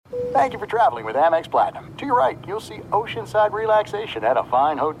Thank you for traveling with Amex Platinum. To your right, you'll see oceanside relaxation at a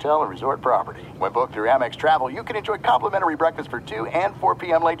fine hotel and resort property. When booked through Amex Travel, you can enjoy complimentary breakfast for 2 and 4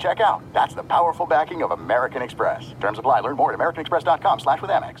 p.m. late checkout. That's the powerful backing of American Express. Terms apply. Learn more at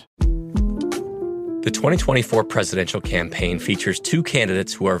americanexpress.com/withAmex. The 2024 presidential campaign features two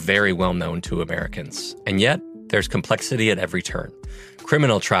candidates who are very well known to Americans. And yet, there's complexity at every turn.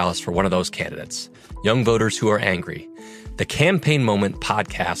 Criminal trials for one of those candidates. Young voters who are angry. The Campaign Moment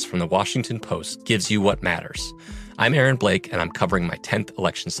podcast from the Washington Post gives you what matters. I'm Aaron Blake, and I'm covering my 10th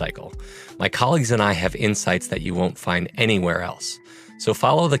election cycle. My colleagues and I have insights that you won't find anywhere else. So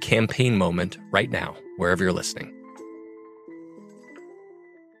follow The Campaign Moment right now, wherever you're listening.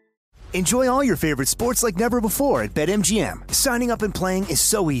 Enjoy all your favorite sports like never before at BetMGM. Signing up and playing is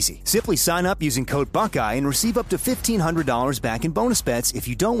so easy. Simply sign up using code Buckeye and receive up to $1,500 back in bonus bets if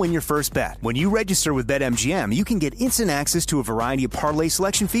you don't win your first bet. When you register with BetMGM, you can get instant access to a variety of parlay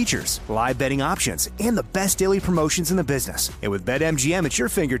selection features, live betting options, and the best daily promotions in the business. And with BetMGM at your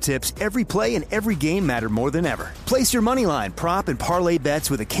fingertips, every play and every game matter more than ever. Place your moneyline, prop, and parlay bets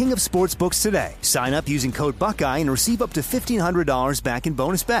with the king of sportsbooks today. Sign up using code Buckeye and receive up to $1,500 back in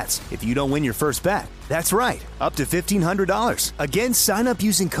bonus bets if you don't win your first bet. That's right, up to $1,500. Again, sign up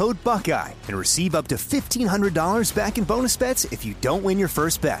using code Buckeye and receive up to $1,500 back in bonus bets if you don't win your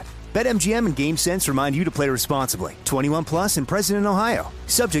first bet. BetMGM and GameSense remind you to play responsibly. 21 plus and present in Ohio.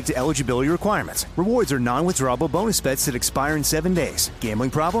 Subject to eligibility requirements. Rewards are non-withdrawable bonus bets that expire in 7 days. Gambling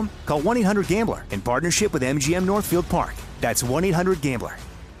problem? Call 1-800-GAMBLER in partnership with MGM Northfield Park. That's 1-800-GAMBLER.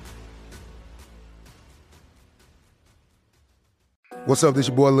 What's up, this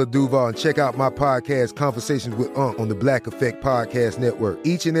your boy Lil Duval, and check out my podcast, Conversations with Unc, on the Black Effect Podcast Network.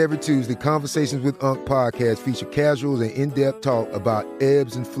 Each and every Tuesday, Conversations with Unc podcast feature casual and in-depth talk about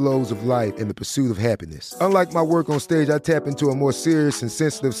ebbs and flows of life and the pursuit of happiness. Unlike my work on stage, I tap into a more serious and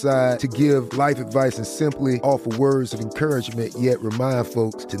sensitive side to give life advice and simply offer words of encouragement, yet remind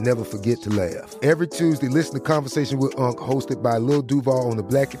folks to never forget to laugh. Every Tuesday, listen to Conversations with Unc, hosted by Lil Duval on the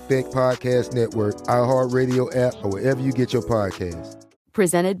Black Effect Podcast Network, iHeartRadio app, or wherever you get your podcasts.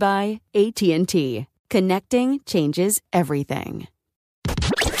 Presented by AT&T. Connecting changes everything.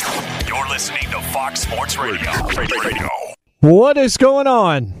 You're listening to Fox Sports Radio. What is going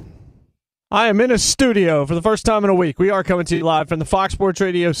on? I am in a studio for the first time in a week. We are coming to you live from the Fox Sports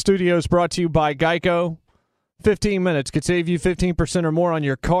Radio studios, brought to you by Geico. 15 minutes could save you 15% or more on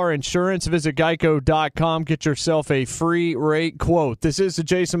your car insurance. Visit geico.com. Get yourself a free rate quote. This is the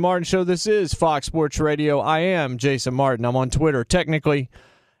Jason Martin Show. This is Fox Sports Radio. I am Jason Martin. I'm on Twitter, technically,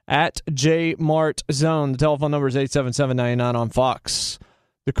 at JMartZone. The telephone number is 877-99 on Fox.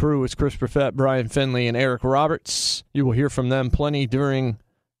 The crew is Chris Perfett, Brian Finley, and Eric Roberts. You will hear from them plenty during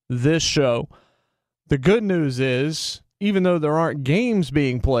this show. The good news is, even though there aren't games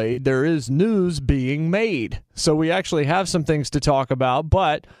being played, there is news being made. So we actually have some things to talk about,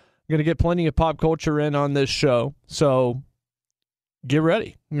 but I'm going to get plenty of pop culture in on this show. So get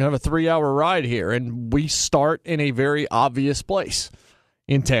ready. We're going to have a 3-hour ride here, and we start in a very obvious place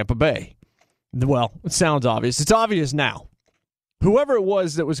in Tampa Bay. Well, it sounds obvious. It's obvious now. Whoever it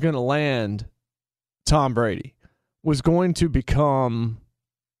was that was going to land Tom Brady was going to become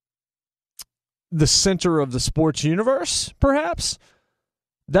the center of the sports universe, perhaps.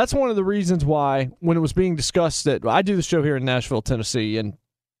 That's one of the reasons why, when it was being discussed, that I do the show here in Nashville, Tennessee, and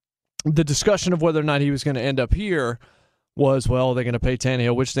the discussion of whether or not he was going to end up here was, well, they're going to pay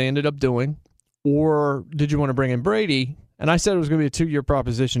Tannehill, which they ended up doing, or did you want to bring in Brady? And I said it was going to be a 2-year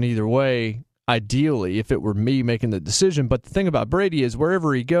proposition either way, ideally, if it were me making the decision. But the thing about Brady is,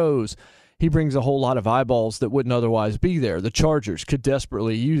 wherever he goes, he brings a whole lot of eyeballs that wouldn't otherwise be there. The Chargers could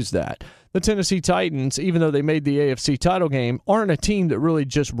desperately use that. The Tennessee Titans, even though they made the AFC title game, aren't a team that really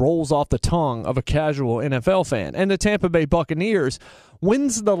just rolls off the tongue of a casual NFL fan. And the Tampa Bay Buccaneers,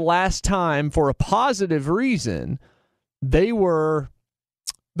 when's the last time, for a positive reason, they were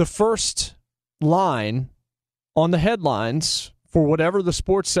the first line on the headlines for whatever the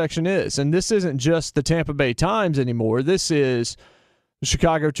sports section is? And this isn't just the Tampa Bay Times anymore. This is the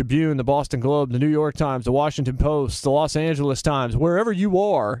Chicago Tribune, the Boston Globe, the New York Times, the Washington Post, the Los Angeles Times. Wherever you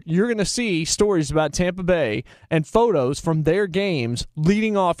are, you're going to see stories about Tampa Bay and photos from their games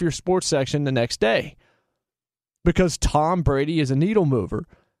leading off your sports section the next day. Because Tom Brady is a needle mover,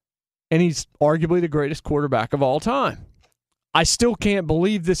 and he's arguably the greatest quarterback of all time. I still can't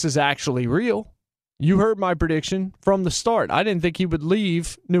believe this is actually real. You heard my prediction from the start. I didn't think he would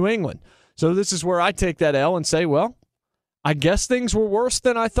leave New England. So this is where I take that L and say, well, I guess things were worse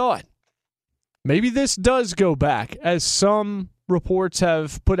than I thought. Maybe this does go back, as some reports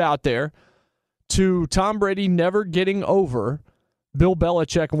have put out there, to Tom Brady never getting over Bill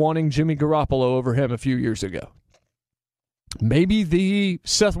Belichick wanting Jimmy Garoppolo over him a few years ago. Maybe the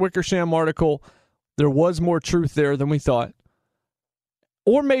Seth Wickersham article, there was more truth there than we thought.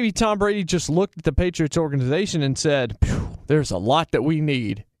 Or maybe Tom Brady just looked at the Patriots organization and said, there's a lot that we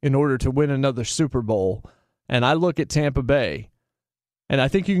need in order to win another Super Bowl. And I look at Tampa Bay, and I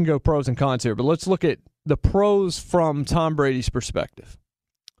think you can go pros and cons here, but let's look at the pros from Tom Brady's perspective.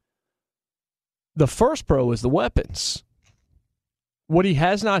 The first pro is the weapons. What he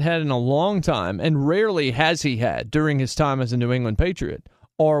has not had in a long time, and rarely has he had during his time as a New England Patriot,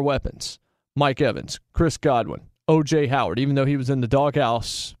 are weapons. Mike Evans, Chris Godwin, O.J. Howard, even though he was in the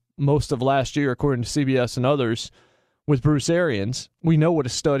doghouse most of last year, according to CBS and others, with Bruce Arians, we know what a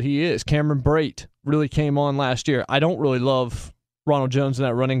stud he is. Cameron Brate really came on last year. I don't really love Ronald Jones in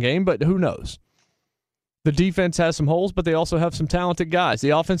that running game, but who knows? The defense has some holes, but they also have some talented guys. The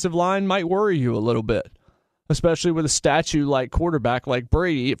offensive line might worry you a little bit, especially with a statue-like quarterback like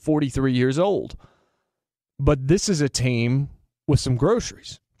Brady at 43 years old. But this is a team with some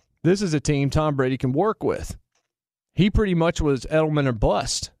groceries. This is a team Tom Brady can work with. He pretty much was Edelman or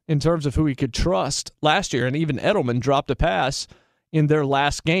bust in terms of who he could trust last year, and even Edelman dropped a pass in their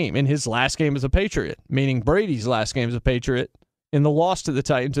last game, in his last game as a Patriot, meaning Brady's last game as a Patriot, in the loss to the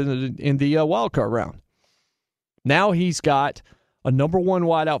Titans in the wild card round. Now he's got a number one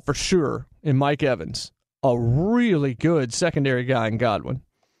wideout for sure in Mike Evans, a really good secondary guy in Godwin.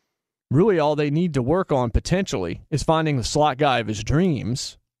 Really all they need to work on potentially is finding the slot guy of his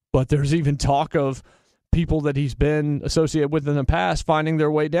dreams, but there's even talk of people that he's been associated with in the past finding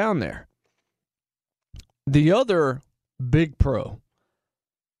their way down there. The other big pro,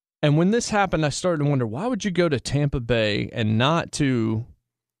 and when this happened, I started to wonder, why would you go to Tampa Bay and not to,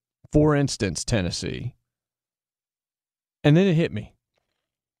 for instance, Tennessee? And then it hit me.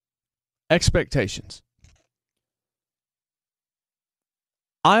 Expectations.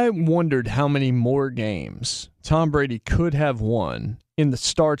 I wondered how many more games Tom Brady could have won in the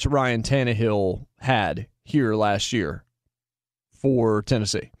starts Ryan Tannehill had here last year for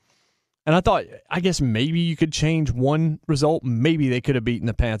Tennessee. And I thought, I guess maybe you could change one result. Maybe they could have beaten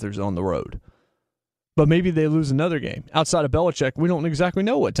the Panthers on the road. But maybe they lose another game. Outside of Belichick, we don't exactly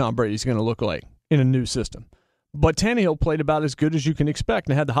know what Tom Brady's going to look like in a new system. But Tannehill played about as good as you can expect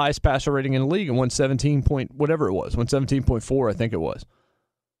and had the highest passer rating in the league and won 17.4, I think it was.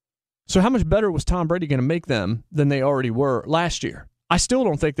 So how much better was Tom Brady going to make them than they already were last year? I still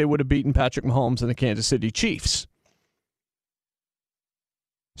don't think they would have beaten Patrick Mahomes and the Kansas City Chiefs.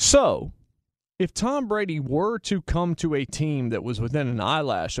 So, if Tom Brady were to come to a team that was within an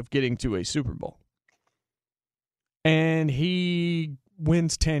eyelash of getting to a Super Bowl, and he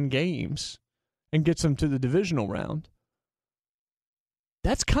wins 10 games and gets them to the divisional round,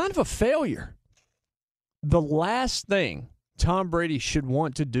 that's kind of a failure. The last thing Tom Brady should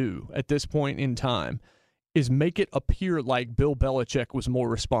want to do at this point in time is make it appear like Bill Belichick was more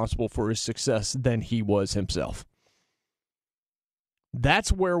responsible for his success than he was himself.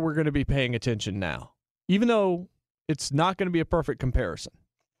 That's where we're going to be paying attention now, even though it's not going to be a perfect comparison.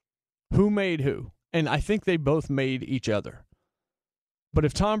 Who made who? And I think they both made each other. But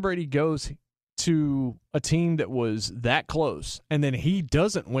if Tom Brady goes to a team that was that close and then he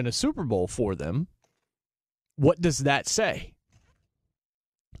doesn't win a Super Bowl for them, what does that say?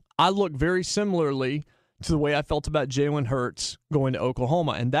 I look very similarly to the way I felt about Jalen Hurts going to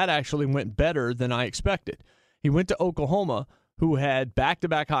Oklahoma, and that actually went better than I expected. He went to Oklahoma, who had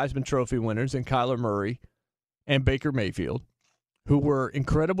back-to-back Heisman Trophy winners in Kyler Murray and Baker Mayfield, who were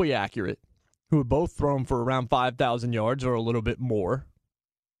incredibly accurate, who had both thrown for around 5,000 yards or a little bit more.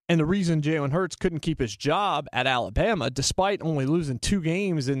 And the reason Jalen Hurts couldn't keep his job at Alabama, despite only losing 2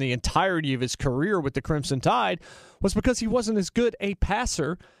 games in the entirety of his career with the Crimson Tide, was because he wasn't as good a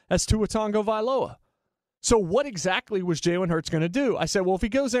passer as Tua Tagovailoa. So what exactly was Jalen Hurts going to do? I said, well, if he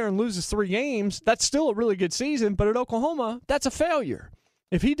goes there and loses 3 games, that's still a really good season, but at Oklahoma, that's a failure.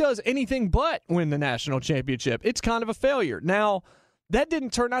 If he does anything but win the national championship, it's kind of a failure. Now, that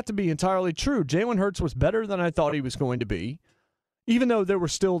didn't turn out to be entirely true. Jalen Hurts was better than I thought he was going to be, even though there were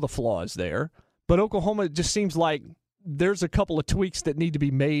still the flaws there. But Oklahoma just seems like there's a couple of tweaks that need to be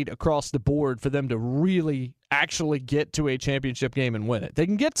made across the board for them to really actually get to a championship game and win it. They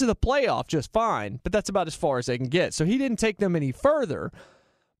can get to the playoff just fine, but that's about as far as they can get. So he didn't take them any further,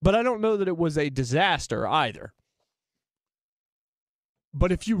 but I don't know that it was a disaster either.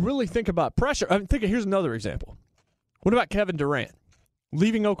 But if you really think about pressure, here's another example. What about Kevin Durant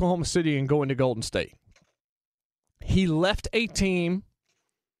leaving Oklahoma City and going to Golden State? He left a team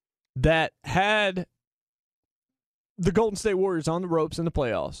that had the Golden State Warriors on the ropes in the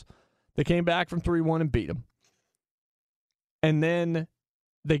playoffs. They came back from 3-1 and beat them. And then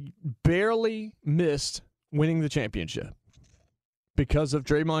they barely missed winning the championship because of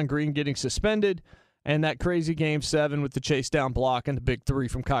Draymond Green getting suspended and that crazy Game 7 with the chase down block and the big three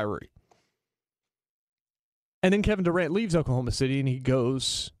from Kyrie. And then Kevin Durant leaves Oklahoma City and he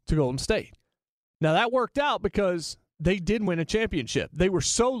goes to Golden State. Now, that worked out because they did win a championship. They were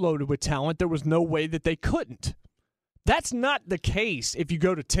so loaded with talent, there was no way that they couldn't. That's not the case if you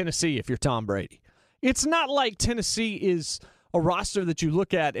go to Tennessee if you're Tom Brady. It's not like Tennessee is a roster that you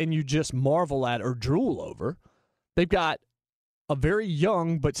look at and you just marvel at or drool over. They've got a very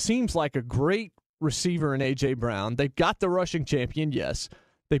young but seems like a great receiver in A.J. Brown. They've got the rushing champion, yes.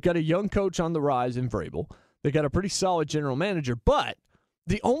 They've got a young coach on the rise in Vrabel. They've got a pretty solid general manager, but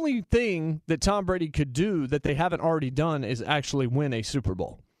the only thing that Tom Brady could do that they haven't already done is actually win a Super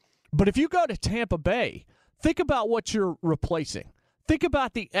Bowl. But if you go to Tampa Bay, think about what you're replacing. Think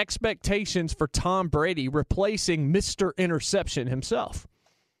about the expectations for Tom Brady replacing Mr. Interception himself.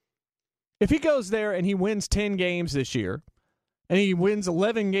 If he goes there and he wins 10 games this year, and he wins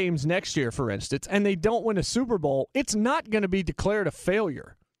 11 games next year, for instance, and they don't win a Super Bowl, it's not going to be declared a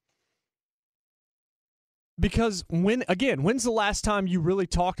failure. Because, when's the last time you really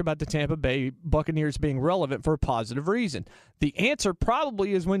talked about the Tampa Bay Buccaneers being relevant for a positive reason? The answer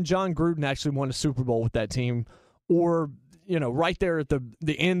probably is when John Gruden actually won a Super Bowl with that team, or, right there at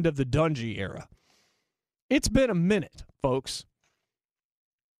the end of the Dungy era. It's been a minute, folks.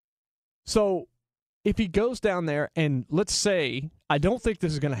 So, if he goes down there, and let's say, I don't think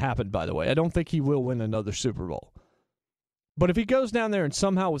this is going to happen, by the way. I don't think he will win another Super Bowl. But if he goes down there and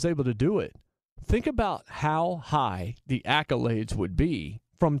somehow was able to do it, think about how high the accolades would be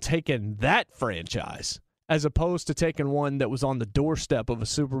from taking that franchise as opposed to taking one that was on the doorstep of a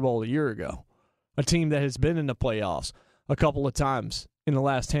Super Bowl a year ago, a team that has been in the playoffs a couple of times in the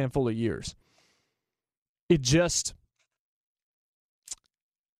last handful of years.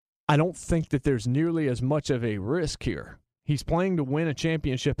 I don't think that there's nearly as much of a risk here. He's playing to win a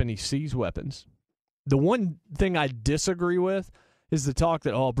championship and he sees weapons. The one thing I disagree with is the talk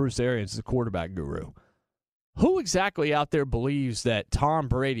that, Bruce Arians is a quarterback guru. Who exactly out there believes that Tom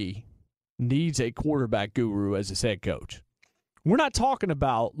Brady needs a quarterback guru as his head coach? We're not talking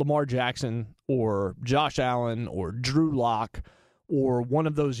about Lamar Jackson or Josh Allen or Drew Lock or one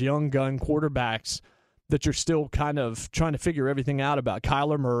of those young gun quarterbacks that you're still kind of trying to figure everything out about.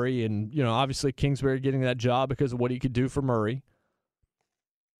 Kyler Murray and, obviously Kingsbury getting that job because of what he could do for Murray.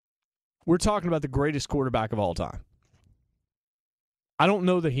 We're talking about the greatest quarterback of all time. I don't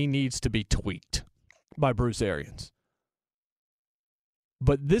know that he needs to be tweaked by Bruce Arians.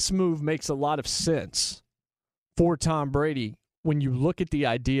 But this move makes a lot of sense for Tom Brady when you look at the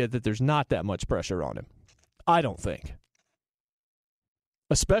idea that there's not that much pressure on him. I don't think.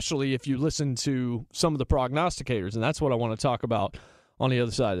 Especially if you listen to some of the prognosticators, and that's what I want to talk about on the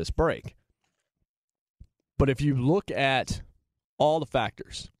other side of this break. But if you look at all the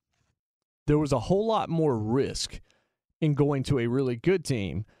factors, there was a whole lot more risk in going to a really good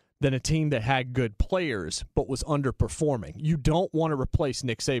team than a team that had good players but was underperforming. You don't want to replace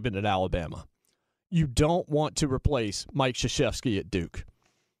Nick Saban at Alabama. You don't want to replace Mike Krzyzewski at Duke.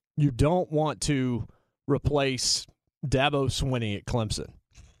 You don't want to replace Dabo Swinney at Clemson.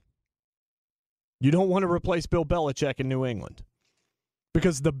 You don't want to replace Bill Belichick in New England.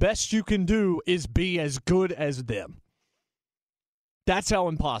 Because the best you can do is be as good as them. That's how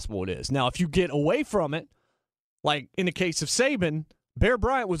impossible it is. Now, if you get away from it, like in the case of Saban, Bear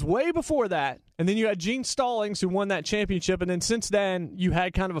Bryant was way before that. And then you had Gene Stallings who won that championship. And then since then, you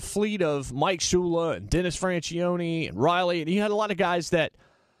had kind of a fleet of Mike Shula and Dennis Francione and Riley. And you had a lot of guys that,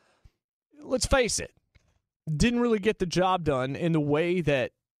 let's face it, didn't really get the job done in the way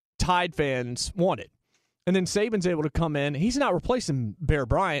that Tide fans wanted. And then Saban's able to come in. He's not replacing Bear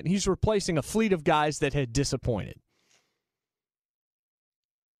Bryant. He's replacing a fleet of guys that had disappointed.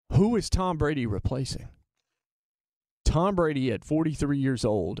 Who is Tom Brady replacing? Tom Brady, at 43 years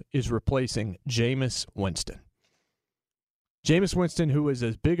old, is replacing Jameis Winston. Jameis Winston, who is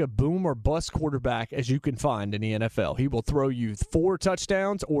as big a boom or bust quarterback as you can find in the NFL. He will throw you 4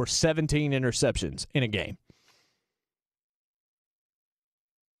 touchdowns or 17 interceptions in a game.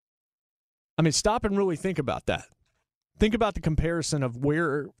 I mean, stop and really think about that. Think about the comparison of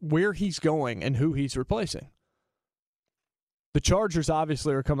where he's going and who he's replacing. The Chargers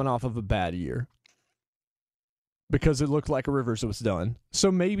obviously are coming off of a bad year because it looked like Rivers was done.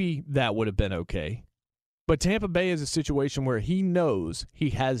 So maybe that would have been okay. But Tampa Bay is a situation where he knows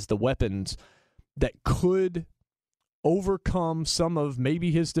he has the weapons that could overcome some of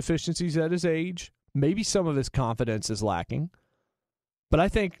maybe his deficiencies at his age. Maybe some of his confidence is lacking. But I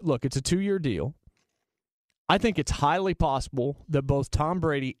think, look, it's a 2-year deal. I think it's highly possible that both Tom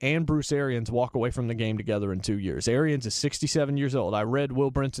Brady and Bruce Arians walk away from the game together in 2 years. Arians is 67 years old. I read Will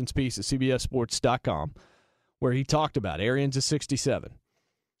Brinson's piece at CBSSports.com where he talked about Arians is 67.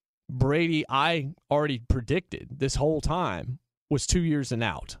 Brady, I already predicted this whole time, was 2 years and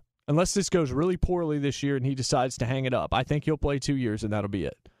out. Unless this goes really poorly this year and he decides to hang it up, I think he'll play 2 years and that'll be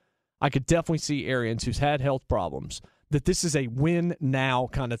it. I could definitely see Arians, who's had health problems, that this is a win-now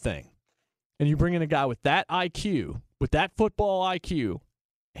kind of thing. And you bring in a guy with that IQ, with that football IQ,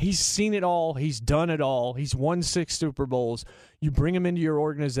 he's seen it all, he's done it all, he's won 6 Super Bowls. You bring him into your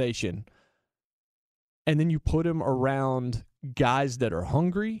organization, and then you put him around guys that are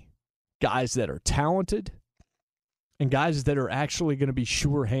hungry, guys that are talented, and guys that are actually going to be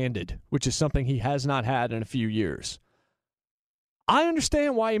sure-handed, which is something he has not had in a few years. I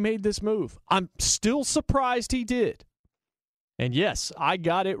understand why he made this move. I'm still surprised he did. And yes, I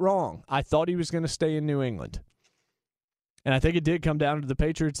got it wrong. I thought he was going to stay in New England. And I think it did come down to the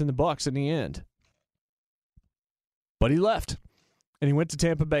Patriots and the Bucs in the end. But he left. And he went to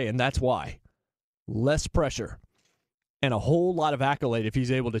Tampa Bay, and that's why. Less pressure. And a whole lot of accolade if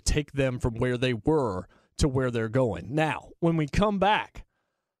he's able to take them from where they were to where they're going. Now, when we come back,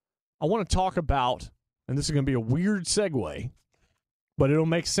 I want to talk about, and this is going to be a weird segue, but it'll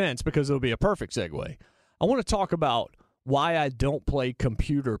make sense because it'll be a perfect segue. I want to talk about why I don't play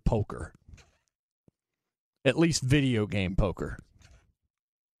computer poker. At least video game poker.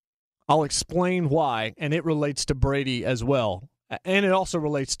 I'll explain why, and it relates to Brady as well. And it also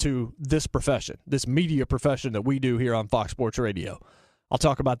relates to this profession, this media profession that we do here on Fox Sports Radio. I'll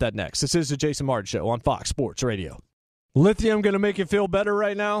talk about that next. This is the Jason Martin Show on Fox Sports Radio. Lithium going to make you feel better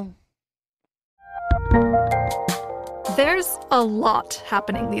right now? There's a lot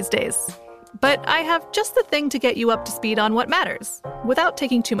happening these days. But I have just the thing to get you up to speed on what matters, without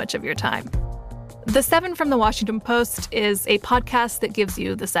taking too much of your time. The 7 from the Washington Post is a podcast that gives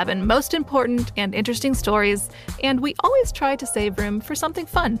you the 7 most important and interesting stories, and we always try to save room for something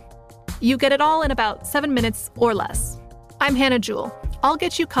fun. You get it all in about 7 minutes or less. I'm Hannah Jewell. I'll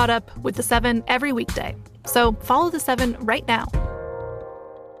get you caught up with the 7 every weekday. So follow the 7 right now.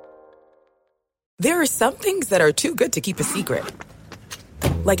 There are some things that are too good to keep a secret.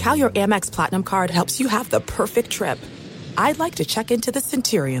 Like how your Amex Platinum card helps you have the perfect trip. I'd like to check into the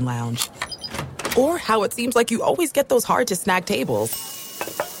Centurion Lounge. Or how it seems like you always get those hard-to-snag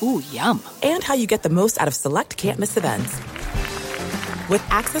tables. Ooh, yum. And how you get the most out of select can't-miss events. With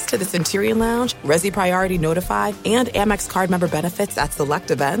access to the Centurion Lounge, Resi Priority Notified, and Amex card member benefits at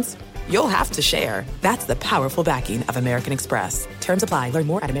select events, you'll have to share. That's the powerful backing of American Express. Terms apply. Learn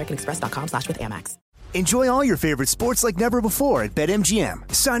more at americanexpress.com/withAmex. Enjoy all your favorite sports like never before at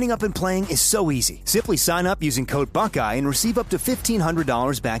BetMGM. Signing up and playing is so easy. Simply sign up using code Buckeye and receive up to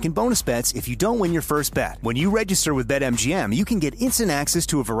 $1,500 back in bonus bets if you don't win your first bet. When you register with BetMGM, you can get instant access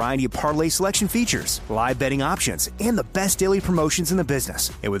to a variety of parlay selection features, live betting options, and the best daily promotions in the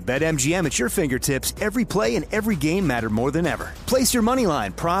business. And with BetMGM at your fingertips, every play and every game matter more than ever. Place your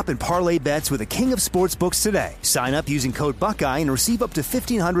moneyline, prop, and parlay bets with the king of sportsbooks today. Sign up using code Buckeye and receive up to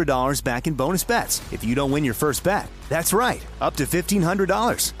 $1,500 back in bonus bets if you don't win your first bet. That's right, up to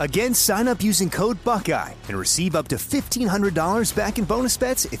 $1,500. Again, sign up using code Buckeye and receive up to $1,500 back in bonus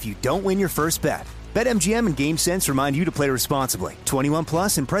bets if you don't win your first bet. BetMGM and GameSense remind you to play responsibly. 21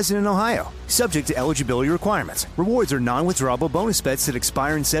 plus and present in Ohio. Subject to eligibility requirements. Rewards are non-withdrawable bonus bets that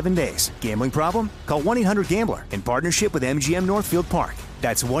expire in 7 days. Gambling problem? Call 1-800-GAMBLER in partnership with MGM Northfield Park.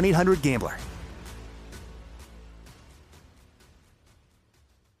 That's 1-800-GAMBLER.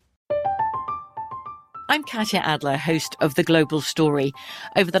 I'm Katya Adler, host of The Global Story.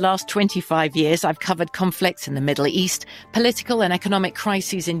 Over the last 25 years, I've covered conflicts in the Middle East, political and economic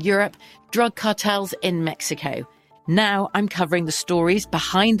crises in Europe, drug cartels in Mexico. Now I'm covering the stories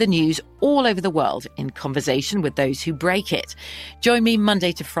behind the news all over the world in conversation with those who break it. Join me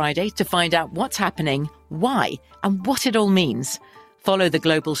Monday to Friday to find out what's happening, why, and what it all means. Follow The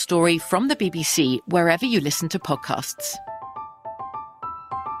Global Story from the BBC wherever you listen to podcasts.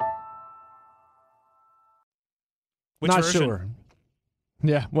 Which Not version? Sure.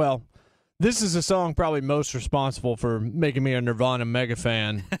 Yeah, well, this is a song probably most responsible for making me a Nirvana mega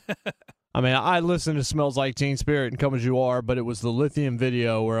fan. I mean, I listened to Smells Like Teen Spirit and Come As You Are, but it was the Lithium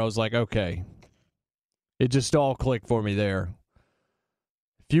video where I was like, okay. It just all clicked for me there.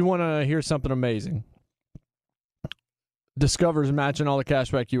 If you want to hear something amazing, Discover's matching all the cash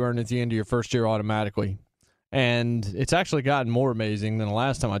back you earn at the end of your first year automatically. And it's actually gotten more amazing than the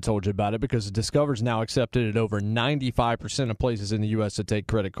last time I told you about it because Discover's now accepted at over 95% of places in the U.S. that take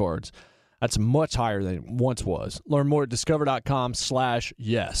credit cards. That's much higher than it once was. Learn more at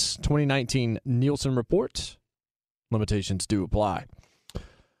discover.com/yes. 2019 Nielsen Report. Limitations do apply.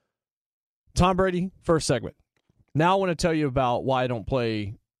 Tom Brady, first segment. Now I want to tell you about why I don't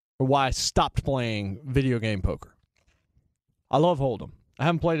play, or why I stopped playing video game poker. I love Hold'em. I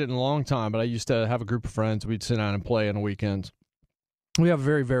haven't played it in a long time, but I used to have a group of friends. We'd sit down and play on the weekends. We have a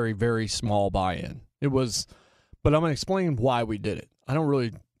very, very, very small buy-in. But I'm going to explain why we did it. I don't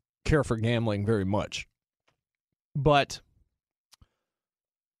really care for gambling very much. But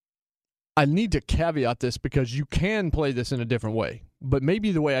I need to caveat this because you can play this in a different way. But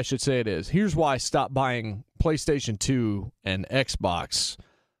maybe the way I should say it is, here's why I stopped buying PlayStation 2 and Xbox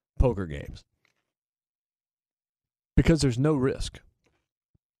poker games. Because there's no risk.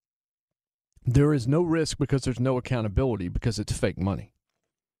 There is no risk because there's no accountability because it's fake money.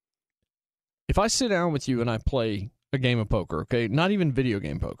 If I sit down with you and I play a game of poker, okay, not even video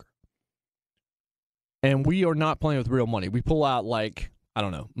game poker, and we are not playing with real money, we pull out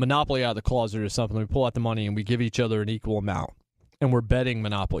Monopoly out of the closet or something, we pull out the money and we give each other an equal amount, and we're betting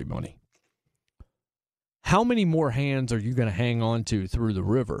Monopoly money. How many more hands are you going to hang on to through the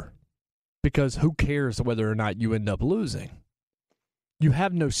river? Because who cares whether or not you end up losing? You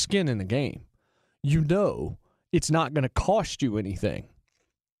have no skin in the game. You know it's not going to cost you anything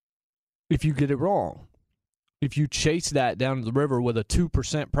if you get it wrong. If you chase that down to the river with a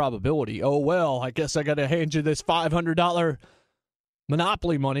 2% probability, oh, well, I guess I got to hand you this $500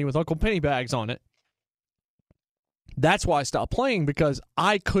 Monopoly money with Uncle Pennybags on it. That's why I stopped playing, because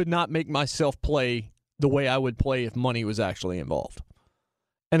I could not make myself play the way I would play if money was actually involved.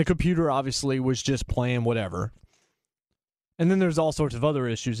 And the computer obviously was just playing whatever. And then there's all sorts of other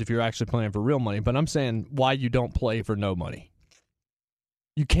issues if you're actually playing for real money. But I'm saying why you don't play for no money.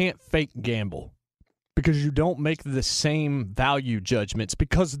 You can't fake gamble because you don't make the same value judgments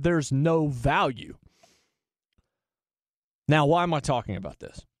because there's no value. Now, why am I talking about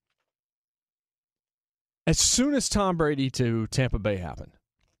this? As soon as Tom Brady to Tampa Bay happened,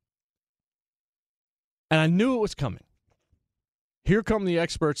 and I knew it was coming, here come the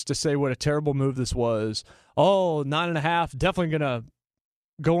experts to say what a terrible move this was. Oh, 9.5, definitely going to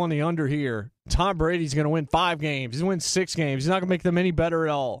go on the under here. Tom Brady's going to win 5 games. He's going to win 6 games. He's not going to make them any better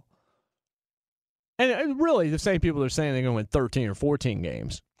at all. And really, the same people are saying they're going to win 13 or 14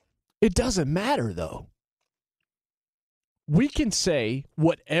 games. It doesn't matter, though. We can say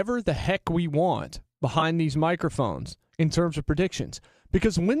whatever the heck we want behind these microphones in terms of predictions.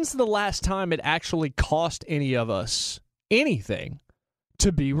 Because when's the last time it actually cost any of us anything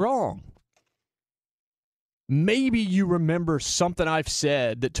to be wrong? Maybe you remember something I've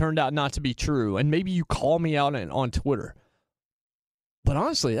said that turned out not to be true, and maybe you call me out on Twitter. But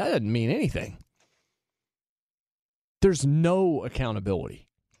honestly, that doesn't mean anything. There's no accountability.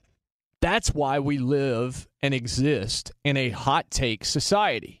 That's why we live and exist in a hot take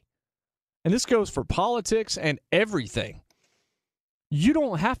society. And this goes for politics and everything. You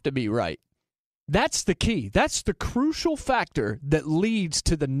don't have to be right. That's the key. That's the crucial factor that leads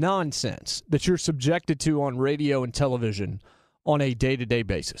to the nonsense that you're subjected to on radio and television on a day-to-day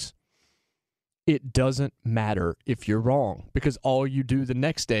basis. It doesn't matter if you're wrong, because all you do the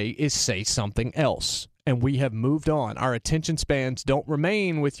next day is say something else. And we have moved on. Our attention spans don't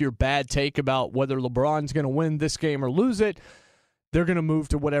remain with your bad take about whether LeBron's going to win this game or lose it. They're going to move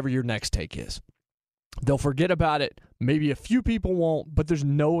to whatever your next take is. They'll forget about it. Maybe a few people won't, but there's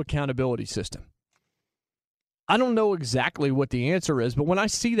no accountability system. I don't know exactly what the answer is, but when I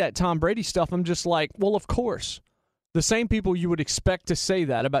see that Tom Brady stuff, I'm just like, well, of course. The same people you would expect to say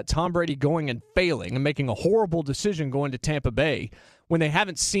that about Tom Brady going and failing and making a horrible decision going to Tampa Bay when they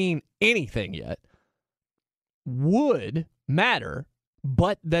haven't seen anything yet would matter,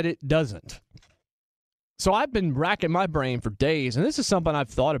 but that it doesn't. So I've been racking my brain for days, and this is something I've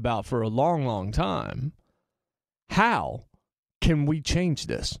thought about for a long, long time. How can we change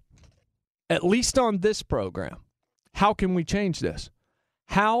this? At least on this program. How can we change this?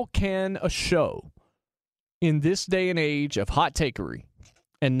 How can a show in this day and age of hot takery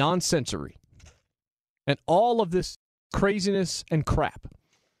and nonsensory and all of this craziness and crap,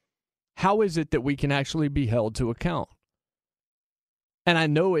 how is it that we can actually be held to account? And I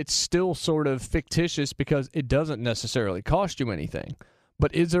know it's still sort of fictitious because it doesn't necessarily cost you anything.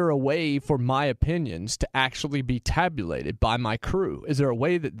 But is there a way for my opinions to actually be tabulated by my crew? Is there a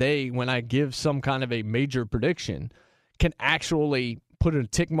way that they, when I give some kind of a major prediction, can actually put a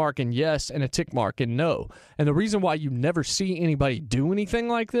tick mark in yes and a tick mark in no? And the reason why you never see anybody do anything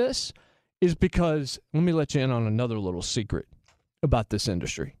like this is because, let me let you in on another little secret about this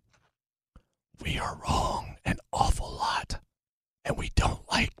industry. We are wrong an awful lot, and we don't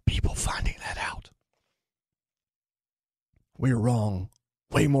like people finding we are wrong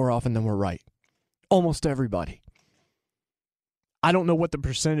way more often than we're right. Almost everybody. I don't know what the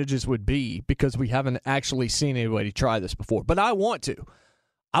percentages would be because we haven't actually seen anybody try this before, but I want to.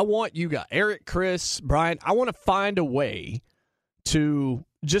 I want you guys, Eric, Chris, Brian, I want to find a way to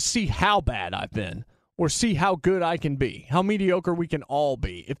just see how bad I've been or see how good I can be, how mediocre we can all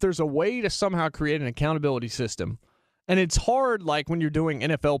be. If there's a way to somehow create an accountability system, and it's hard like when you're doing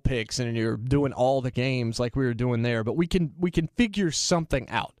NFL picks and you're doing all the games like we were doing there, but we can figure something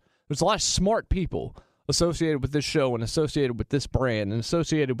out. There's a lot of smart people associated with this show and associated with this brand and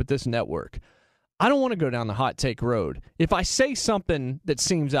associated with this network. I don't want to go down the hot take road. If I say something that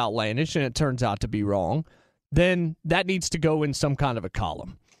seems outlandish and it turns out to be wrong, then that needs to go in some kind of a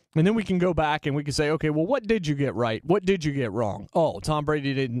column. And then we can go back and we can say, okay, well, what did you get right? What did you get wrong? Oh, Tom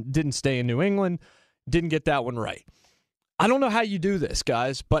Brady didn't stay in New England, didn't get that one right. I don't know how you do this,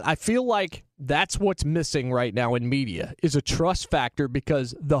 guys, but I feel like that's what's missing right now in media is a trust factor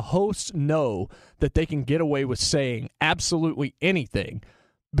because the hosts know that they can get away with saying absolutely anything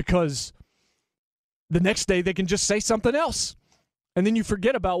because the next day they can just say something else. And then you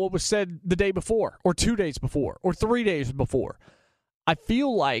forget about what was said the day before or 2 days before or 3 days before. I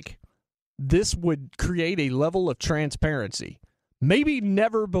feel like this would create a level of transparency, maybe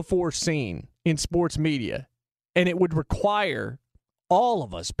never before seen in sports media. And it would require all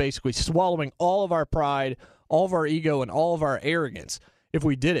of us basically swallowing all of our pride, all of our ego, and all of our arrogance if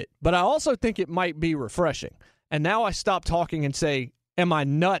we did it. But I also think it might be refreshing. And now I stop talking and say, am I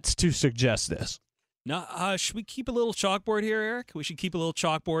nuts to suggest this? No, should we keep a little chalkboard here, Eric? We should keep a little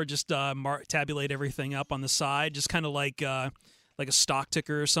chalkboard, just tabulate everything up on the side, just kind of like a stock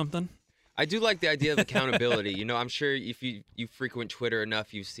ticker or something. I do like the idea of accountability. You know, I'm sure if you frequent Twitter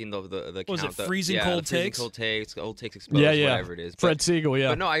enough, you've seen the what was count. It freezing cold takes? Cold takes, old takes exposed, whatever it is. Fred Siegel, yeah.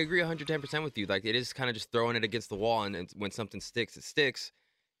 But no, I agree 110% with you. Like, it is kind of just throwing it against the wall, and when something sticks, it sticks.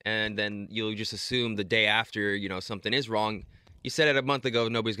 And then you'll just assume the day after, you know, something is wrong. You said it a month ago,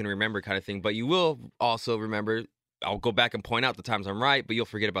 nobody's going to remember kind of thing. But you will also remember, I'll go back and point out the times I'm right, but you'll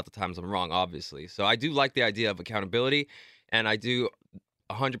forget about the times I'm wrong, obviously. So I do like the idea of accountability, and I do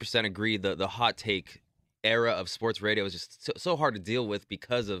 100% agree the hot take era of sports radio is just so hard to deal with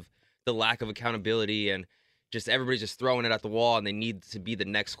because of the lack of accountability and just everybody's just throwing it at the wall, and they need to be the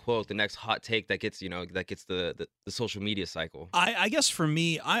next quote, the next hot take that gets the social media cycle. I guess for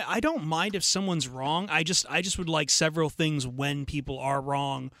me, I don't mind if someone's wrong. I just would like several things when people are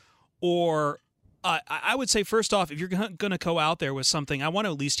wrong, or I would say first off, if you're going to go out there with something, I want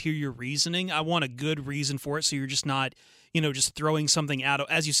to at least hear your reasoning. I want a good reason for it, so you're just not, just throwing something out,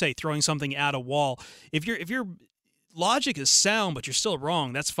 as you say, throwing something at a wall. If your logic is sound, but you're still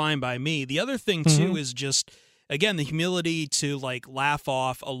wrong, that's fine by me. The other thing too is just, again, the humility to like laugh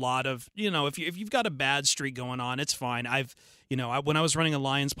off a lot of, if you've got a bad streak going on, it's fine. When I was running a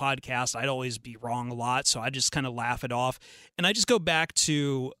Lions podcast, I'd always be wrong a lot, so I just kind of laugh it off. And I just go back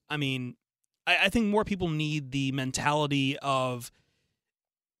to, I think more people need the mentality of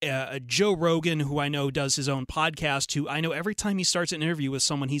Joe Rogan, who I know does his own podcast, who I know every time he starts an interview with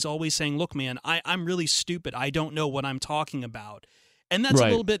someone, he's always saying, look, man, I'm really stupid. I don't know what I'm talking about. And that's a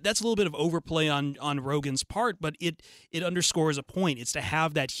little bit of overplay on Rogan's part, but it underscores a point. It's to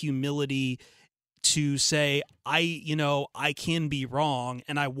have that humility to say, I can be wrong,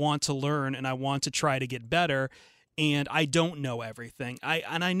 and I want to learn, and I want to try to get better. And I don't know everything.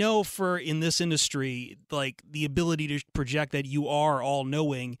 I know in this industry, like the ability to project that you are all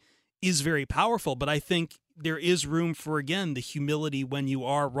knowing is very powerful. But I think there is room for, again, the humility when you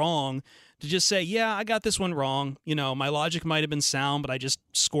are wrong to just say, yeah, I got this one wrong. My logic might have been sound, but I just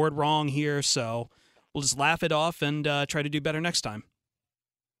scored wrong here. So we'll just laugh it off and try to do better next time.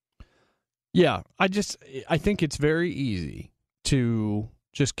 Yeah, I think it's very easy to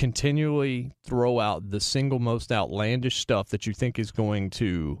just continually throw out the single most outlandish stuff that you think is going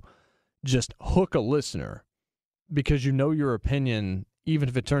to just hook a listener because your opinion, even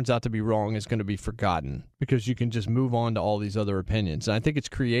if it turns out to be wrong, is going to be forgotten because you can just move on to all these other opinions. And I think it's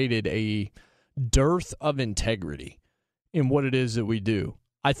created a dearth of integrity in what it is that we do.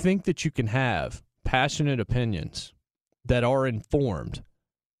 I think that you can have passionate opinions that are informed,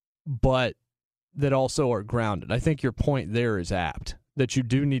 but that also are grounded. I think your point there is apt. That you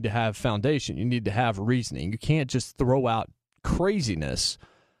do need to have foundation. You need to have reasoning. You can't just throw out craziness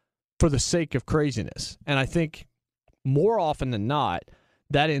for the sake of craziness. And I think more often than not,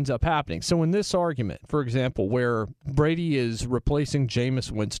 that ends up happening. So in this argument, for example, where Brady is replacing Jameis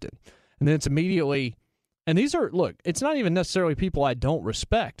Winston, and then it's immediately, and these are, look, it's not even necessarily people I don't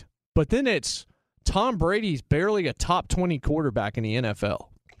respect, but then it's Tom Brady's barely a top 20 quarterback in the NFL.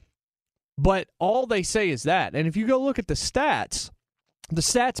 But all they say is that. And if you go look at the stats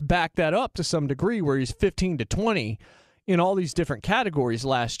back that up to some degree, where he's 15 to 20 in all these different categories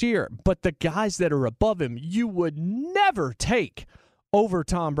last year. But the guys that are above him, you would never take over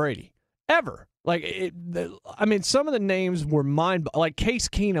Tom Brady, ever. Some of the names were like Case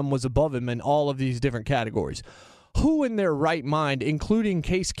Keenum was above him in all of these different categories. Who in their right mind, including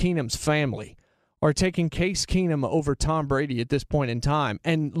Case Keenum's family, are taking Case Keenum over Tom Brady at this point in time?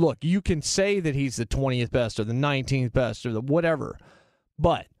 And look, you can say that he's the 20th best or the 19th best or the whatever,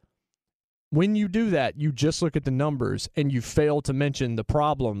 but when you do that, you just look at the numbers and you fail to mention the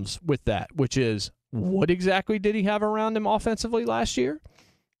problems with that, which is, what exactly did he have around him offensively last year?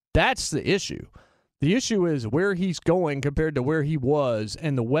 That's the issue. The issue is where he's going compared to where he was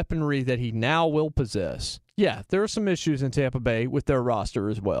and the weaponry that he now will possess. Yeah, there are some issues in Tampa Bay with their roster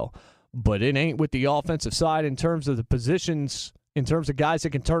as well, but it ain't with the offensive side in terms of the positions, in terms of guys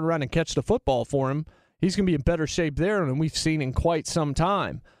that can turn around and catch the football for him. He's going to be in better shape there than we've seen in quite some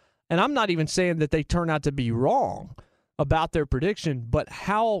time. And I'm not even saying that they turn out to be wrong about their prediction, but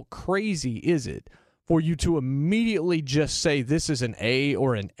how crazy is it for you to immediately just say this is an A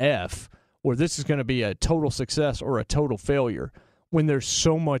or an F, or this is going to be a total success or a total failure, when there's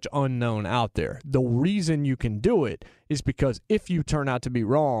so much unknown out there? The reason you can do it is because if you turn out to be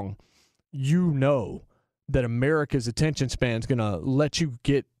wrong, you know that America's attention span is going to let you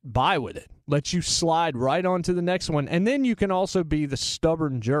get by with it, let you slide right on to the next one. And then you can also be the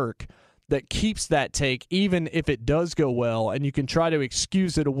stubborn jerk that keeps that take even if it does go well, and you can try to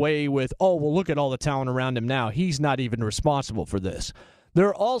excuse it away with, oh, well, look at all the talent around him now. He's not even responsible for this. There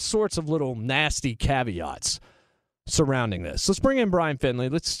are all sorts of little nasty caveats surrounding this. Let's bring in Brian Finley.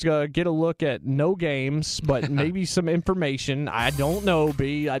 Let's get a look at no games, but maybe some information. I don't know,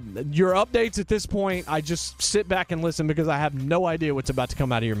 B. Your updates at this point, I just sit back and listen because I have no idea what's about to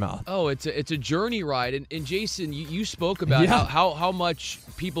come out of your mouth. Oh, it's a journey ride. And Jason, you spoke about how much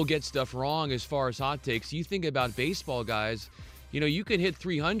people get stuff wrong as far as hot takes. You think about baseball guys. You can hit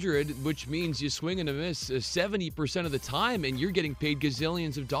 300, which means you swing and a miss 70% of the time, and you're getting paid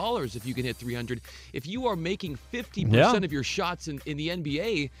gazillions of dollars if you can hit 300. If you are making 50% of your shots in the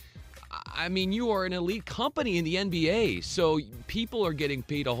NBA, I mean, you are an elite company in the NBA. So people are getting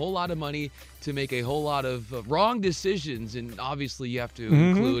paid a whole lot of money to make a whole lot of wrong decisions, and obviously you have to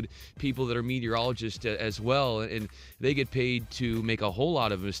include people that are meteorologists as well, and they get paid to make a whole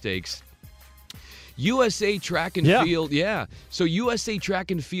lot of mistakes. USA Track and Field, So USA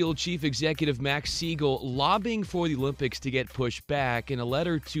Track and Field Chief Executive Max Siegel lobbying for the Olympics to get pushed back. In a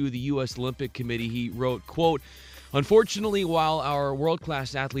letter to the U.S. Olympic Committee, he wrote, quote, "Unfortunately, while our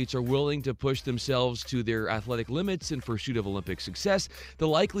world-class athletes are willing to push themselves to their athletic limits in pursuit of Olympic success, the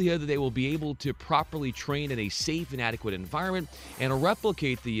likelihood that they will be able to properly train in a safe and adequate environment and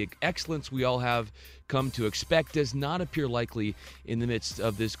replicate the excellence we all have come to expect does not appear likely in the midst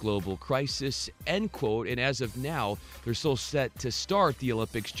of this global crisis," end quote. And as of now, they're still set to start the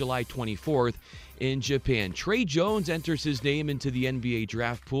Olympics July 24th in Japan. Trey Jones enters his name into the NBA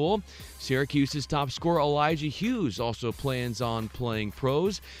draft pool. Syracuse's top scorer Elijah Hughes also plans on playing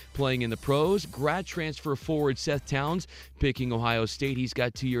in the pros. Grad transfer forward Seth Towns picking Ohio State. He's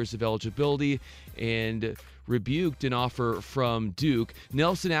got 2 years of eligibility and rebuked an offer from Duke.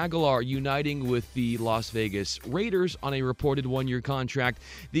 Nelson Aguilar uniting with the Las Vegas Raiders on a reported 1-year contract.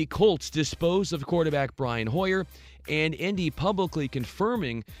 The Colts dispose of quarterback Brian Hoyer, and Indy publicly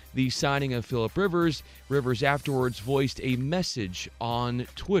confirming the signing of Phillip Rivers. Rivers afterwards voiced a message on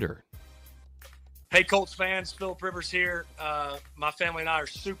Twitter. Hey, Colts fans, Phillip Rivers here. My family and I are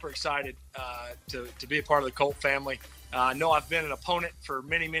super excited to be a part of the Colt family. I know I've been an opponent for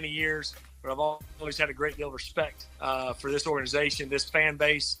many, many years, but I've always had a great deal of respect for this organization, this fan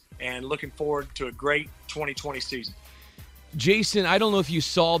base, and looking forward to a great 2020 season. Jason, I don't know if you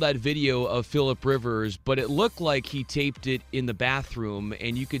saw that video of Phillip Rivers, but it looked like he taped it in the bathroom,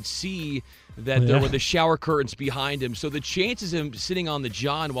 and you could see that there were the shower curtains behind him. So the chances of him sitting on the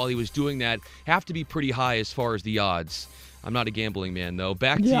john while he was doing that have to be pretty high as far as the odds. I'm not a gambling man, though.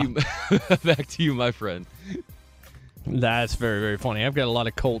 Back to you, back to you, my friend. That's very, very funny. I've got a lot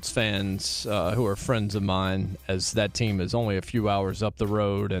of Colts fans who are friends of mine, as that team is only a few hours up the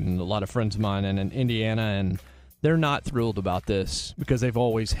road, and a lot of friends of mine in Indiana, and they're not thrilled about this because they've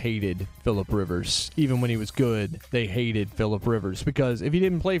always hated Phillip Rivers. Even when he was good, they hated Phillip Rivers because if he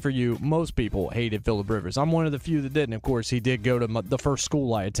didn't play for you, most people hated Phillip Rivers. I'm one of the few that didn't. Of course, he did go to the first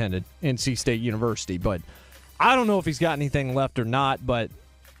school I attended, NC State University, but I don't know if he's got anything left or not, but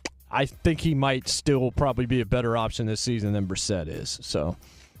I think he might still probably be a better option this season than Brissett is. So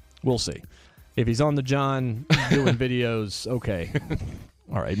we'll see. If he's on the john doing videos, okay.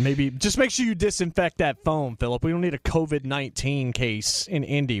 All right, maybe just make sure you disinfect that phone, Philip. We don't need a COVID-19 case in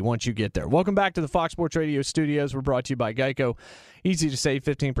Indy once you get there. Welcome back to the Fox Sports Radio studios. We're brought to you by Geico. Easy to save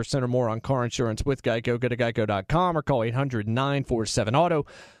 15% or more on car insurance with Geico. Go to geico.com or call 800-947-AUTO.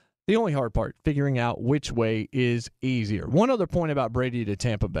 The only hard part, figuring out which way is easier. One other point about Brady to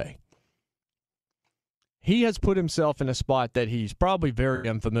Tampa Bay. He has put himself in a spot that he's probably very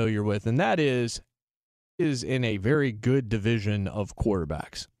unfamiliar with, and that is in a very good division of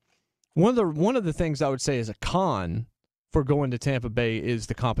quarterbacks. One of the things I would say is a con for going to Tampa Bay is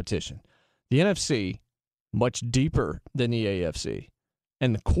the competition. The NFC, much deeper than the AFC,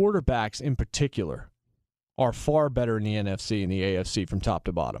 and the quarterbacks in particular are far better in the NFC and the AFC from top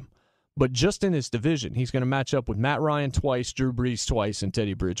to bottom. But just in his division, he's going to match up with Matt Ryan twice, Drew Brees twice, and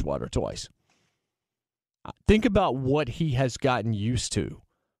Teddy Bridgewater twice. Think about what he has gotten used to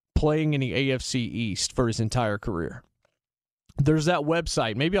playing in the AFC East for his entire career. There's that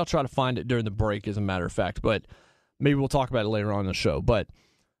website. Maybe I'll try to find it during the break, as a matter of fact, but maybe we'll talk about it later on in the show. But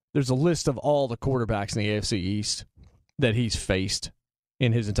there's a list of all the quarterbacks in the AFC East that he's faced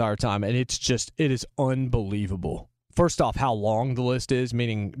in his entire time, and it is unbelievable. First off, how long the list is,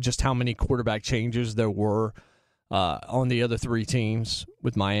 meaning just how many quarterback changes there were on the other three teams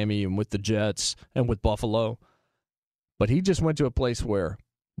with Miami and with the Jets and with Buffalo. But he just went to a place where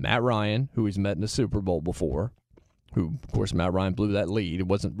Matt Ryan, who he's met in the Super Bowl before, who, of course, Matt Ryan blew that lead. It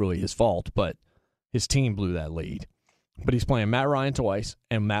wasn't really his fault, but his team blew that lead. But he's playing Matt Ryan twice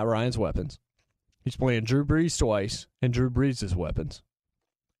and Matt Ryan's weapons. He's playing Drew Brees twice and Drew Brees' weapons.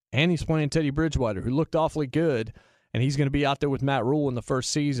 And he's playing Teddy Bridgewater, who looked awfully good, and he's going to be out there with Matt Rule in the first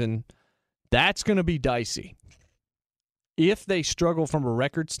season. That's going to be dicey. If they struggle from a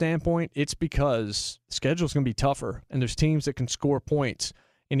record standpoint, it's because the schedule's going to be tougher, and there's teams that can score points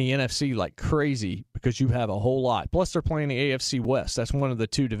in the NFC like crazy because you have a whole lot. Plus, they're playing the AFC West. That's one of the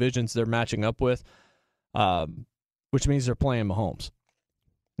two divisions they're matching up with, which means they're playing Mahomes.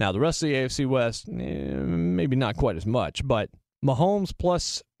 Now, the rest of the AFC West, maybe not quite as much, but Mahomes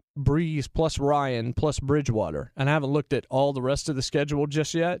plus Brees plus Ryan plus Bridgewater, and I haven't looked at all the rest of the schedule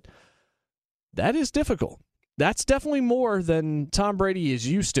just yet, that is difficult. That's definitely more than Tom Brady is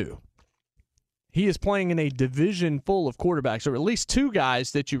used to. He is playing in a division full of quarterbacks, or at least two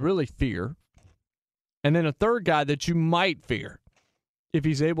guys that you really fear, and then a third guy that you might fear if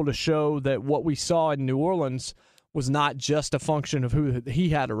he's able to show that what we saw in New Orleans was not just a function of who he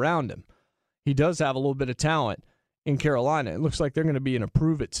had around him. He does have a little bit of talent in Carolina. It looks like they're going to be in a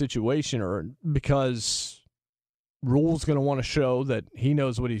prove-it situation, or because Rule's going to want to show that he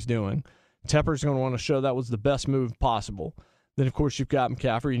knows what he's doing. Tepper's going to want to show that was the best move possible. Then, of course, you've got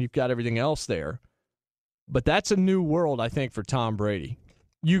McCaffrey and you've got everything else there. But that's a new world, I think, for Tom Brady.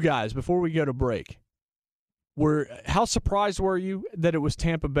 You guys, before we go to break, how surprised were you that it was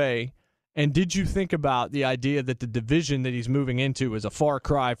Tampa Bay? And did you think about the idea that the division that he's moving into is a far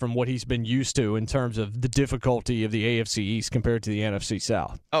cry from what he's been used to in terms of the difficulty of the AFC East compared to the NFC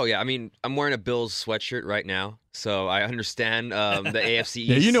South? Oh, yeah. I mean, I'm wearing a Bills sweatshirt right now, so I understand the AFC East.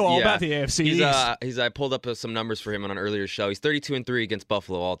 Yeah, you know all about the AFC East. I pulled up some numbers for him on an earlier show. He's 32-3 against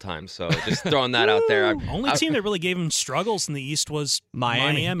Buffalo all time, so just throwing that out there. Only team that really gave him struggles in the East was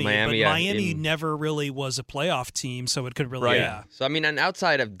Miami. But Miami never really was a playoff team, so it could really, right. Yeah. So, I mean, and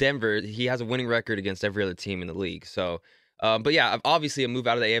outside of Denver, he has a winning record against every other team in the league. So, but yeah, obviously a move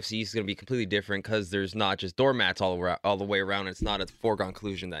out of the AFC East is going to be completely different because there's not just doormats all the way around. It's not a foregone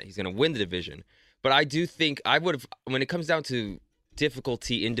conclusion that he's going to win the division. But I do think I would have, when it comes down to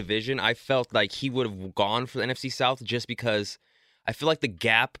difficulty in division, I felt like he would have gone for the NFC South just because I feel like the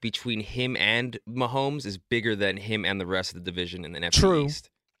gap between him and Mahomes is bigger than him and the rest of the division in the NFC East.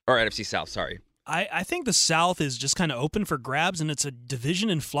 Or NFC South, sorry. I think the South is just kind of open for grabs, and it's a division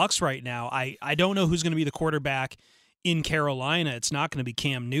in flux right now. I don't know who's going to be the quarterback in Carolina. It's not going to be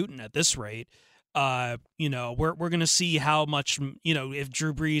Cam Newton at this rate. We're going to see how much, if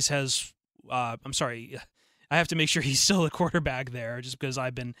Drew Brees has I'm sorry, I have to make sure he's still the quarterback there just because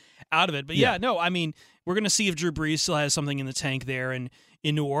I've been out of it. But we're going to see if Drew Brees still has something in the tank there in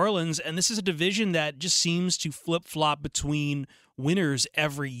New Orleans. And this is a division that just seems to flip-flop between winners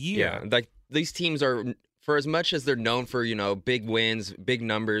every year. Yeah, like these teams are, for as much as they're known for, big wins, big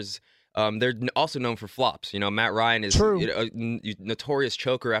numbers, they're also known for flops. Matt Ryan is a notorious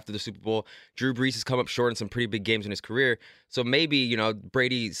choker after the Super Bowl. Drew Brees has come up short in some pretty big games in his career. So maybe,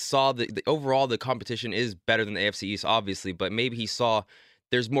 Brady saw the overall the competition is better than the AFC East, obviously, but maybe he saw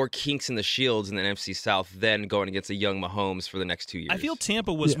there's more kinks in the shields in the NFC South than going against a young Mahomes for the next 2 years. I feel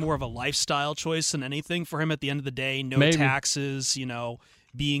Tampa was more of a lifestyle choice than anything for him at the end of the day. No taxes,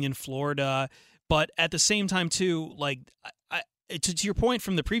 being in Florida. But at the same time, too, like, to your point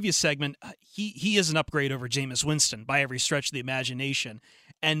from the previous segment, he is an upgrade over Jameis Winston by every stretch of the imagination.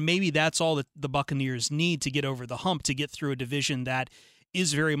 And maybe that's all that the Buccaneers need to get over the hump, to get through a division that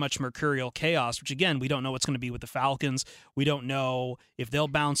is very much mercurial chaos, which, again, we don't know what's going to be with the Falcons. We don't know if they'll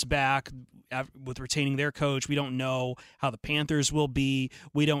bounce back with retaining their coach. We don't know how the Panthers will be.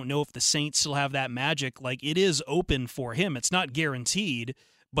 We don't know if the Saints still have that magic. Like, it is open for him. It's not guaranteed,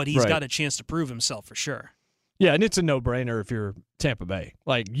 but he's got a chance to prove himself for sure. Yeah, and it's a no-brainer if you're Tampa Bay.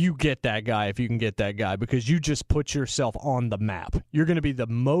 Like, you get that guy if you can get that guy, because you just put yourself on the map. You're going to be the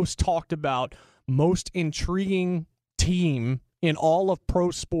most talked about, most intriguing team in all of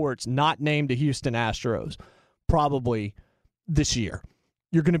pro sports not named the Houston Astros probably this year.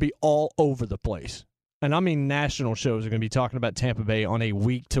 You're going to be all over the place. And I mean, national shows are going to be talking about Tampa Bay on a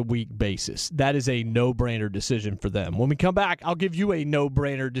week-to-week basis. That is a no-brainer decision for them. When we come back, I'll give you a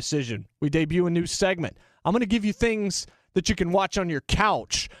no-brainer decision. We debut a new segment. I'm going to give you things that you can watch on your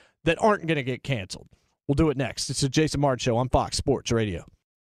couch that aren't going to get canceled. We'll do it next. It's the Jason Martin Show on Fox Sports Radio.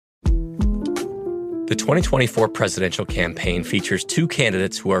 The 2024 presidential campaign features two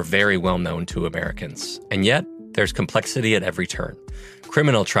candidates who are very well known to Americans. And yet, there's complexity at every turn.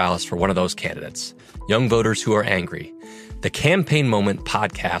 Criminal trials for one of those candidates. Young voters who are angry. The Campaign Moment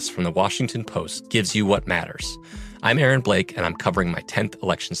podcast from the Washington Post gives you what matters. I'm Aaron Blake, and I'm covering my 10th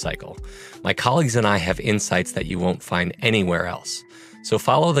election cycle. My colleagues and I have insights that you won't find anywhere else. So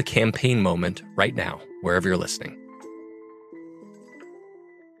follow The Campaign Moment right now, wherever you're listening.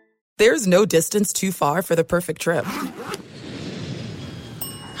 There's no distance too far for the perfect trip.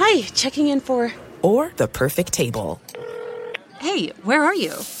 Hi, checking in for... Or the perfect table. Hey, where are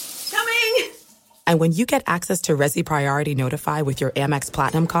you? Coming! And when you get access to Resi Priority Notify with your Amex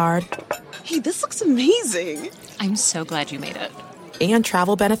Platinum card... Hey, this looks amazing. I'm so glad you made it. And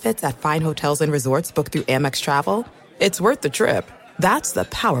travel benefits at fine hotels and resorts booked through Amex Travel, it's worth the trip. That's the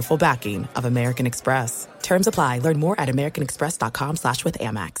powerful backing of American Express. Terms apply. Learn more at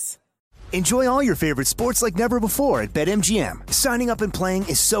americanexpress.com/withAmex. Enjoy all your favorite sports like never before at BetMGM. Signing up and playing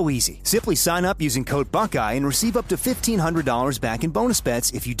is so easy. Simply sign up using code Buckeye and receive up to $1,500 back in bonus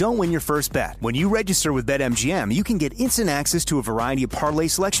bets if you don't win your first bet. When you register with BetMGM, you can get instant access to a variety of parlay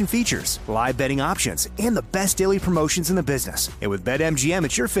selection features, live betting options, and the best daily promotions in the business. And with BetMGM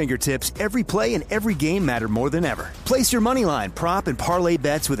at your fingertips, every play and every game matter more than ever. Place your moneyline, prop, and parlay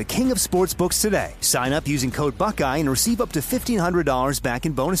bets with the king of sportsbooks today. Sign up using code Buckeye and receive up to $1,500 back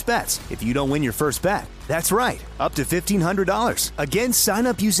in bonus bets if you don't win your first bet. That's right, up to $1,500. Again, sign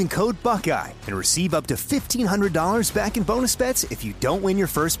up using code Buckeye and receive up to $1,500 back in bonus bets if you don't win your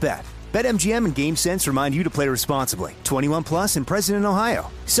first bet. BetMGM and GameSense remind you to play responsibly. 21 plus and present in Ohio.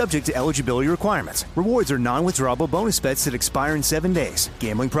 Subject to eligibility requirements. Rewards are non-withdrawable bonus bets that expire in 7 days.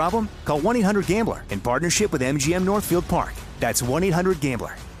 Gambling problem? Call 1-800-GAMBLER in partnership with MGM Northfield Park. That's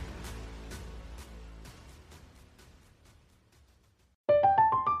 1-800-GAMBLER.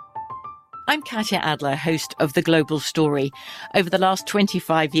 I'm Katya Adler, host of The Global Story. Over the last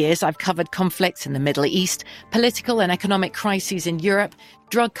 25 years, I've covered conflicts in the Middle East, political and economic crises in Europe,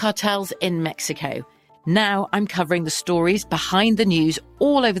 drug cartels in Mexico. Now I'm covering the stories behind the news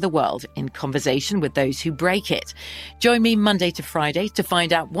all over the world in conversation with those who break it. Join me Monday to Friday to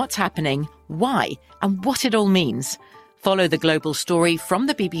find out what's happening, why, and what it all means. Follow The Global Story from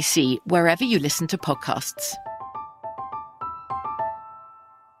the BBC wherever you listen to podcasts.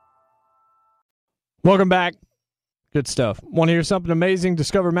 Welcome back. Good stuff. Want to hear something amazing?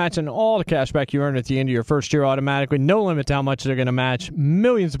 Discover matching all the cash back you earn at the end of your first year automatically. No limit to how much they're going to match.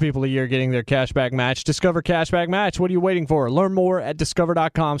 Millions of people a year getting their cash back match. Discover Cashback Match. What are you waiting for? Learn more at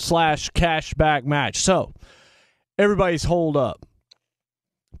discover.com/cashback match. So, everybody's holed up.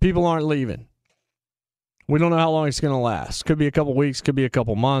 People aren't leaving. We don't know how long it's going to last. Could be a couple weeks, could be a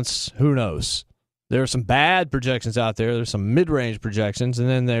couple months. Who knows? There are some bad projections out there. There's some mid-range projections, and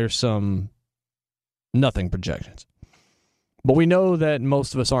then there's some nothing projections. But we know that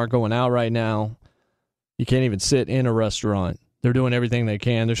most of us aren't going out right now. You can't even sit in a restaurant. They're doing everything they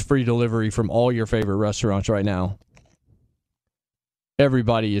can. There's free delivery from all your favorite restaurants right now.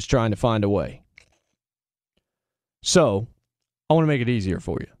 Everybody is trying to find a way. So, I want to make it easier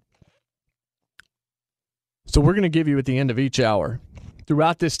for you. So we're going to give you at the end of each hour,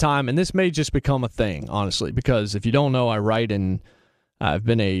 throughout this time, and this may just become a thing, honestly, because if you don't know, I write and I've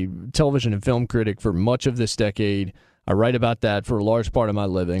been a television and film critic for much of this decade. I write about that for a large part of my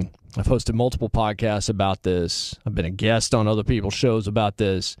living. I've hosted multiple podcasts about this. I've been a guest on other people's shows about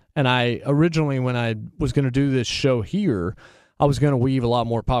this. And I originally, when I was going to do this show here, I was going to weave a lot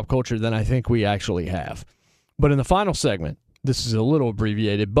more pop culture than I think we actually have. But in the final segment, this is a little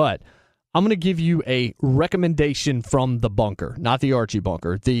abbreviated, but I'm going to give you a recommendation from the bunker, not the Archie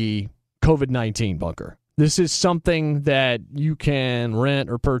bunker, the COVID-19 bunker. This is something that you can rent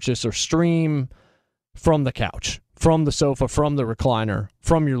or purchase or stream from the couch, from the sofa, from the recliner,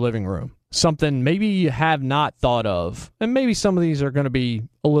 from your living room. Something maybe you have not thought of, and maybe some of these are going to be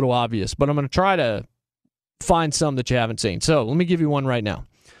a little obvious, but I'm going to try to find some that you haven't seen. So let me give you one right now.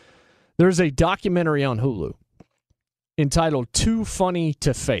 There's a documentary on Hulu entitled Too Funny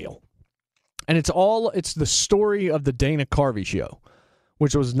to Fail. And it's the story of the Dana Carvey Show,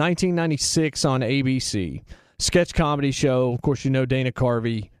 which was 1996 on ABC. Sketch comedy show. Of course, you know Dana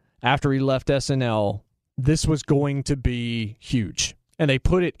Carvey. After he left SNL, this was going to be huge. And they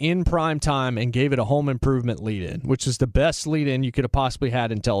put it in prime time and gave it a home improvement lead-in, which is the best lead-in you could have possibly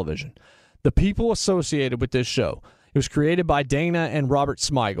had in television. The people associated with this show, it was created by Dana and Robert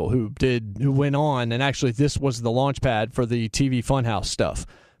Smigel, who went on, and actually this was the launch pad for the TV Funhouse stuff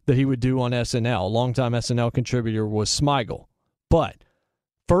that he would do on SNL. Longtime SNL contributor was Smigel. But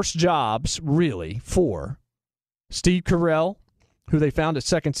first jobs, really, for Steve Carell, who they found at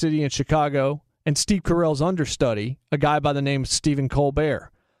Second City in Chicago, and Steve Carell's understudy, a guy by the name of Stephen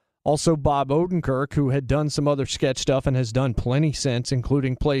Colbert. Also Bob Odenkirk, who had done some other sketch stuff and has done plenty since,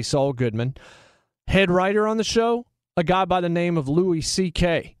 including play Saul Goodman. Head writer on the show, a guy by the name of Louis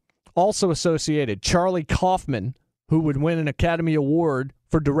C.K. Also associated, Charlie Kaufman, who would win an Academy Award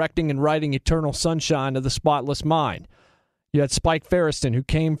for directing and writing Eternal Sunshine of the Spotless Mind. You had Spike Feresten, who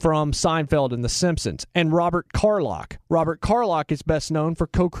came from Seinfeld and The Simpsons, and Robert Carlock. Robert Carlock is best known for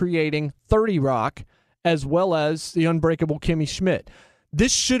co-creating 30 Rock, as well as The Unbreakable Kimmy Schmidt.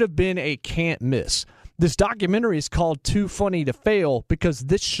 This should have been a can't miss. This documentary is called Too Funny to Fail because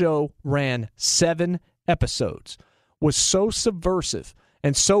this show ran 7 episodes, was so subversive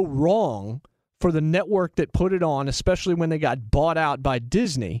and so wrong for the network that put it on, especially when they got bought out by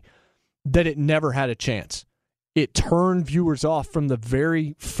Disney, that it never had a chance. It turned viewers off from the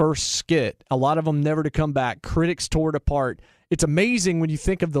very first skit. A lot of them never to come back. Critics tore it apart. It's amazing when you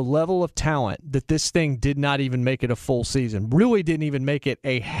think of the level of talent that this thing did not even make it a full season. Really didn't even make it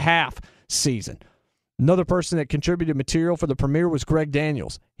a half season. Another person that contributed material for the premiere was Greg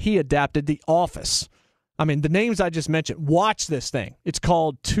Daniels. He adapted The Office. I mean, the names I just mentioned, watch this thing. It's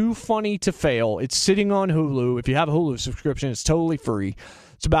called Too Funny to Fail. It's sitting on Hulu. If you have a Hulu subscription, it's totally free.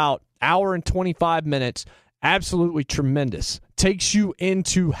 It's about an hour and 25 minutes. Absolutely tremendous. Takes you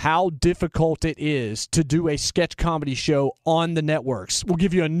into how difficult it is to do a sketch comedy show on the networks. We'll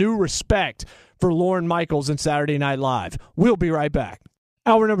give you a new respect for Lorne Michaels and Saturday Night Live. We'll be right back.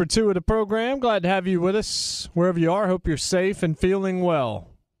 Hour number 2 of the program. Glad to have you with us. Wherever you are, hope you're safe and feeling well.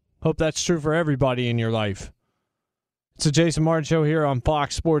 Hope that's true for everybody in your life. It's the Jason Martin Show here on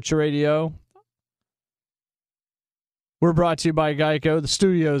Fox Sports Radio. We're brought to you by Geico. The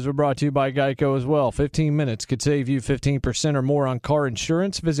studios are brought to you by Geico as well. 15 minutes could save you 15% or more on car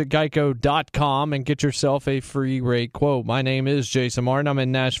insurance. Visit geico.com and get yourself a free rate quote. My name is Jason Martin. I'm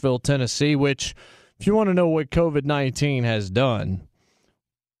in Nashville, Tennessee, which, if you want to know what COVID-19 has done,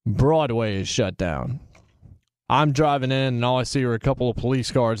 Broadway is shut down. I'm driving in, and all I see are a couple of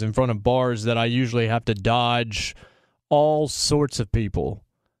police cars in front of bars that I usually have to dodge all sorts of people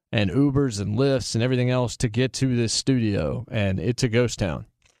and Ubers and Lyfts and everything else to get to this studio, and it's a ghost town.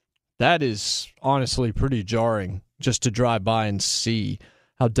 That is honestly pretty jarring just to drive by and see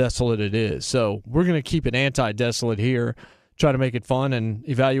how desolate it is. So we're going to keep it anti-desolate here, try to make it fun and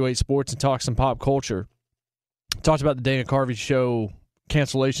evaluate sports and talk some pop culture. Talked about the Dana Carvey Show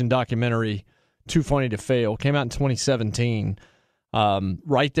cancellation documentary, Too Funny to Fail. Came out in 2017.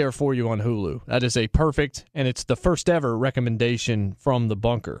 Right there for you on Hulu. That is a perfect, and it's the first ever recommendation from the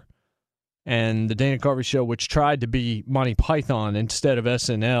bunker. And the Dana Carvey Show, which tried to be Monty Python instead of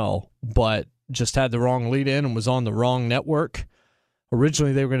SNL, but just had the wrong lead-in and was on the wrong network.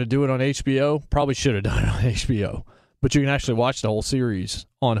 Originally, they were going to do it on HBO. Probably should have done it on HBO. But you can actually watch the whole series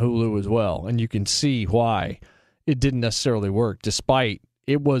on Hulu as well, and you can see why it didn't necessarily work, despite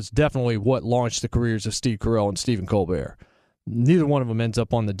it was definitely what launched the careers of Steve Carell and Stephen Colbert. Neither one of them ends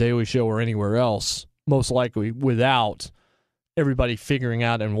up on The Daily Show or anywhere else, most likely without everybody figuring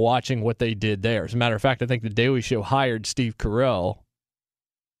out and watching what they did there. As a matter of fact, I think The Daily Show hired Steve Carell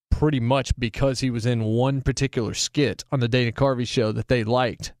pretty much because he was in one particular skit on The Dana Carvey Show that they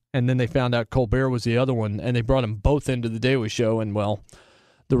liked, and then they found out Colbert was the other one, and they brought them both into The Daily Show, and, well,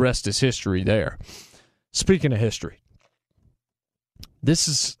 the rest is history there. Speaking of history,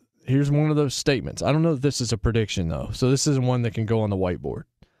 here's one of those statements. I don't know if this is a prediction, though, so this isn't one that can go on the whiteboard.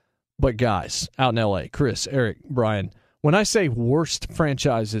 But guys, out in L.A., Chris, Eric, Brian, when I say worst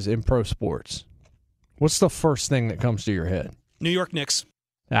franchises in pro sports, what's the first thing that comes to your head? New York Knicks.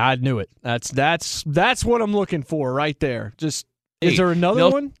 I knew it. That's what I'm looking for right there. Just is there another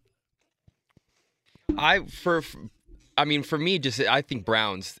one? For me, I think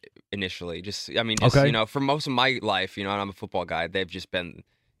Browns initially. Okay. For most of my life, and I'm a football guy, they've just been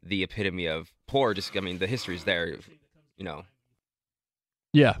the epitome of poor. The history's there,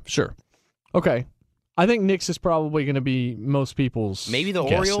 Yeah, sure. Okay. I think Knicks is probably going to be most people's maybe the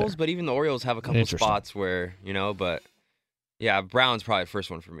guess Orioles, there. but even the Orioles have a couple spots where, but yeah, Browns probably the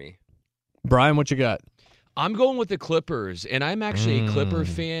first one for me. Brian, what you got? I'm going with the Clippers, and I'm actually a Clipper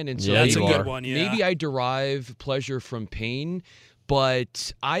fan, and so that's a good one. Yeah. Maybe I derive pleasure from pain,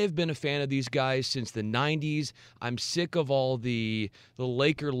 but I have been a fan of these guys since the 90s. I'm sick of all the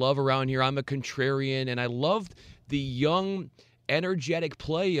Laker love around here. I'm a contrarian, and I love the young, energetic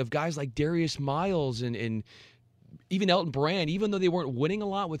play of guys like Darius Miles and even Elton Brand. Even though they weren't winning a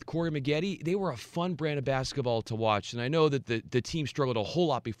lot with Corey Maggette, they were a fun brand of basketball to watch. And I know that the team struggled a whole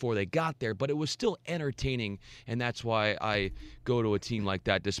lot before they got there, but it was still entertaining, and that's why I go to a team like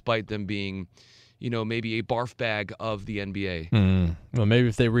that, despite them being, maybe a barf bag of the NBA. Well, maybe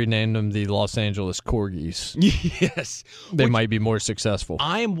if they renamed them the Los Angeles Corgis, yes, they might be more successful.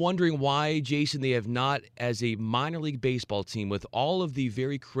 I am wondering why, Jason, they have not, as a minor league baseball team with all of the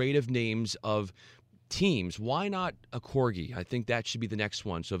very creative names of teams, why not a Corgi? I think that should be the next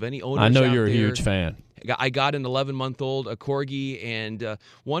one. So if any owners I know out you're a there, huge fan. I got an 11-month-old, a Corgi, and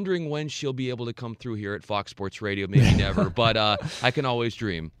wondering when she'll be able to come through here at Fox Sports Radio. Maybe never, but I can always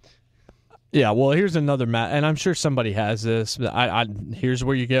dream. Yeah, well, here's another and I'm sure somebody has this. Here's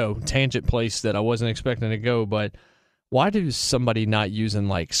where you go. Tangent place that I wasn't expecting to go, but why does somebody not using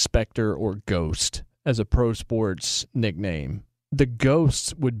like Spectre or Ghost as a pro sports nickname? The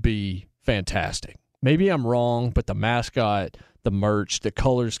Ghosts would be fantastic. Maybe I'm wrong, but the mascot, the merch, the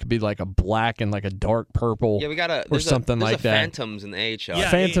colors could be like a black and like a dark purple. Yeah, we got or something like that. Phantoms in the AHL. Yeah,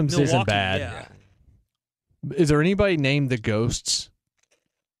 Phantoms Milwaukee, isn't bad. Yeah. Is there anybody named the Ghosts?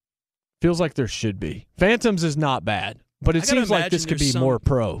 Feels like there should be. Phantoms is not bad, but it seems like this could be more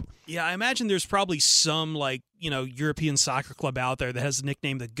pro. Yeah, I imagine there's probably some European soccer club out there that has the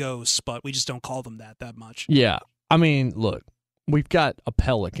nickname the Ghosts, but we just don't call them that much. Yeah, I mean, look, we've got a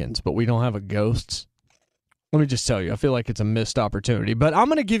Pelicans, but we don't have a Ghosts. Let me just tell you, I feel like it's a missed opportunity. But I'm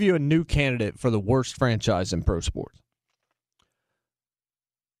going to give you a new candidate for the worst franchise in pro sports.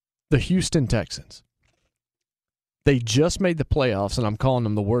 The Houston Texans. They just made the playoffs, and I'm calling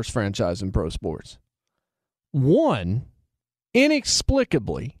them the worst franchise in pro sports. One,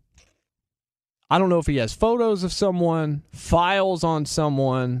 inexplicably, I don't know if he has photos of someone, files on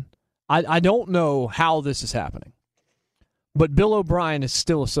someone. I don't know how this is happening. But Bill O'Brien is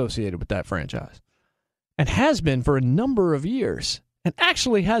still associated with that franchise and has been for a number of years and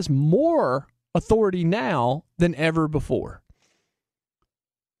actually has more authority now than ever before.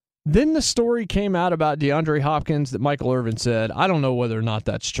 Then the story came out about DeAndre Hopkins that Michael Irvin said. I don't know whether or not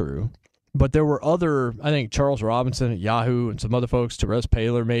that's true, but there were other, I think Charles Robinson at Yahoo and some other folks, Therese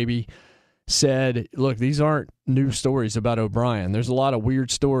Paylor maybe, said, look, these aren't new stories about O'Brien. There's a lot of weird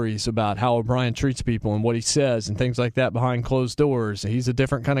stories about how O'Brien treats people and what he says and things like that behind closed doors. He's a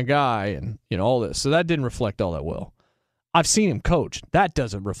different kind of guy and all this. So that didn't reflect all that well. I've seen him coach. That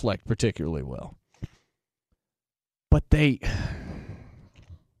doesn't reflect particularly well. But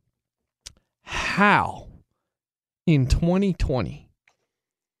how in 2020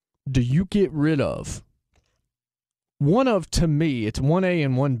 do you get rid of one of, to me, it's 1A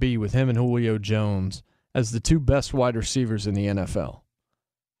and 1B with him and Julio Jones as the two best wide receivers in the NFL?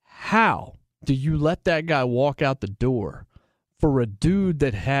 How do you let that guy walk out the door for a dude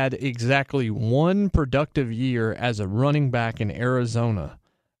that had exactly one productive year as a running back in Arizona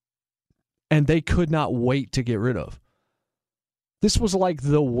and they could not wait to get rid of? This was like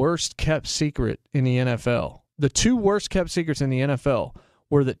the worst kept secret in the NFL. The two worst kept secrets in the NFL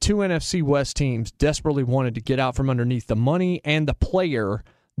were that two NFC West teams desperately wanted to get out from underneath the money and the player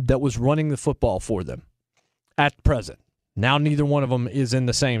that was running the football for them at present. Now neither one of them is in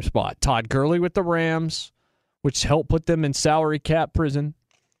the same spot. Todd Gurley with the Rams, which helped put them in salary cap prison,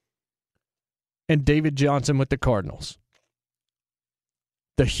 and David Johnson with the Cardinals.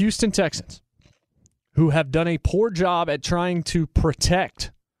 The Houston Texans, who have done a poor job at trying to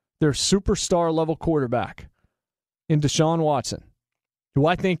protect their superstar-level quarterback in Deshaun Watson, who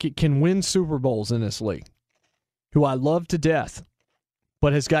I think it can win Super Bowls in this league, who I love to death,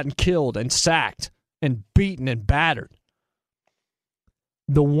 but has gotten killed and sacked and beaten and battered.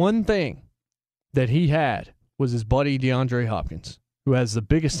 The one thing that he had was his buddy DeAndre Hopkins, who has the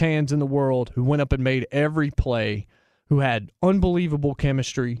biggest hands in the world, who went up and made every play, who had unbelievable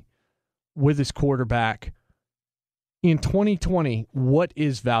chemistry with his quarterback. in 2020, what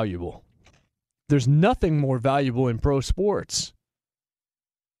is valuable? There's nothing more valuable in pro sports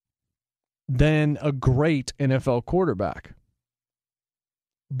than a great NFL quarterback.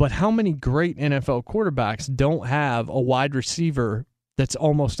 But how many great NFL quarterbacks don't have a wide receiver that's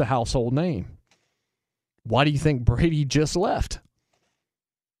almost a household name? Why do you think Brady just left?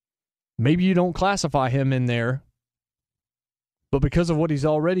 Maybe you don't classify him in there, but because of what he's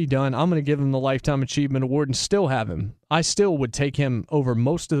already done, I'm going to give him the Lifetime Achievement Award and still have him. I still would take him over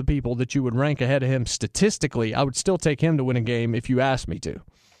most of the people that you would rank ahead of him statistically. I would still take him to win a game if you asked me to.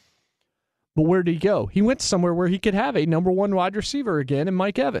 But where did he go? He went somewhere where he could have a number one wide receiver again in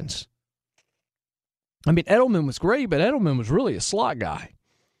Mike Evans. I mean, Edelman was great, but Edelman was really a slot guy.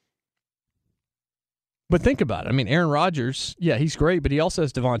 But think about it. I mean, Aaron Rodgers, yeah, he's great, but he also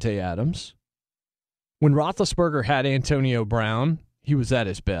has Devontae Adams. When Roethlisberger had Antonio Brown, he was at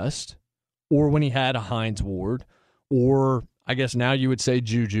his best. Or when he had a Hines Ward. Or I guess now you would say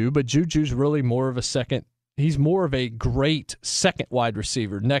Juju, but Juju's really more of a second. He's more of a great second wide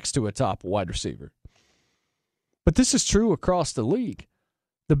receiver next to a top wide receiver. But this is true across the league.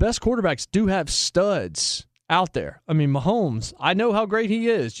 The best quarterbacks do have studs out there. I mean, Mahomes, I know how great he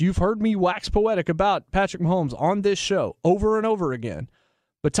is. You've heard me wax poetic about Patrick Mahomes on this show over and over again.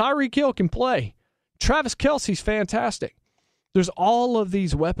 But Tyreek Hill can play. Travis Kelce's fantastic. There's all of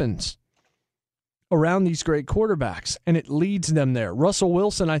these weapons around these great quarterbacks, and it leads them there. Russell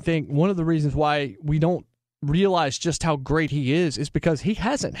Wilson, I think, one of the reasons why we don't realize just how great he is because he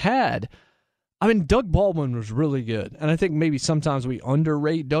hasn't had. I mean, Doug Baldwin was really good, and I think maybe sometimes we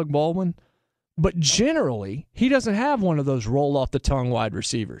underrate Doug Baldwin, but generally, he doesn't have one of those roll-off-the-tongue wide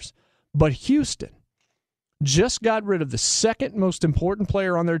receivers. But Houston just got rid of the second most important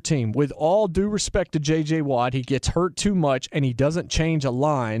player on their team. With all due respect to J.J. Watt, he gets hurt too much, and he doesn't change a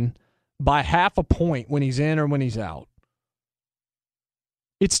line by half a point when he's in or when he's out.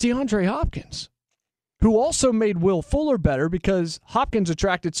 It's DeAndre Hopkins, who also made Will Fuller better because Hopkins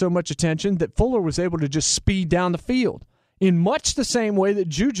attracted so much attention that Fuller was able to just speed down the field in much the same way that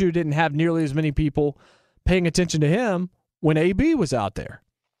Juju didn't have nearly as many people paying attention to him when AB was out there.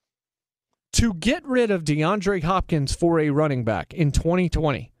 To get rid of DeAndre Hopkins for a running back in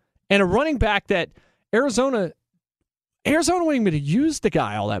 2020, and a running back that Arizona wasn't even going to use the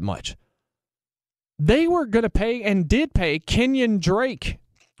guy all that much. They were going to pay and did pay Kenyon Drake,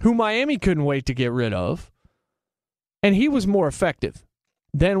 who Miami couldn't wait to get rid of, and he was more effective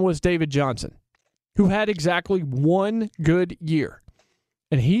than was David Johnson, who had exactly one good year.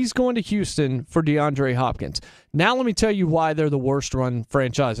 And he's going to Houston for DeAndre Hopkins. Now let me tell you why they're the worst run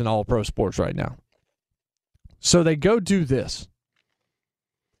franchise in all pro sports right now. So they go do this.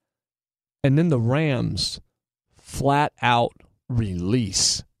 And then the Rams flat out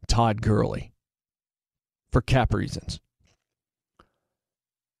release Todd Gurley for cap reasons.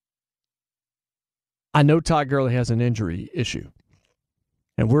 I know Todd Gurley has an injury issue.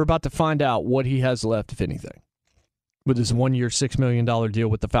 And we're about to find out what he has left, if anything, with his 1-year, $6 million deal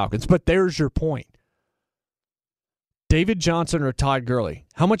with the Falcons. But there's your point. David Johnson or Todd Gurley?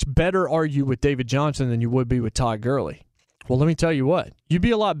 How much better are you with David Johnson than you would be with Todd Gurley? Well, let me tell you what. You'd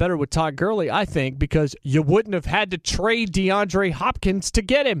be a lot better with Todd Gurley, I think, because you wouldn't have had to trade DeAndre Hopkins to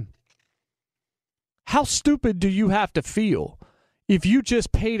get him. How stupid do you have to feel if you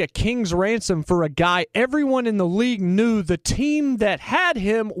just paid a king's ransom for a guy everyone in the league knew the team that had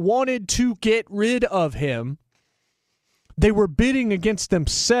him wanted to get rid of him? They were bidding against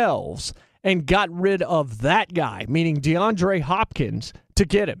themselves and got rid of that guy, meaning DeAndre Hopkins, to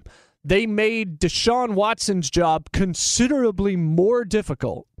get him. They made Deshaun Watson's job considerably more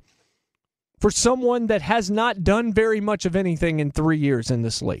difficult for someone that has not done very much of anything in 3 years in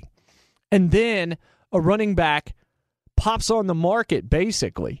this league. And then a running back pops on the market,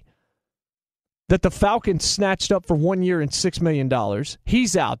 basically, that the Falcons snatched up for 1 year and $6 million.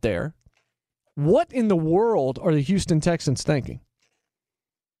 He's out there. What in the world are the Houston Texans thinking?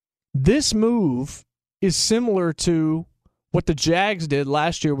 This move is similar to what the Jags did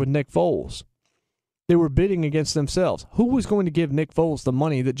last year with Nick Foles. They were bidding against themselves. Who was going to give Nick Foles the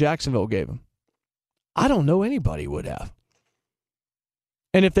money that Jacksonville gave him? I don't know anybody would have.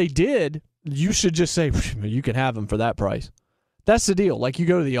 And if they did, you should just say, you can have him for that price. That's the deal. Like you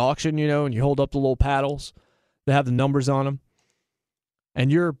go to the auction, and you hold up the little paddles that have the numbers on them. And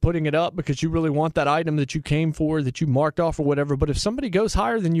you're putting it up because you really want that item that you came for, that you marked off or whatever. But if somebody goes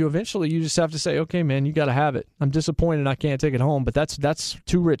higher than you, eventually you just have to say, okay, man, you got to have it. I'm disappointed I can't take it home, but that's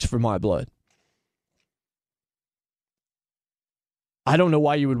too rich for my blood. I don't know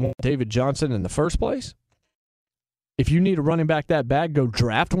why you would want David Johnson in the first place. If you need a running back that bad, go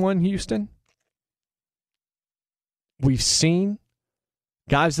draft one, Houston. we've seen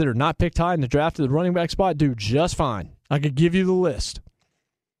guys that are not picked high in the draft to the running back spot do just fine. I could give you the list.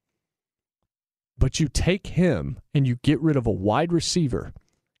 But you take him and you get rid of a wide receiver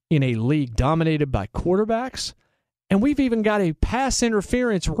in a league dominated by quarterbacks, and we've even got a pass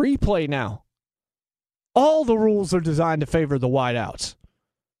interference replay now. All the rules are designed to favor the wideouts.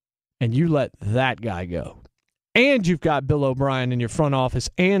 And you let that guy go. And you've got Bill O'Brien in your front office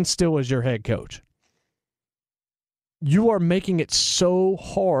and still as your head coach. You are making it so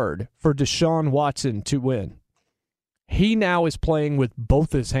hard for Deshaun Watson to win. He now is playing with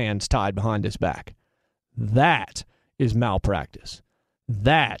both his hands tied behind his back. That is malpractice.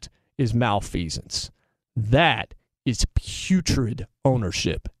 That is malfeasance. That is putrid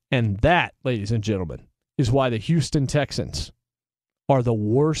ownership. And that, ladies and gentlemen, is why the Houston Texans are the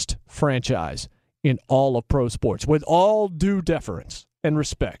worst franchise in all of pro sports. With all due deference and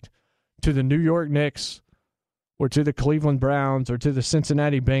respect to the New York Knicks or to the Cleveland Browns or to the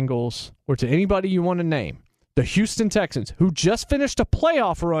Cincinnati Bengals or to anybody you want to name, the Houston Texans, who just finished a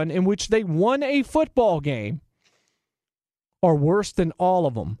playoff run in which they won a football game, are worse than all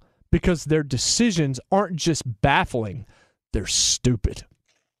of them because their decisions aren't just baffling, they're stupid.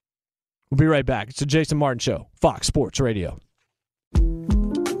 We'll be right back. It's the Jason Martin Show, Fox Sports Radio.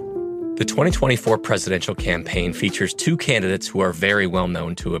 The 2024 presidential campaign features two candidates who are very well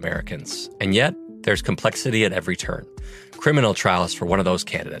known to Americans. And yet, there's complexity at every turn. Criminal trials for one of those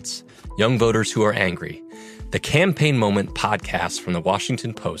candidates. Young voters who are angry. The Campaign Moment podcast from the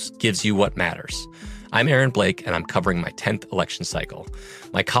Washington Post gives you what matters. I'm Aaron Blake, and I'm covering my 10th election cycle.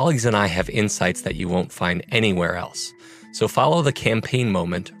 My colleagues and I have insights that you won't find anywhere else. So follow The Campaign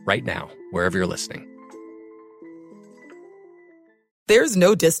Moment right now, wherever you're listening. There's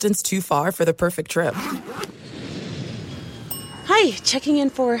no distance too far for the perfect trip. Hi, checking in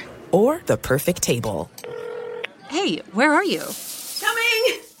for... Or the perfect table. Hey, where are you?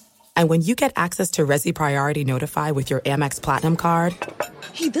 Coming! And when you get access to Resi Priority Notify with your Amex Platinum card...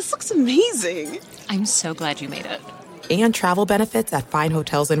 Hey, this looks amazing! I'm so glad you made it. And travel benefits at fine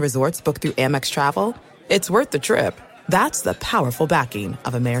hotels and resorts booked through Amex Travel, it's worth the trip. That's the powerful backing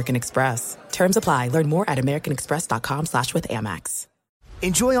of American Express. Terms apply. Learn more at americanexpress.com/withAmex.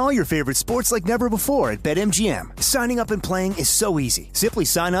 Enjoy all your favorite sports like never before at BetMGM. Signing up and playing is so easy. Simply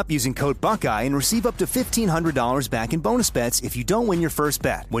sign up using code Buckeye and receive up to $1,500 back in bonus bets if you don't win your first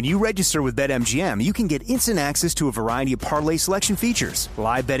bet. When you register with BetMGM, you can get instant access to a variety of parlay selection features,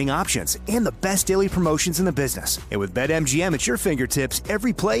 live betting options, and the best daily promotions in the business. And with BetMGM at your fingertips,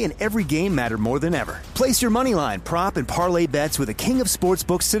 every play and every game matter more than ever. Place your moneyline, prop, and parlay bets with the king of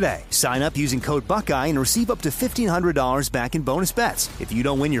sportsbooks today. Sign up using code Buckeye and receive up to $1,500 back in bonus bets if you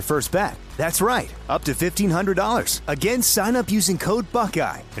don't win your first bet. That's right, up to $1,500. Again, sign up using code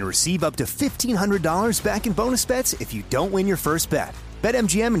Buckeye and receive up to $1,500 back in bonus bets if you don't win your first bet.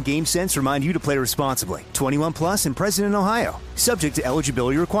 BetMGM and GameSense remind you to play responsibly. 21 plus and present in Ohio. Subject to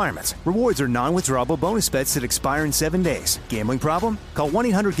eligibility requirements. Rewards are non-withdrawable bonus bets that expire in 7 days. Gambling problem? Call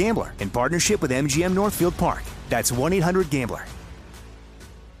 1-800-GAMBLER in partnership with MGM Northfield Park. That's 1-800-GAMBLER.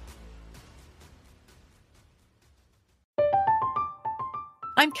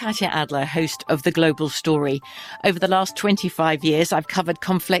 I'm Katya Adler, host of The Global Story. Over the last 25 years, I've covered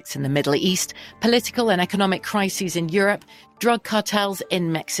conflicts in the Middle East, political and economic crises in Europe, drug cartels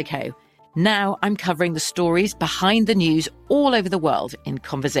in Mexico. Now I'm covering the stories behind the news all over the world in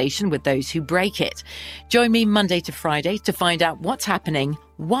conversation with those who break it. Join me Monday to Friday to find out what's happening,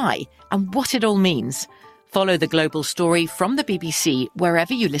 why, and what it all means. Follow The Global Story from the BBC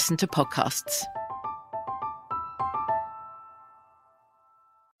wherever you listen to podcasts.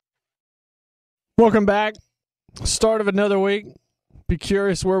 Welcome back. Start of another week. Be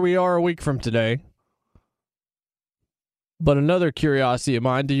curious where we are a week from today. But another curiosity of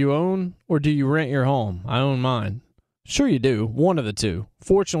mine, do you own or do you rent your home? I own mine. Sure you do. One of the two.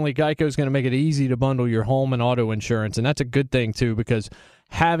 Fortunately, Geico is going to make it easy to bundle your home and auto insurance, and that's a good thing, too, because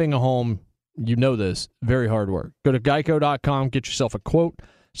having a home, you know this, very hard work. Go to geico.com, get yourself a quote,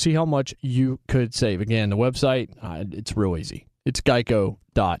 see how much you could save. Again, the website, it's real easy. It's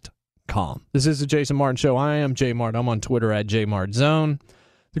geico.com. This is the Jason Martin Show. I am Jay Mart. I'm on Twitter at JMartZone.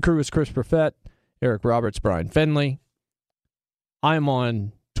 The crew is Chris Perfett, Eric Roberts, Brian Fenley. I'm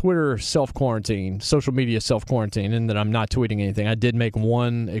on Twitter self-quarantine, social media self-quarantine, in that I'm not tweeting anything. I did make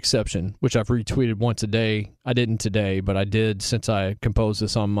one exception, which I've retweeted once a day. I didn't today, but I did since I composed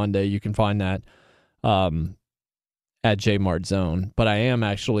this on Monday. You can find that at JMartZone. But I am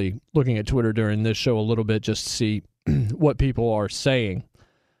actually looking at Twitter during this show a little bit just to see what people are saying.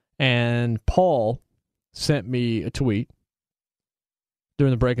 And Paul sent me a tweet during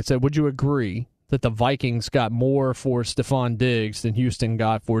the break and said, would you agree that the Vikings got more for Stephon Diggs than Houston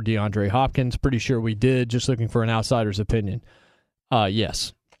got for DeAndre Hopkins. Pretty sure we did, just looking for an outsider's opinion.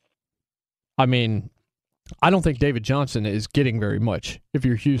 Yes. I mean, I don't think David Johnson is getting very much if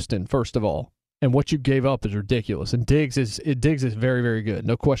you're Houston, first of all. And what you gave up is ridiculous. And Diggs is very, very good.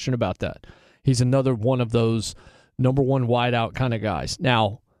 No question about that. He's another one of those number one wideout kind of guys.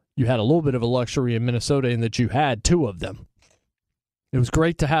 Now, you had a little bit of a luxury in Minnesota in that you had two of them. It was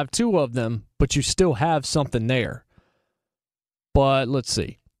great to have two of them, but you still have something there. But let's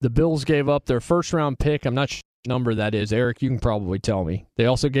see. The Bills gave up their first-round pick. I'm not sure what number that is. Eric, you can probably tell me. They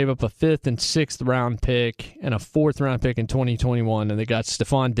also gave up a 5th and 6th round pick and a 4th round pick in 2021, and they got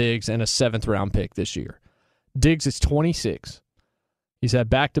Stephon Diggs and a 7th round pick this year. Diggs is 26. He's had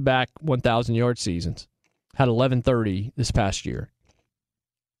back-to-back 1,000-yard seasons. Had 1130 this past year.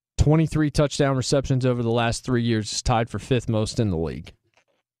 23 touchdown receptions over the last 3 years, is tied for 5th most in the league.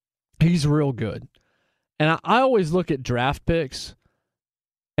 He's real good. And I always look at draft picks,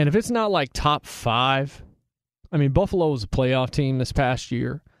 and if it's not like top 5, I mean, Buffalo was a playoff team this past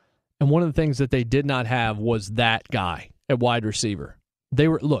year, and one of the things that they did not have was that guy at wide receiver.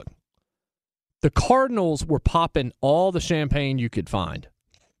 The Cardinals were popping all the champagne you could find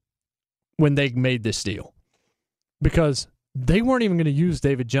when they made this deal because they weren't even going to use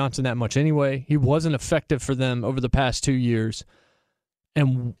David Johnson that much anyway. He wasn't effective for them over the past 2 years.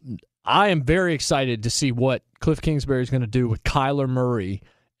 And I am very excited to see what Cliff Kingsbury is going to do with Kyler Murray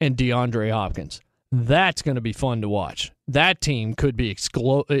and DeAndre Hopkins. That's going to be fun to watch. That team could be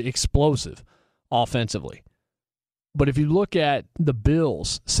explosive offensively. But if you look at the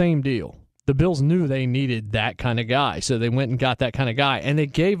Bills, same deal. The Bills knew they needed that kind of guy, so they went and got that kind of guy, and they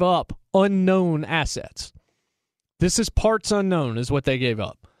gave up unknown assets. This is parts unknown is what they gave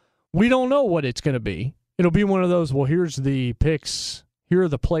up. We don't know what it's going to be. It'll be one of those, well, here's the picks, here are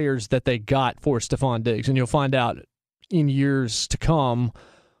the players that they got for Stephon Diggs, and you'll find out in years to come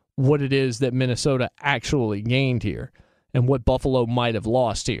what it is that Minnesota actually gained here and what Buffalo might have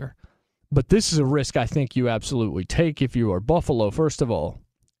lost here. But this is a risk I think you absolutely take if you are Buffalo, first of all.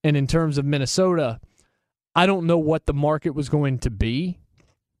 And in terms of Minnesota, I don't know what the market was going to be,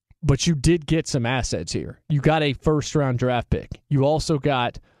 but you did get some assets here. You got a first-round draft pick. You also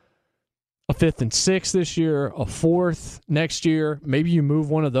got a 5th and 6th this year, a 4th next year. Maybe you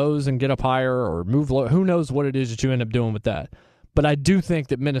move one of those and get up higher or move low. Who knows what it is that you end up doing with that. But I do think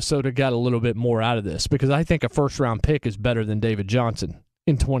that Minnesota got a little bit more out of this because I think a first-round pick is better than David Johnson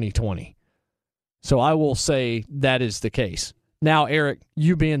in 2020. So I will say that is the case. Now, Eric,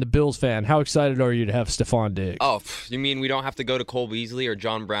 you being the Bills fan, how excited are you to have Stephon Diggs? Oh, you mean we don't have to go to Cole Beasley or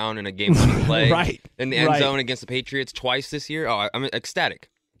John Brown in a game-winning play right. in the end zone against the Patriots twice this year? Oh, I'm ecstatic.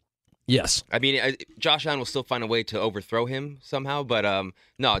 Yes. I mean, Josh Allen will still find a way to overthrow him somehow, but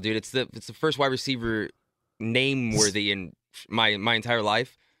no, dude, it's the first wide receiver name-worthy in my entire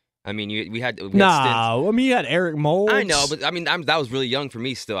life. I mean, we had stints. I mean, you had Eric Moulds. I know, but I mean, that was really young for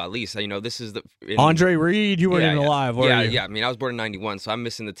me still, at least. You know, this is Andre Reed, you weren't even alive, were you? Yeah, I mean, I was born in 91, so I'm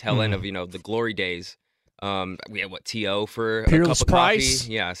missing the tail end of, the glory days. We had, T.O. for Peerless a cup of Price.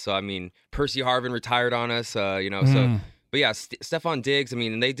 coffee. Yeah, so, I mean, Percy Harvin retired on us, so... But yeah, Stephon Diggs, I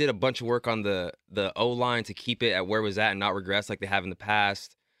mean, they did a bunch of work on the O-line to keep it at where it was at and not regress like they have in the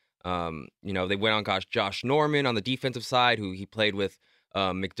past. They went on Josh Norman on the defensive side, who he played with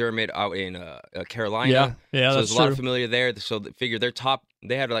McDermott out in Carolina. Yeah, so that's there's a lot of familiar there. So figure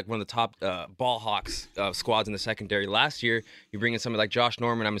they had like one of the top ball hawks squads in the secondary last year. You bring in somebody like Josh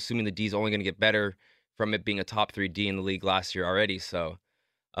Norman, I'm assuming the D's only going to get better from it being a top 3 D in the league last year already. So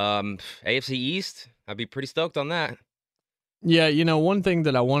AFC East, I'd be pretty stoked on that. Yeah, one thing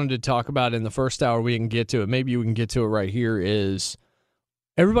that I wanted to talk about in the first hour, we didn't get to it, maybe we can get to it right here, is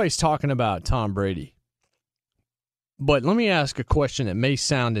everybody's talking about Tom Brady. But let me ask a question that may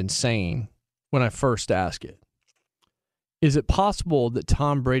sound insane when I first ask it. Is it possible that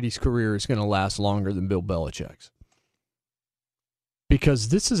Tom Brady's career is going to last longer than Bill Belichick's? Because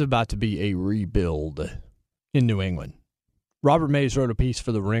this is about to be a rebuild in New England. Robert Mays wrote a piece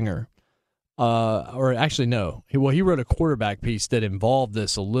for The Ringer. Or actually, no. He wrote a quarterback piece that involved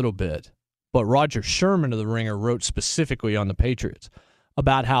this a little bit. But Roger Sherman of The Ringer wrote specifically on the Patriots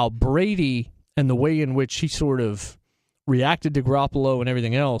about how Brady and the way in which he sort of reacted to Garoppolo and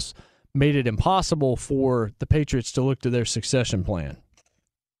everything else made it impossible for the Patriots to look to their succession plan.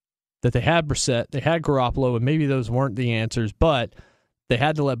 That they had Brissett, they had Garoppolo, and maybe those weren't the answers, but they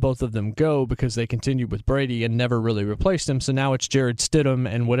had to let both of them go because they continued with Brady and never really replaced him. So now it's Jared Stidham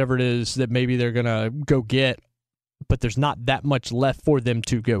and whatever it is that maybe they're going to go get, but there's not that much left for them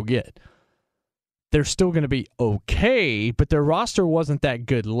to go get. they're still going to be okay, but their roster wasn't that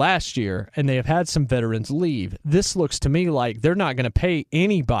good last year, and they have had some veterans leave. This looks to me like they're not going to pay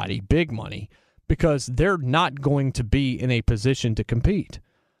anybody big money because they're not going to be in a position to compete.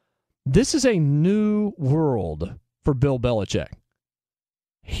 This is a new world for Bill Belichick.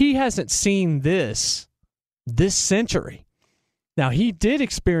 He hasn't seen this century. Now, he did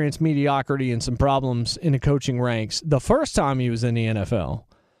experience mediocrity and some problems in the coaching ranks the first time he was in the NFL,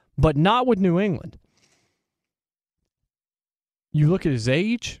 but not with New England. You look at his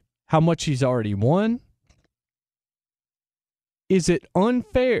age, how much he's already won. Is it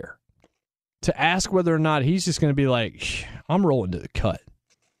unfair to ask whether or not he's just going to be like, I'm rolling to the cut.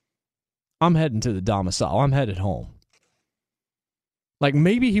 I'm heading to the domicile. I'm headed home. Like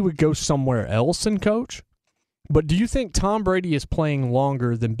maybe he would go somewhere else and coach, but do you think Tom Brady is playing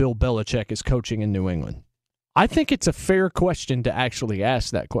longer than Bill Belichick is coaching in New England? I think it's a fair question to actually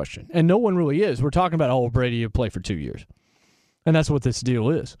ask that question, and no one really is. We're talking about, oh, Brady would play for 2 years. And that's what this deal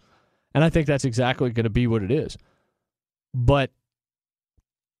is. And I think that's exactly going to be what it is. But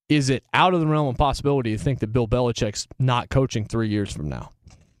is it out of the realm of possibility to think that Bill Belichick's not coaching 3 years from now?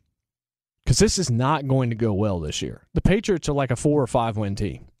 Because this is not going to go well this year. The Patriots are like a 4 or 5 win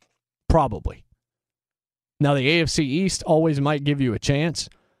team. Probably. Now, the AFC East always might give you a chance.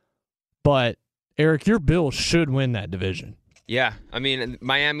 But, Eric, your Bills should win that division. Yeah, I mean,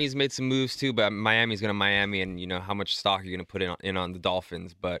 Miami's made some moves too, but Miami's going to Miami, and you know how much stock you're going to put in on the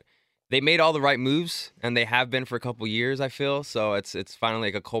Dolphins. But they made all the right moves, and they have been for a couple years, I feel. So it's finally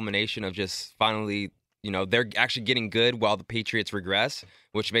like a culmination of just finally, you know, they're actually getting good while the Patriots regress,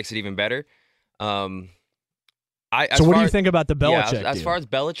 which makes it even better. So what do you think about the Belichick deal? As far as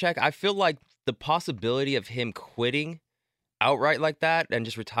Belichick, I feel like the possibility of him quitting outright like that and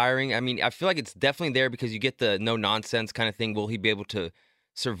just retiring, I mean, I feel like it's definitely there because you get the no-nonsense kind of thing. Will he be able to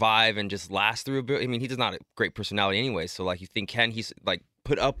survive and just last through a bit? I mean, he's not a great personality anyway, so, like, you think, can he, like,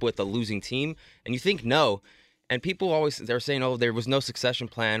 put up with a losing team? And you think no. And people always, they're saying, oh, there was no succession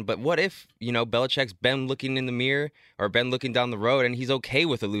plan. But what if, you know, Belichick's been looking in the mirror or been looking down the road and he's okay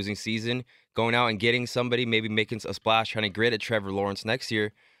with a losing season, going out and getting somebody, maybe making a splash, trying to grit at Trevor Lawrence next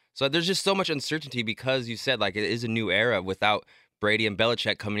year. So there's just so much uncertainty because you said, like, it is a new era without Brady and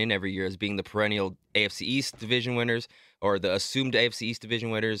Belichick coming in every year as being the perennial AFC East division winners or the assumed AFC East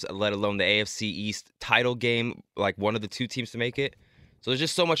division winners, let alone the AFC East title game, like one of the two teams to make it. So there's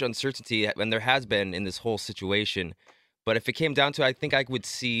just so much uncertainty, and there has been in this whole situation. But if it came down to it, I think I would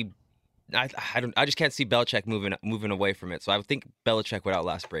see I just can't see Belichick moving away from it. So I would think Belichick would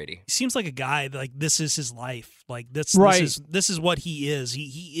outlast Brady. He seems like a guy that, like, this is his life. Like this is what he is.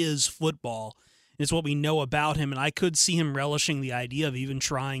 He is football. It's what we know about him, and I could see him relishing the idea of even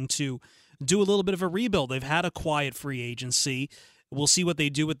trying to do a little bit of a rebuild. They've had a quiet free agency. We'll see what they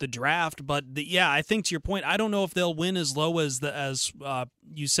do with the draft, but yeah, I think to your point, I don't know if they'll win as low as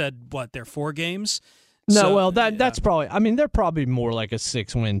you said. What, they're 4 games? No, so, well, that's probably. I mean, they're probably more like a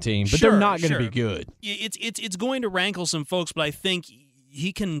 6-win team, but they're not going to be good. It's going to rankle some folks, but I think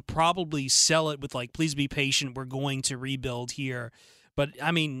he can probably sell it with, like, please be patient. We're going to rebuild here. But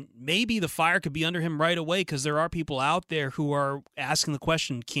I mean, maybe the fire could be under him right away because there are people out there who are asking the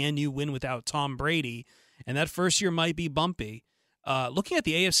question: can you win without Tom Brady? And that first year might be bumpy. Looking at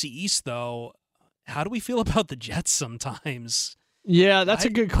the AFC East, though, how do we feel about the Jets sometimes? Yeah, that's a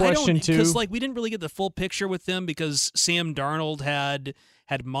good question, too. Because, like, we didn't really get the full picture with them because Sam Darnold had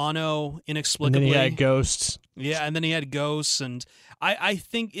mono inexplicably. And then he had ghosts. Yeah, and then he had ghosts. And I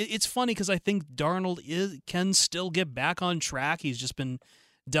think it's funny because I think Darnold can still get back on track. He's just been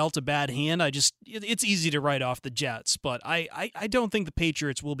dealt a bad hand. It's easy to write off the Jets, but I don't think the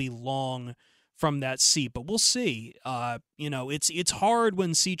Patriots will be long from that seat, but we'll see. It's hard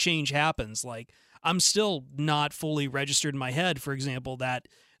when sea change happens. Like, I'm still not fully registered in my head, for example, that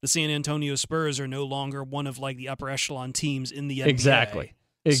the San Antonio Spurs are no longer one of, like, the upper echelon teams in the NBA. Exactly.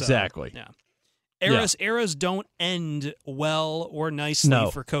 So, yeah. Eras don't end well or nicely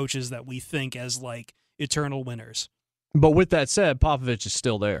for coaches that we think as, like, eternal winners. But with that said, Popovich is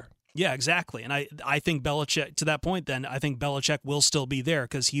still there. Yeah, exactly. And I think Belichick, to that point then, I think Belichick will still be there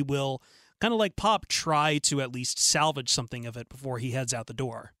because he will, kind of like Pop, try to at least salvage something of it before he heads out the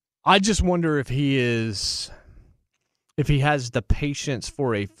door. I just wonder if he has the patience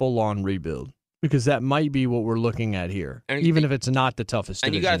for a full-on rebuild, because that might be what we're looking at here, even if it's not the toughest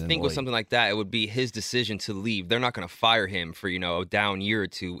division. And you got to think with something like that, it would be his decision to leave. They're not going to fire him for, a down year or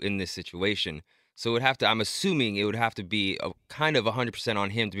two in this situation. So it would have to, I'm assuming it would have to be kind of 100%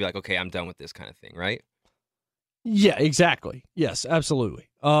 on him to be like, okay, I'm done with this kind of thing, right? Yeah, exactly. Yes, absolutely.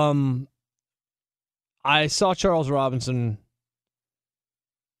 I saw Charles Robinson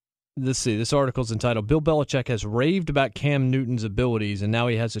Let's see. This article's entitled, Bill Belichick has raved about Cam Newton's abilities, and now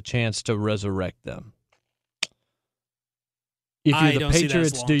he has a chance to resurrect them. If you're the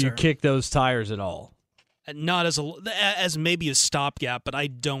Patriots, do you kick those tires at all? Not as maybe a stopgap, but I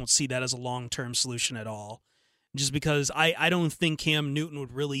don't see that as a long-term solution at all. Just because I don't think Cam Newton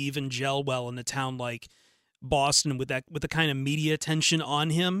would really even gel well in a town like Boston with the kind of media attention on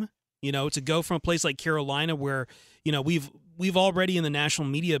him. You know, to go from a place like Carolina where, you know, we've already in the national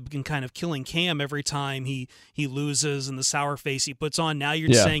media been kind of killing Cam every time he loses and the sour face he puts on. Now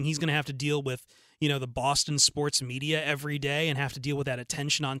you're saying he's going to have to deal with, you know, the Boston sports media every day and have to deal with that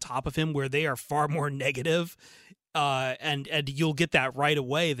attention on top of him where they are far more negative, and you'll get that right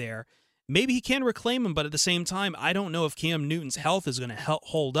away there. Maybe he can reclaim him, but at the same time, I don't know if Cam Newton's health is going to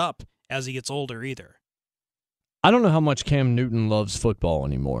hold up as he gets older either. I don't know how much Cam Newton loves football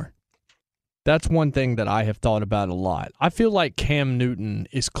anymore. That's one thing that I have thought about a lot. I feel like Cam Newton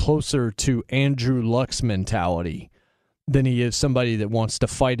is closer to Andrew Luck's mentality than he is somebody that wants to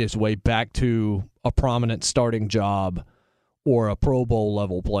fight his way back to a prominent starting job or a Pro Bowl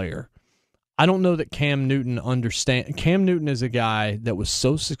level player. I don't know that Cam Newton understands. Cam Newton is a guy that was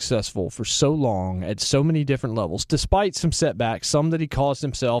so successful for so long at so many different levels, despite some setbacks, some that he caused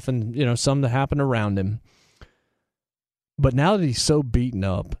himself and, you know, some that happened around him. But now that he's so beaten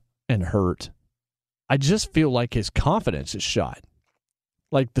up and hurt, I just feel like his confidence is shot.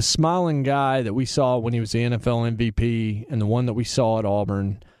 Like the smiling guy that we saw when he was the NFL MVP and the one that we saw at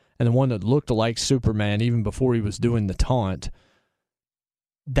Auburn and the one that looked like Superman even before he was doing the taunt,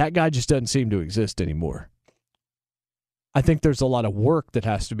 that guy just doesn't seem to exist anymore. I think there's a lot of work that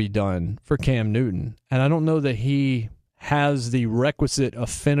has to be done for Cam Newton, and I don't know that he has the requisite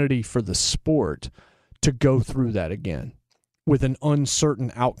affinity for the sport to go through that again with an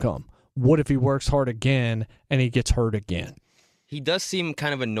uncertain outcome. What if he works hard again and he gets hurt again? He does seem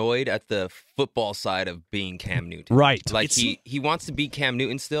kind of annoyed at the football side of being Cam Newton. Right. Like he wants to be Cam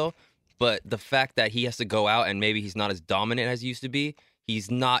Newton still, but the fact that he has to go out and maybe he's not as dominant as he used to be, he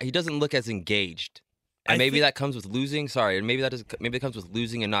doesn't look as engaged. And maybe that comes with losing. Maybe it comes with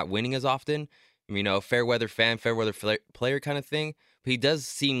losing and not winning as often. You know, fair weather fan, fair weather player kind of thing. But he does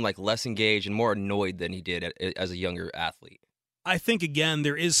seem like less engaged and more annoyed than he did as a younger athlete. I think, again,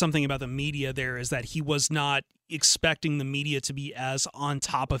 there is something about the media there is that he was not expecting the media to be as on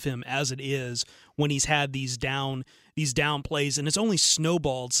top of him as it is when he's had these down plays, and it's only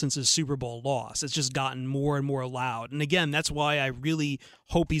snowballed since his Super Bowl loss. It's just gotten more and more loud. And again, that's why I really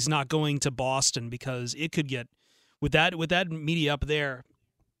hope he's not going to Boston, because it could get, with that media up there,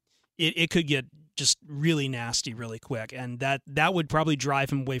 it could get just really nasty really quick, and that would probably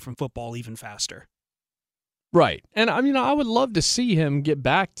drive him away from football even faster. Right. And I mean, I would love to see him get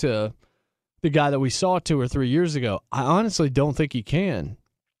back to the guy that we saw 2 or 3 years ago. I honestly don't think he can.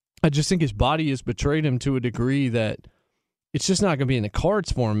 I just think his body has betrayed him to a degree that it's just not going to be in the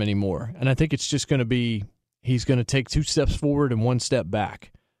cards for him anymore. And I think it's just going to be, he's going to take 2 steps forward and 1 step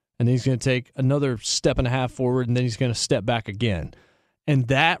back. And then he's going to take another 1.5 steps forward, and then he's going to step back again. And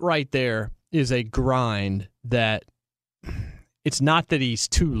that right there is a grind that it's not that he's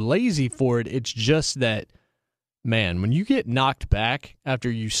too lazy for it. It's just that, man, when you get knocked back after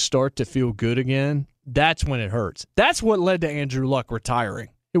you start to feel good again, that's when it hurts. That's what led to Andrew Luck retiring.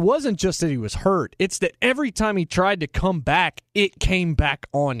 It wasn't just that he was hurt. It's that every time he tried to come back, it came back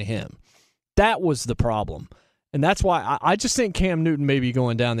on him. That was the problem. And that's why I just think Cam Newton may be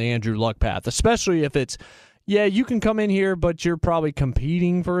going down the Andrew Luck path, especially if it's, yeah, you can come in here, but you're probably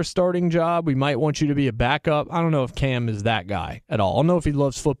competing for a starting job. We might want you to be a backup. I don't know if Cam is that guy at all. I don't know if he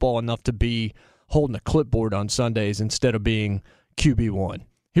loves football enough to be holding a clipboard on Sundays instead of being QB1.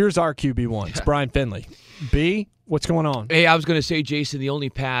 Here's our QB1. It's Brian Finley. B, what's going on? Hey, I was going to say, Jason, the only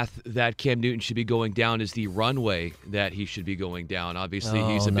path that Cam Newton should be going down is the runway that he should be going down. Obviously,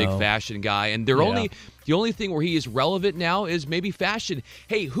 he's a big fashion guy, and the only thing where he is relevant now is maybe fashion.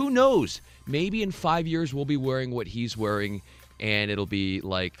 Hey, who knows? Maybe in 5 years we'll be wearing what he's wearing, and it'll be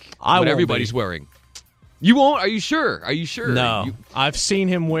like what everybody's wearing. You won't? Are you sure? No. I've seen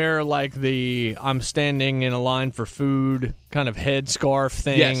him wear like the I'm standing in a line for food kind of headscarf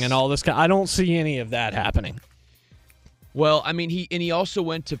thing and all this kind. I don't see any of that happening. Well, I mean, he also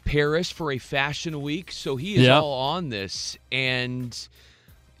went to Paris for a fashion week, so he is all on this. And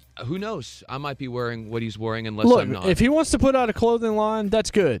who knows? I might be wearing what he's wearing unless I'm not. If he wants to put out a clothing line,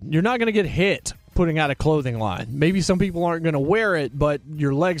 that's good. You're not going to get hit putting out a clothing line. Maybe some people aren't going to wear it, but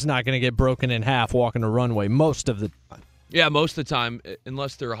your leg's not going to get broken in half walking the runway most of the time. Yeah, most of the time,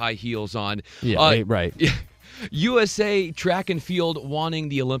 unless there are high heels on. Yeah, right. USA Track and Field wanting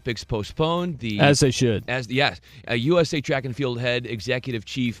the Olympics postponed. As they should. USA Track and Field head executive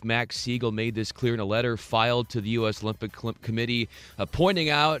chief Max Siegel made this clear in a letter filed to the U.S. Olympic Committee, pointing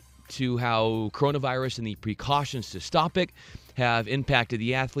out to how coronavirus and the precautions to stop it have impacted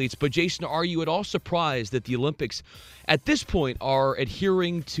the athletes. But Jason, are you at all surprised that the Olympics at this point are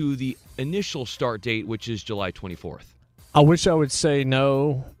adhering to the initial start date, which is July 24th? I wish I would say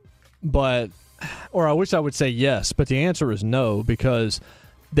no, or I wish I would say yes, but the answer is no, because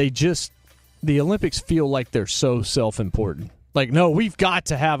the Olympics feel like they're so self-important. Like, no, we've got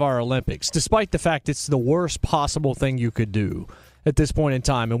to have our Olympics, despite the fact it's the worst possible thing you could do at this point in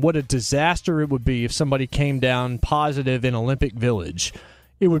time. And what a disaster it would be if somebody came down positive in Olympic Village.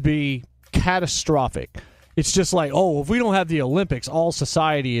 It would be catastrophic. It's just like, if we don't have the Olympics, all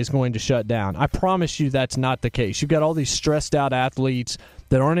society is going to shut down. I promise you that's not the case. You've got all these stressed out athletes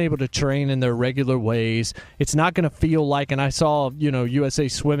that aren't able to train in their regular ways. It's not going to feel like, and I saw, USA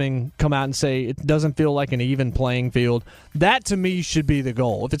Swimming come out and say it doesn't feel like an even playing field. That, to me, should be the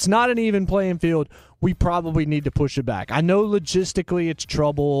goal. If it's not an even playing field, we probably need to push it back. I know logistically it's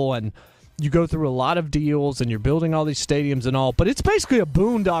trouble, and you go through a lot of deals, and you're building all these stadiums and all, but it's basically a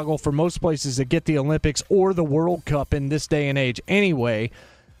boondoggle for most places that get the Olympics or the World Cup in this day and age anyway.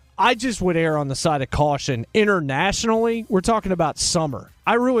 I just would err on the side of caution. Internationally, we're talking about summer.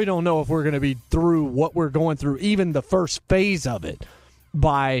 I really don't know if we're going to be through what we're going through, even the first phase of it,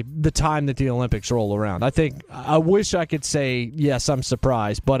 by the time that the Olympics roll around. I wish I could say, yes, I'm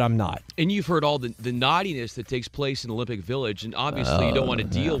surprised, but I'm not. And you've heard all the naughtiness that takes place in Olympic Village, and obviously you don't want to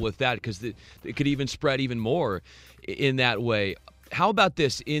deal with that because it could even spread even more in that way. How about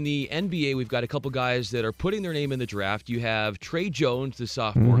this? In the NBA, we've got a couple guys that are putting their name in the draft. You have Trey Jones, the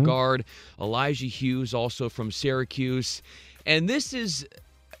sophomore guard, Elijah Hughes, also from Syracuse. And this is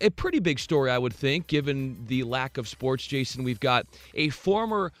a pretty big story, I would think, given the lack of sports, Jason. We've got a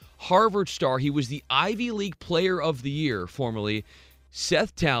former Harvard star. He was the Ivy League Player of the Year, formerly,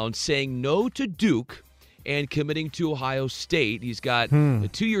 Seth Towns, saying no to Duke and committing to Ohio State. He's got 2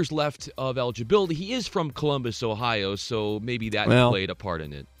 years left of eligibility. He is from Columbus, Ohio, so maybe that played a part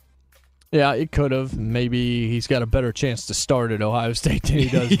in it. Yeah, it could have. Maybe he's got a better chance to start at Ohio State than he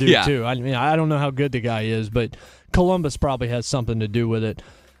does Duke, too. I mean, I don't know how good the guy is, but Columbus probably has something to do with it.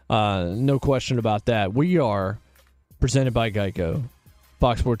 No question about that. We are presented by Geico.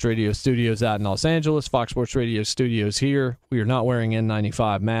 Fox Sports Radio studios out in Los Angeles, Fox Sports Radio studios here. We are not wearing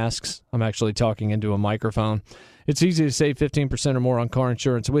N95 masks. I'm actually talking into a microphone. It's easy to save 15% or more on car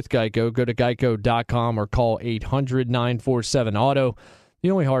insurance with Geico. Go to geico.com or call 800-947-AUTO.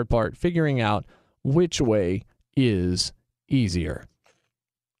 The only hard part, figuring out which way is easier.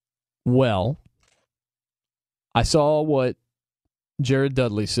 Well, I saw what Jared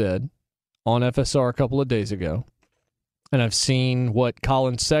Dudley said on FSR a couple of days ago. And I've seen what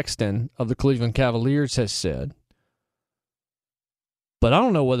Colin Sexton of the Cleveland Cavaliers has said. But I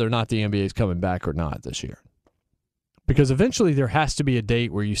don't know whether or not the NBA is coming back or not this year. Because eventually there has to be a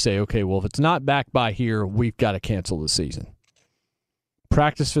date where you say, okay, well, if it's not back by here, we've got to cancel the season.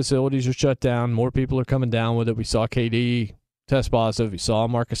 Practice facilities are shut down. More people are coming down with it. We saw KD test positive. We saw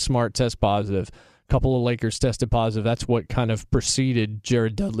Marcus Smart test positive. A couple of Lakers tested positive. That's what kind of preceded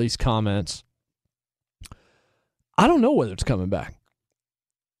Jared Dudley's comments. I don't know whether it's coming back.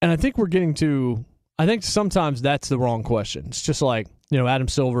 And I think I think sometimes that's the wrong question. It's just like, Adam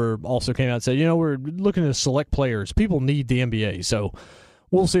Silver also came out and said, we're looking to select players. People need the NBA, so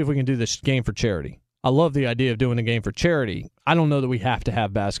we'll see if we can do this game for charity. I love the idea of doing a game for charity. I don't know that we have to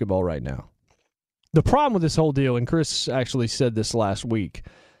have basketball right now. The problem with this whole deal, and Chris actually said this last week,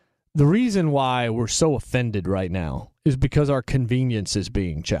 the reason why we're so offended right now is because our convenience is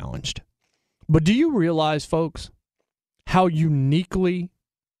being challenged. But do you realize, folks, how uniquely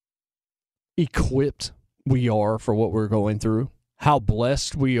equipped we are for what we're going through? How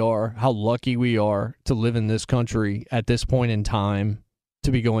blessed we are, how lucky we are to live in this country at this point in time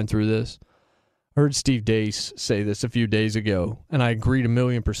to be going through this? I heard Steve Dace say this a few days ago, and I agreed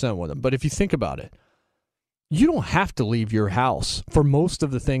 1,000,000% with him. But if you think about it, you don't have to leave your house for most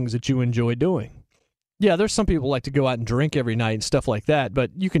of the things that you enjoy doing. Yeah, there's some people like to go out and drink every night and stuff like that,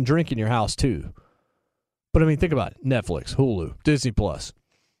 but you can drink in your house too. But I mean, think about it. Netflix, Hulu, Disney Plus,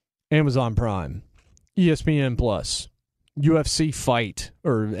 Amazon Prime, ESPN Plus, UFC Fight,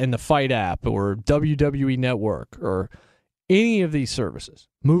 and the Fight app, or WWE Network, or any of these services,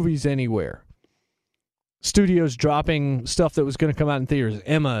 Movies Anywhere. Studios dropping stuff that was going to come out in theaters.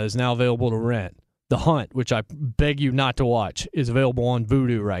 Emma is now available to rent. The Hunt, which I beg you not to watch, is available on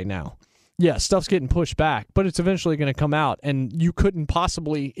Vudu right now. Yeah, stuff's getting pushed back, but it's eventually going to come out, and you couldn't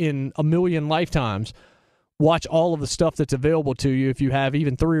possibly, in 1,000,000 lifetimes, watch all of the stuff that's available to you if you have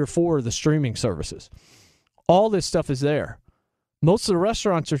even 3 or 4 of the streaming services. All this stuff is there. Most of the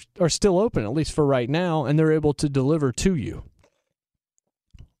restaurants are still open, at least for right now, and they're able to deliver to you.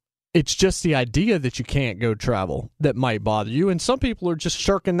 It's just the idea that you can't go travel that might bother you, and some people are just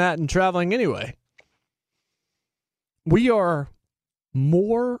shirking that and traveling anyway. We are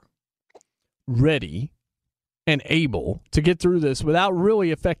more ready and able to get through this without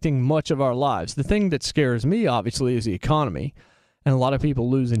really affecting much of our lives. The thing that scares me, obviously, is the economy, and a lot of people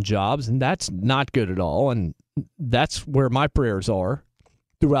losing jobs, and that's not good at all, and that's where my prayers are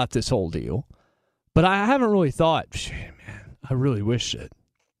throughout this whole deal. But I haven't really thought, man, I really wish that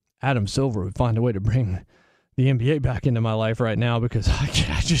Adam Silver would find a way to bring the NBA back into my life right now, because I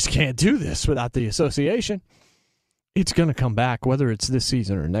just can't do this without the association. It's going to come back, whether it's this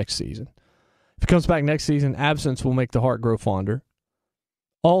season or next season. If it comes back next season, absence will make the heart grow fonder.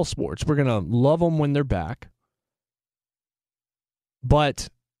 All sports, we're going to love them when they're back. But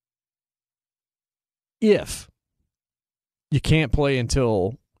if you can't play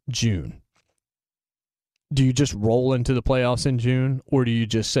until June, do you just roll into the playoffs in June, or do you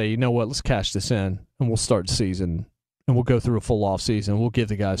just say, you know what, let's cash this in, and we'll start the season, and we'll go through a full off season, we'll give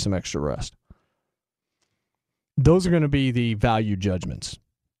the guys some extra rest? Those are going to be the value judgments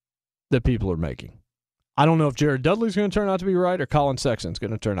that people are making. I don't know if Jared Dudley's going to turn out to be right or Colin Sexton's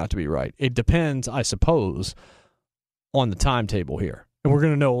going to turn out to be right. It depends, I suppose, on the timetable here. And we're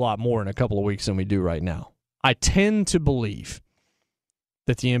going to know a lot more in a couple of weeks than we do right now. I tend to believe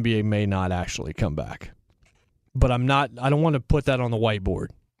that the NBA may not actually come back. But I don't want to put that on the whiteboard.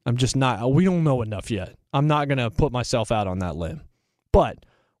 I'm just not, we don't know enough yet. I'm not going to put myself out on that limb. But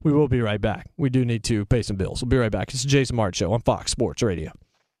we will be right back. We do need to pay some bills. We'll be right back. It's the Jason Martin Show on Fox Sports Radio.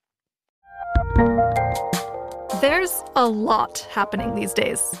 There's a lot happening these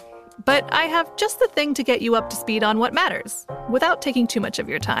days. But I have just the thing to get you up to speed on what matters, without taking too much of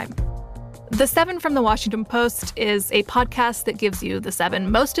your time. The 7 from the Washington Post is a podcast that gives you the 7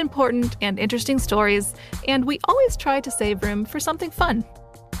 most important and interesting stories, and we always try to save room for something fun.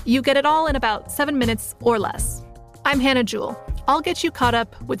 You get it all in about 7 minutes or less. I'm Hannah Jewell. I'll get you caught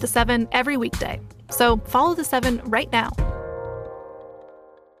up with the 7 every weekday. So follow the 7 right now.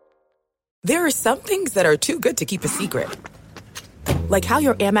 There are some things that are too good to keep a secret. Like how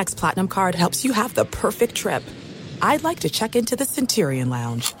your Amex Platinum card helps you have the perfect trip. I'd like to check into the Centurion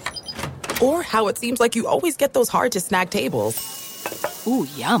Lounge. Or how it seems like you always get those hard-to-snag tables. Ooh,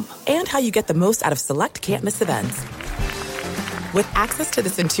 yum. And how you get the most out of select can't-miss events. With access to the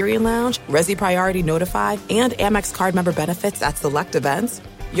Centurion Lounge, Resi Priority Notify, and Amex card member benefits at select events,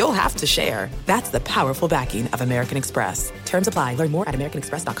 you'll have to share. That's the powerful backing of American Express. Terms apply. Learn more at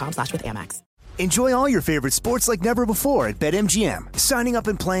americanexpress.com/withAmex. Enjoy all your favorite sports like never before at BetMGM. Signing up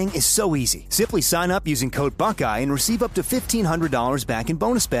and playing is so easy. Simply sign up using code Buckeye and receive up to $1,500 back in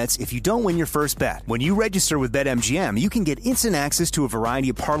bonus bets if you don't win your first bet. When you register with BetMGM, you can get instant access to a variety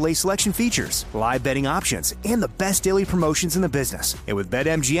of parlay selection features, live betting options, and the best daily promotions in the business. And with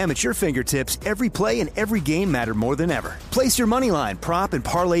BetMGM at your fingertips, every play and every game matter more than ever. Place your moneyline, prop, and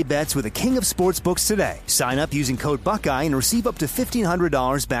parlay bets with the king of sportsbooks today. Sign up using code Buckeye and receive up to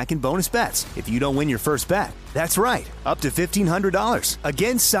 $1,500 back in bonus bets if you don't win your first bet. That's right, up to $1,500.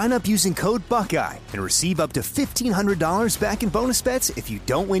 Again, sign up using code Buckeye and receive up to $1,500 back in bonus bets if you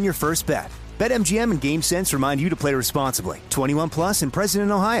don't win your first bet. BetMGM and GameSense remind you to play responsibly. 21 plus and present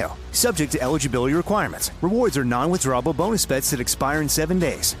in Ohio. Subject to eligibility requirements. Rewards are non-withdrawable bonus bets that expire in 7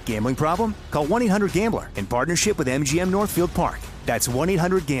 days. Gambling problem? Call 1-800-GAMBLER in partnership with MGM Northfield Park. That's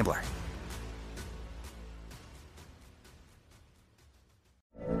 1-800-GAMBLER.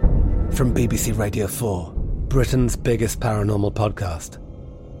 From BBC Radio 4, Britain's biggest paranormal podcast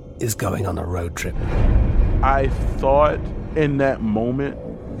is going on a road trip. I thought in that moment,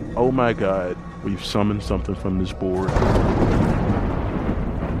 oh my God, we've summoned something from this board.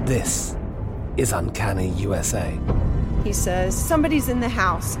 This is Uncanny USA. He says, somebody's in the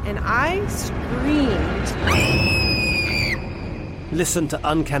house, and I screamed. Listen to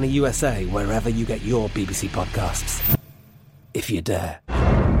Uncanny USA wherever you get your BBC podcasts, if you dare.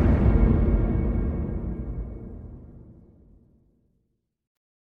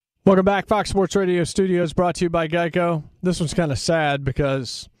 Welcome back. Fox Sports Radio Studios brought to you by Geico. This one's kind of sad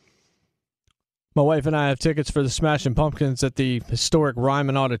because my wife and I have tickets for the Smashing Pumpkins at the historic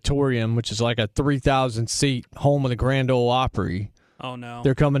Ryman Auditorium, which is like a 3,000-seat home of the Grand Ole Opry. Oh, no.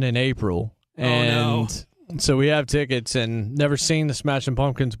 They're coming in April. And so we have tickets and never seen the Smashing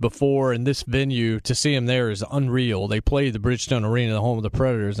Pumpkins before, and this venue, to see them there is unreal. They played the Bridgestone Arena, the home of the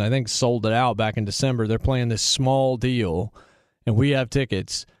Predators, and I think sold it out back in December. They're playing this small deal, and we have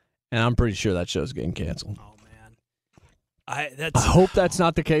tickets. And I'm pretty sure that show's getting canceled. Oh, I hope that's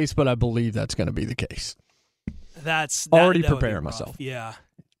not the case, but I believe that's going to be the case. That already would be preparing rough. myself. Yeah.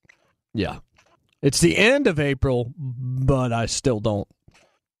 Yeah. It's the end of April, but I still don't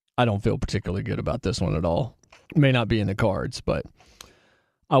feel particularly good about this one at all. It may not be in the cards, but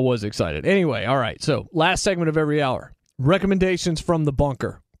I was excited. Anyway, all right. So last segment of every hour. Recommendations from the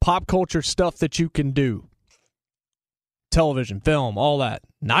bunker. Pop culture stuff that you can do. Television, film, all that.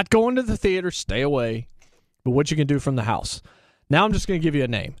 Not going to the theater, stay away. But what you can do from the house. Now I'm just going to give you a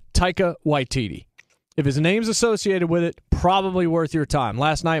name. Taika Waititi. If his name's associated with it, probably worth your time.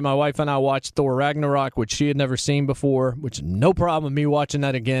 Last night, my wife and I watched Thor Ragnarok, which she had never seen before, which no problem with me watching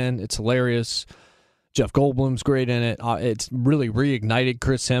that again. It's hilarious. Jeff Goldblum's great in it. It's really reignited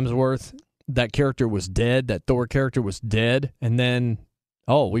Chris Hemsworth. That character was dead. That Thor character was dead. And then,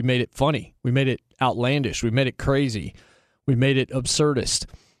 we made it funny. We made it outlandish. We made it crazy. We made it absurdist.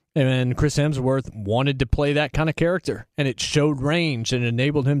 And Chris Hemsworth wanted to play that kind of character, and it showed range and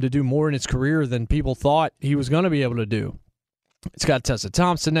enabled him to do more in his career than people thought he was going to be able to do. It's got Tessa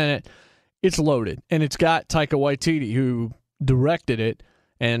Thompson in it. It's loaded, and it's got Taika Waititi, who directed it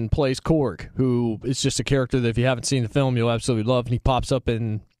and plays Korg, who is just a character that if you haven't seen the film, you'll absolutely love, and he pops up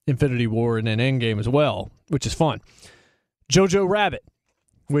in Infinity War and in Endgame as well, which is fun. Jojo Rabbit,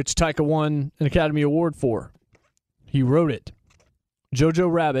 which Taika won an Academy Award for. He wrote it.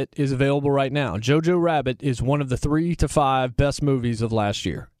 Jojo Rabbit is available right now. Jojo Rabbit is one of the 3 to 5 best movies of last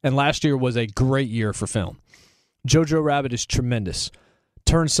year. And last year was a great year for film. Jojo Rabbit is tremendous.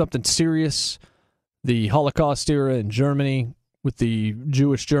 Turns something serious, the Holocaust era in Germany with the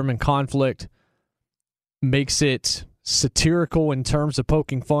Jewish-German conflict, makes it satirical in terms of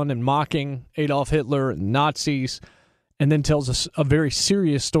poking fun and mocking Adolf Hitler and Nazis, and then tells us a very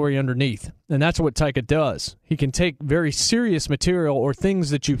serious story underneath. And that's what Taika does. He can take very serious material or things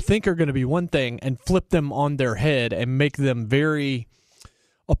that you think are going to be one thing and flip them on their head and make them very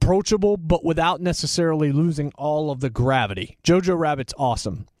approachable, but without necessarily losing all of the gravity. Jojo Rabbit's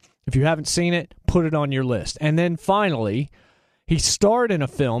awesome. If you haven't seen it, put it on your list. And then finally, he starred in a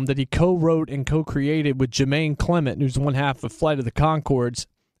film that he co-wrote and co-created with Jermaine Clement, who's one half of Flight of the Conchords.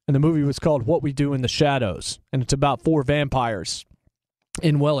 And the movie was called What We Do in the Shadows. And it's about 4 vampires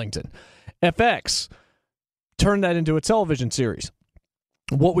in Wellington. FX turned that into a television series.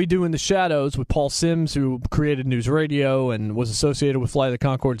 What We Do in the Shadows with Paul Sims, who created News Radio and was associated with Flight of the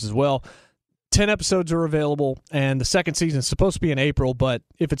Conchords as well. 10 episodes are available, and the second season is supposed to be in April, but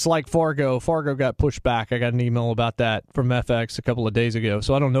if it's like Fargo got pushed back. I got an email about that from FX a couple of days ago,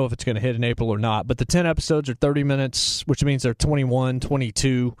 so I don't know if it's going to hit in April or not. But the 10 episodes are 30 minutes, which means they're 21,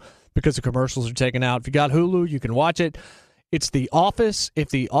 22, because the commercials are taken out. If you got Hulu, you can watch it. It's The Office if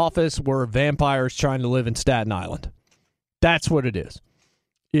The Office were vampires trying to live in Staten Island. That's what it is.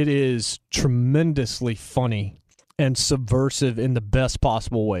 It is tremendously funny and subversive in the best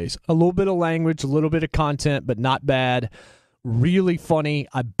possible ways. A little bit of language, a little bit of content, but not bad. Really funny.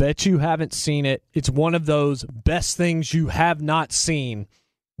 I bet you haven't seen it. It's one of those best things you have not seen.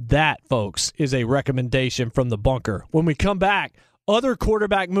 That, folks, is a recommendation from the bunker. When we come back, other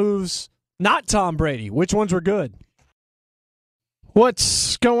quarterback moves, not Tom Brady. Which ones were good?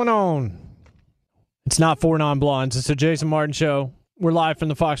 What's going on? It's not 4 Non-Blondes. It's a Jason Martin Show. We're live from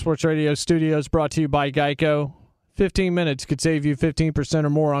the Fox Sports Radio studios, brought to you by Geico. 15 minutes could save you 15% or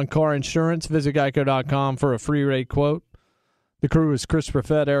more on car insurance. Visit geico.com for a free rate quote. The crew is Christopher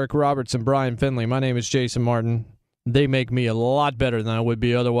Fett, Eric Roberts, and Brian Finley. My name is Jason Martin. They make me a lot better than I would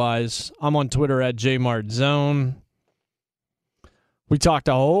be otherwise. I'm on Twitter at JMartZone. We talked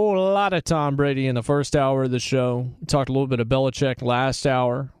a whole lot of Tom Brady in the first hour of the show. We talked a little bit of Belichick last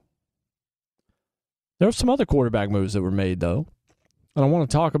hour. There were some other quarterback moves that were made, though. I don't want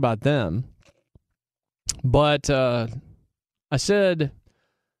to talk about them. But I said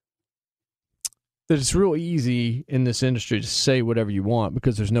that it's real easy in this industry to say whatever you want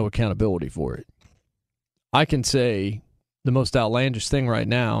because there's no accountability for it. I can say the most outlandish thing right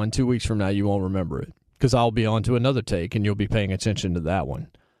now, and 2 weeks from now you won't remember it because I'll be on to another take and you'll be paying attention to that one.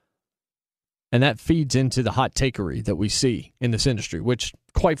 And that feeds into the hot takery that we see in this industry, which,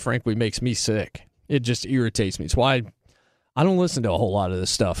 quite frankly, makes me sick. It just irritates me. It's why I don't listen to a whole lot of this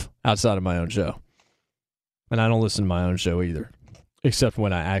stuff outside of my own show. And I don't listen to my own show either, except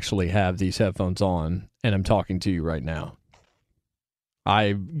when I actually have these headphones on and I'm talking to you right now.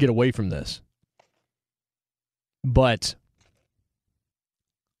 I get away from this. But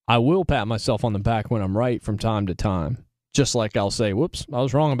I will pat myself on the back when I'm right from time to time. Just like I'll say, whoops, I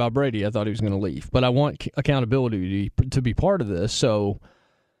was wrong about Brady. I thought he was going to leave. But I want accountability to be part of this. So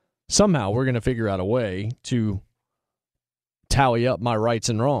somehow we're going to figure out a way to tally up my rights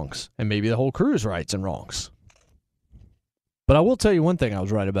and wrongs. And maybe the whole crew's rights and wrongs. But I will tell you one thing I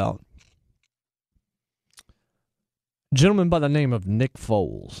was right about. A gentleman by the name of Nick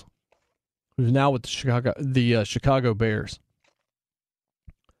Foles, who's now with the Chicago Bears.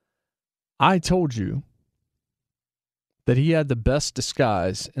 I told you that he had the best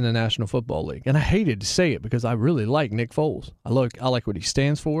disguise in the National Football League. And I hated to say it because I really like Nick Foles. I like what he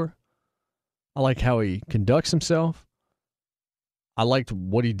stands for. I like how he conducts himself. I liked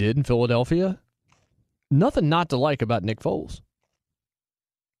what he did in Philadelphia. Nothing not to like about Nick Foles.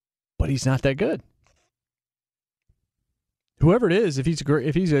 But he's not that good. Whoever it is, if he's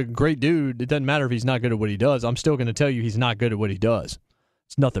a great dude, it doesn't matter if he's not good at what he does. I'm still going to tell you he's not good at what he does.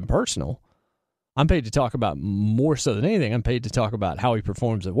 It's nothing personal. I'm paid to talk about, more so than anything, I'm paid to talk about how he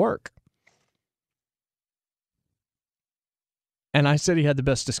performs at work. And I said he had the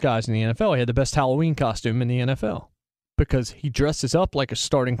best disguise in the NFL. He had the best Halloween costume in the NFL because he dresses up like a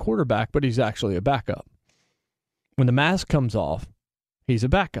starting quarterback, but he's actually a backup. When the mask comes off, he's a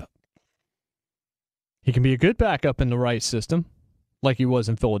backup. He can be a good backup in the right system, like he was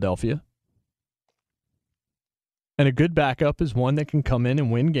in Philadelphia. And a good backup is one that can come in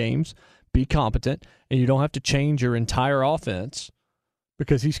and win games, be competent, and you don't have to change your entire offense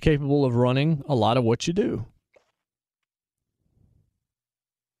because he's capable of running a lot of what you do.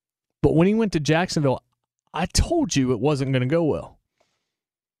 But when he went to Jacksonville, I told you it wasn't going to go well.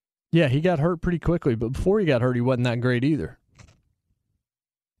 Yeah, he got hurt pretty quickly, but before he got hurt, he wasn't that great either.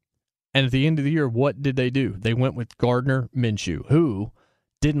 And at the end of the year, what did they do? They went with Gardner Minshew, who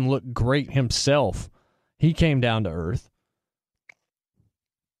didn't look great himself. He came down to earth.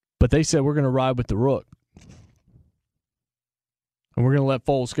 But they said, we're going to ride with the Rook. And we're going to let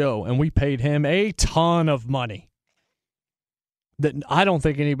Foles go. And we paid him a ton of money that I don't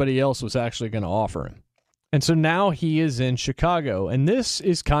think anybody else was actually going to offer him. And so now he is in Chicago. And this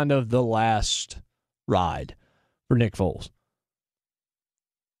is kind of the last ride for Nick Foles.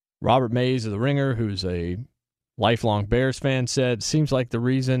 Robert Mays of The Ringer, who's a lifelong Bears fan, said, seems like the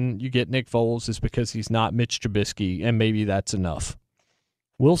reason you get Nick Foles is because he's not Mitch Trubisky, and maybe that's enough.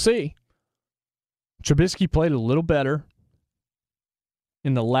 We'll see. Trubisky played a little better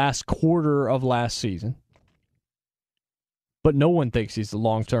in the last quarter of last season, but no one thinks he's the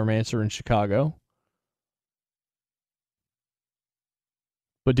long-term answer in Chicago.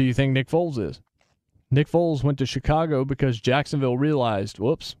 But do you think Nick Foles is? Nick Foles went to Chicago because Jacksonville realized,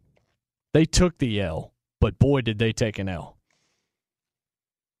 whoops, they took the L, but boy, did they take an L.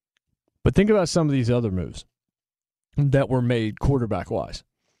 But think about some of these other moves that were made quarterback-wise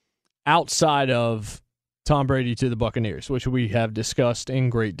outside of Tom Brady to the Buccaneers, which we have discussed in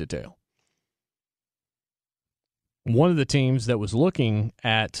great detail. One of the teams that was looking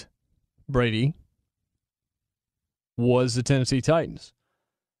at Brady was the Tennessee Titans.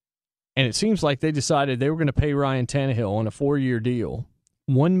 And it seems like they decided they were going to pay Ryan Tannehill on a 4-year deal,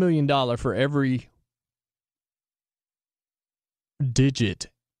 $1 million for every digit,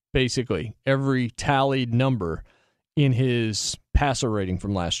 basically, every tallied number in his passer rating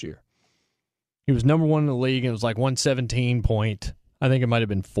from last year. He was number one in the league, and it was like 117 point, I think it might have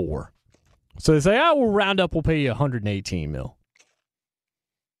been 4. So they say, we'll round up, we'll pay you $118 million.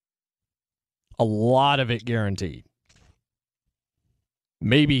 A lot of it guaranteed.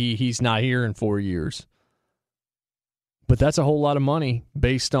 Maybe he's not here in 4 years. But that's a whole lot of money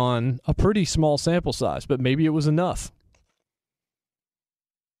based on a pretty small sample size. But maybe it was enough.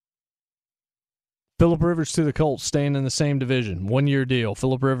 Phillip Rivers to the Colts, staying in the same division. 1-year deal.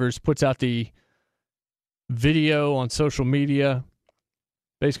 Phillip Rivers puts out the video on social media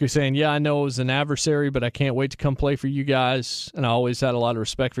basically saying, yeah, I know it was an adversary, but I can't wait to come play for you guys. And I always had a lot of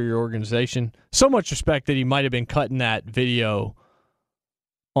respect for your organization. So much respect that he might have been cutting that video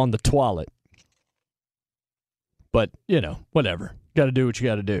on the toilet. But, whatever. Got to do what you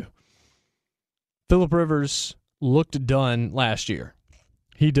got to do. Phillip Rivers looked done last year.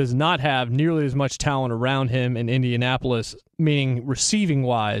 He does not have nearly as much talent around him in Indianapolis, meaning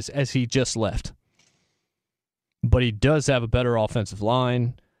receiving-wise, as he just left. But he does have a better offensive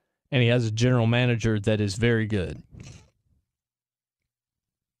line, and he has a general manager that is very good.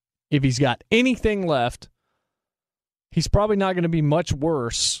 If he's got anything left, he's probably not going to be much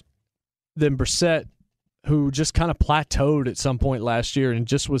worse than Brissett, who just kind of plateaued at some point last year and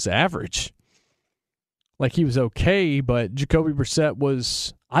just was average. Like, he was okay, but Jacoby Brissett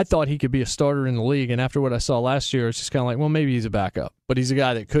was, I thought he could be a starter in the league, and after what I saw last year, it's just kind of like, well, maybe he's a backup. But he's a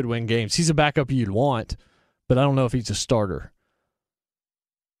guy that could win games. He's a backup you'd want, but I don't know if he's a starter.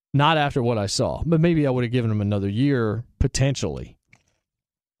 Not after what I saw, but maybe I would have given him another year, potentially.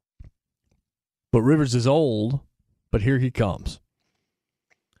 But Rivers is old, but here he comes.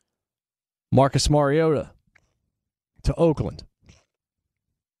 Marcus Mariota to Oakland.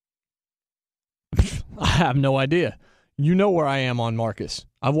 I have no idea. You know where I am on Marcus.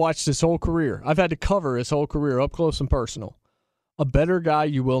 I've watched his whole career. I've had to cover his whole career up close and personal. A better guy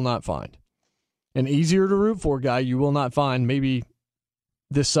you will not find. An easier to root for guy you will not find maybe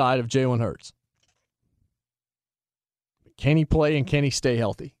this side of Jalen Hurts. Can he play and can he stay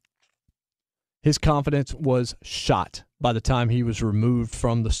healthy? His confidence was shot by the time he was removed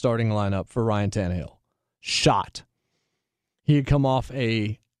from the starting lineup for Ryan Tannehill. Shot. He had come off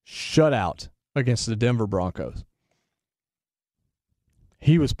a shutout against the Denver Broncos.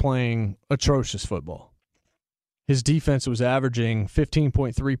 He was playing atrocious football. His defense was averaging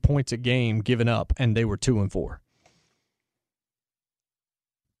 15.3 points a game given up, and they were 2-4.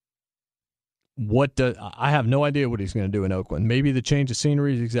 I have no idea what he's going to do in Oakland. Maybe the change of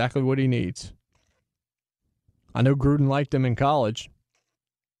scenery is exactly what he needs. I know Gruden liked him in college,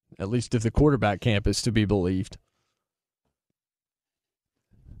 at least if the quarterback camp is to be believed.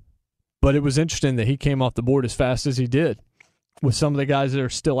 But it was interesting that he came off the board as fast as he did with some of the guys that are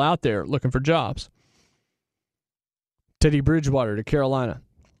still out there looking for jobs. Teddy Bridgewater to Carolina.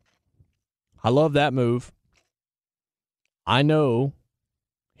 I love that move. I know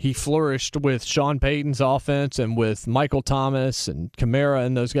he flourished with Sean Payton's offense and with Michael Thomas and Kamara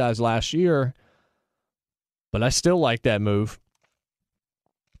and those guys last year, but I still like that move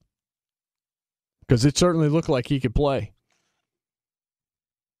because it certainly looked like he could play.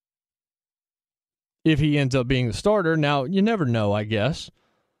 If he ends up being the starter, now you never know, I guess,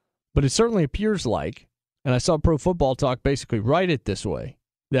 but it certainly appears like, and I saw Pro Football Talk basically write it this way.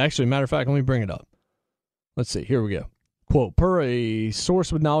 Actually, matter of fact, let me bring it up. Let's see, here we go. Quote, per a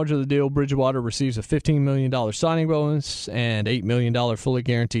source with knowledge of the deal, Bridgewater receives a $15 million signing bonus and $8 million fully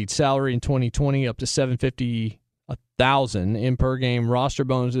guaranteed salary in 2020, up to $750,000 in per-game roster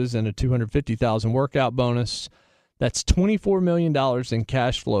bonuses and a $250,000 workout bonus. That's $24 million in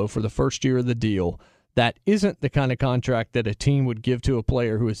cash flow for the first year of the deal. That isn't the kind of contract that a team would give to a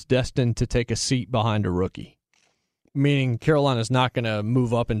player who is destined to take a seat behind a rookie. Meaning Carolina's not going to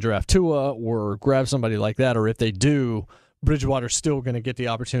move up and draft Tua or grab somebody like that, or if they do, Bridgewater's still going to get the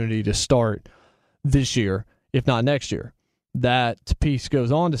opportunity to start this year, if not next year. That piece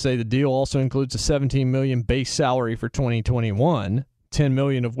goes on to say the deal also includes a $17 million base salary for 2021, $10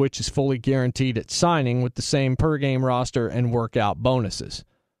 million of which is fully guaranteed at signing with the same per-game roster and workout bonuses.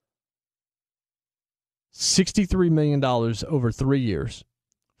 $63 million over 3 years.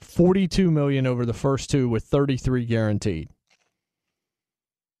 $42 million over the first two with $33 guaranteed.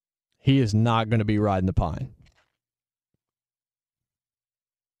 He is not going to be riding the pine.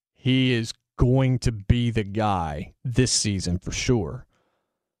 He is going to be the guy this season for sure.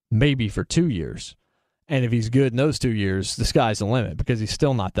 Maybe for 2 years. And if he's good in those 2 years, the sky's the limit because he's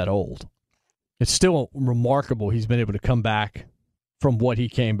still not that old. It's still remarkable he's been able to come back from what he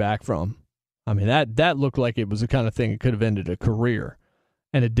came back from. I mean, that looked like it was the kind of thing that could have ended a career.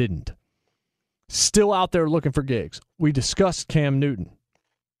 And it didn't. Still out there looking for gigs. We discussed Cam Newton.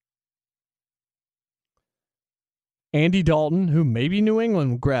 Andy Dalton, who maybe New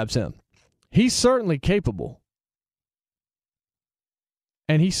England grabs him. He's certainly capable.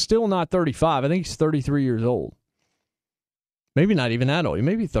 And he's still not 35. I think he's 33 years old. Maybe not even that old. He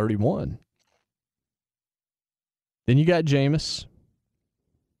may be 31. Then you got Jameis.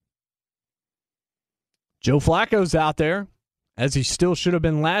 Joe Flacco's out there, as he still should have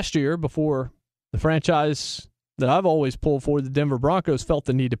been last year before the franchise that I've always pulled for, the Denver Broncos, felt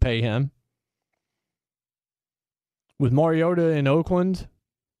the need to pay him. With Mariota in Oakland,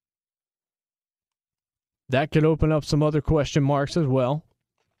 that could open up some other question marks as well.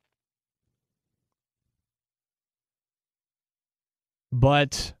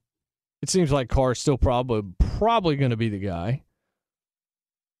 But it seems like Carr's still probably going to be the guy.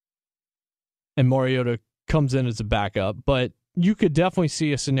 And Mariota comes in as a backup. But you could definitely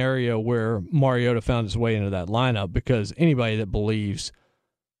see a scenario where Mariota found his way into that lineup, because anybody that believes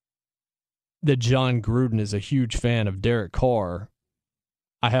that John Gruden is a huge fan of Derek Carr,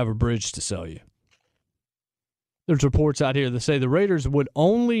 I have a bridge to sell you. There's reports out here that say the Raiders would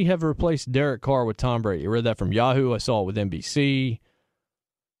only have replaced Derek Carr with Tom Brady. I read that from Yahoo. I saw it with NBC.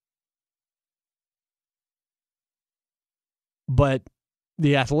 But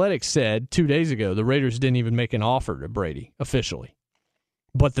The Athletic said 2 days ago the Raiders didn't even make an offer to Brady officially,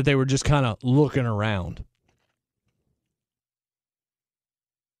 but that they were just kind of looking around.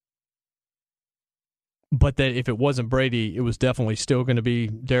 But that if it wasn't Brady, it was definitely still going to be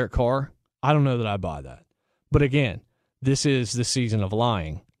Derek Carr. I don't know that I buy that. But again, this is the season of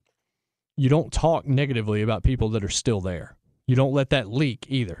lying. You don't talk negatively about people that are still there. You don't let that leak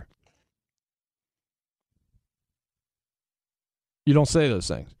either. You don't say those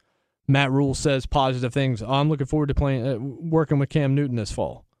things. Matt Rule says positive things. I'm looking forward to working with Cam Newton this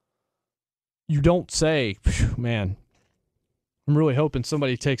fall. You don't say, man, I'm really hoping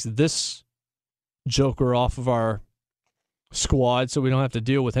somebody takes this joker off of our squad so we don't have to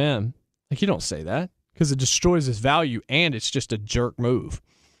deal with him. Like, you don't say that because it destroys his value and it's just a jerk move.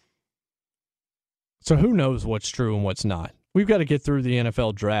 So who knows what's true and what's not? We've got to get through the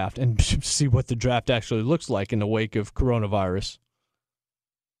NFL draft and see what the draft actually looks like in the wake of coronavirus.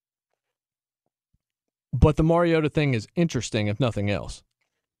 But the Mariota thing is interesting, if nothing else.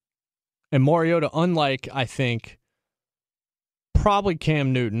 And Mariota, unlike, I think, probably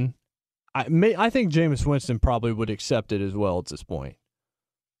Cam Newton, I think Jameis Winston probably would accept it as well at this point.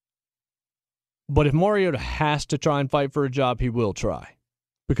 But if Mariota has to try and fight for a job, he will try.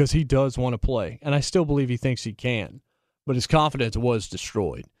 Because he does want to play. And I still believe he thinks he can. But his confidence was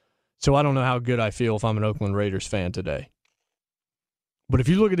destroyed. So I don't know how good I feel if I'm an Oakland Raiders fan today. But if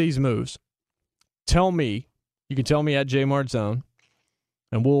you look at these moves, you can tell me at JMartZone,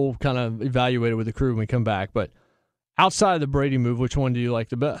 and we'll kind of evaluate it with the crew when we come back. But outside of the Brady move, which one do you like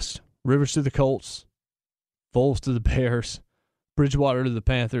the best? Rivers to the Colts, Foles to the Bears, Bridgewater to the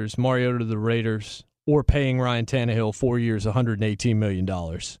Panthers, Mariota to the Raiders, or paying Ryan Tannehill 4 years, $118 million,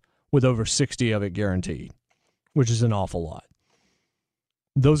 with over 60 of it guaranteed, which is an awful lot.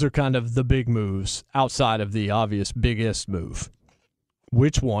 Those are kind of the big moves outside of the obvious biggest move.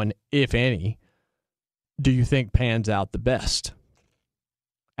 Which one, if any, do you think pans out the best?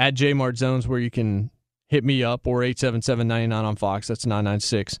 At JMartZones, where you can hit me up, or 877-99 on Fox. That's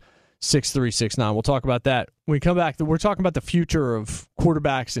 996-6369. We'll talk about that. When we come back, we're talking about the future of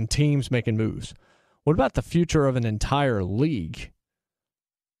quarterbacks and teams making moves. What about the future of an entire league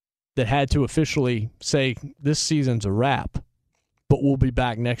that had to officially say this season's a wrap, but we'll be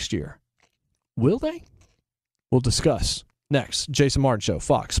back next year? Will they? We'll discuss next. Jason Martin Show,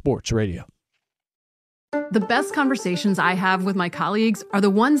 Fox Sports Radio. The best conversations I have with my colleagues are the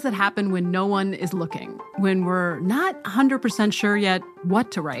ones that happen when no one is looking, when we're not 100% sure yet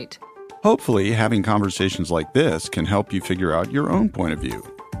what to write. Hopefully, having conversations like this can help you figure out your own point of view.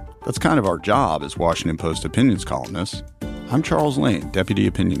 That's kind of our job as Washington Post opinions columnists. I'm Charles Lane, Deputy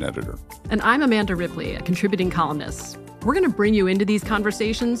Opinion Editor. And I'm Amanda Ripley, a contributing columnist. We're going to bring you into these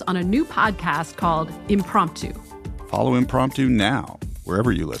conversations on a new podcast called Impromptu. Follow Impromptu now,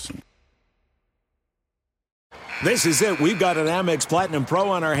 wherever you listen. This is it. We've got an Amex Platinum Pro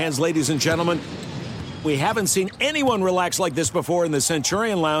on our hands, ladies and gentlemen. We haven't seen anyone relax like this before in the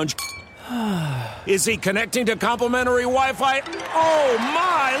Centurion Lounge. Is he connecting to complimentary Wi-Fi? Oh,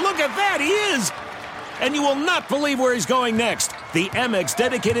 my! Look at that! He is! And you will not believe where he's going next. The Amex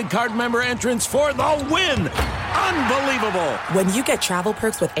dedicated card member entrance for the win! Unbelievable! When you get travel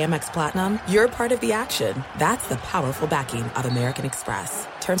perks with Amex Platinum, you're part of the action. That's the powerful backing of American Express.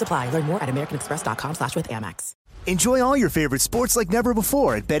 Terms apply. Learn more at americanexpress.com/withAmex. Enjoy all your favorite sports like never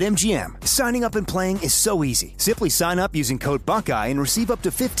before at BetMGM. Signing up and playing is so easy. Simply sign up using code Buckeye and receive up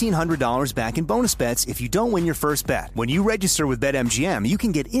to $1,500 back in bonus bets if you don't win your first bet. When you register with BetMGM, you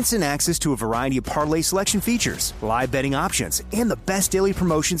can get instant access to a variety of parlay selection features, live betting options, and the best daily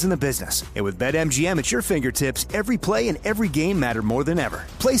promotions in the business. And with BetMGM at your fingertips, every play and every game matter more than ever.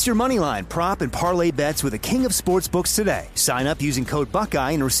 Place your moneyline, prop, and parlay bets with the king of sportsbooks today. Sign up using code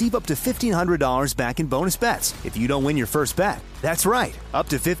Buckeye and receive up to $1,500 back in bonus bets if you don't win your first bet. That's right, up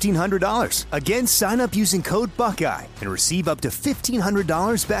to $1,500. Again, sign up using code Buckeye and receive up to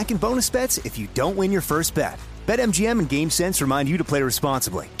 $1,500 back in bonus bets if you don't win your first bet. BetMGM and GameSense remind you to play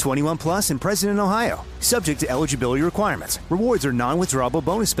responsibly. 21 plus and present in Ohio. Subject to eligibility requirements. Rewards are non-withdrawable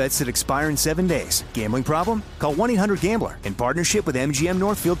bonus bets that expire in 7 days. Gambling problem? Call 1-800-GAMBLER in partnership with MGM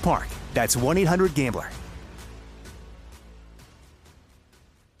Northfield Park. That's 1-800-GAMBLER.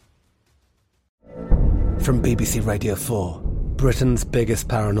 From BBC Radio 4, Britain's biggest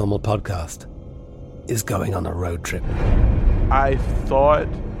paranormal podcast is going on a road trip. I thought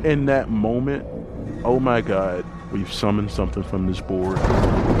in that moment, oh my God, we've summoned something from this board.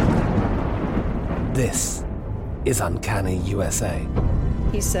 This is Uncanny USA.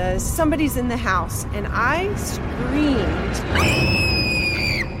 He says, somebody's in the house, and I screamed.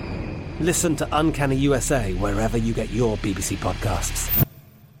 Listen to Uncanny USA wherever you get your BBC podcasts,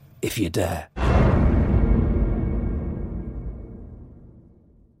 if you dare.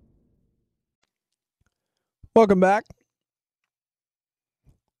 Welcome back.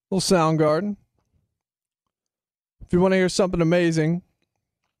 Little Soundgarden. If you want to hear something amazing,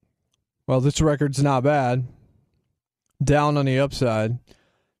 well, this record's not bad. Down on the upside.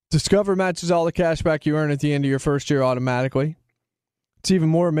 Discover matches all the cash back you earn at the end of your first year automatically. It's even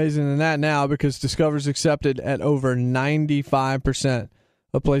more amazing than that now because Discover's accepted at over 95%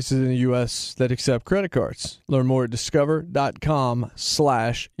 of places in the U.S. that accept credit cards. Learn more at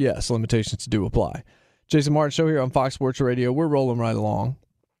discover.com/yes. Limitations do apply. Jason Martin Show here on Fox Sports Radio. We're rolling right along.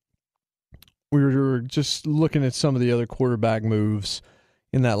 We were just looking at some of the other quarterback moves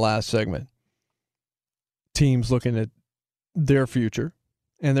in that last segment. Teams looking at their future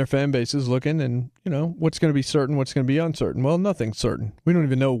and their fan bases looking and, what's going to be certain, what's going to be uncertain. Well, nothing's certain. We don't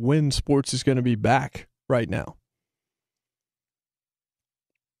even know when sports is going to be back right now.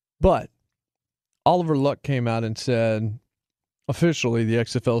 But Oliver Luck came out and said, officially, the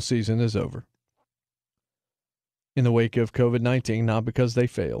XFL season is over. In the wake of COVID-19, not because they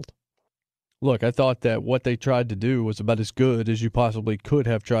failed. Look, I thought that what they tried to do was about as good as you possibly could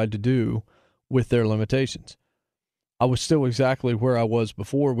have tried to do with their limitations. I was still exactly where I was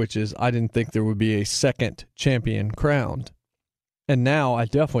before, which is I didn't think there would be a second champion crowned. And now I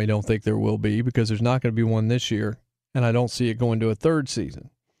definitely don't think there will be because there's not going to be one this year, and I don't see it going to a third season.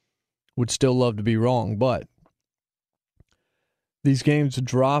 Would still love to be wrong, but these games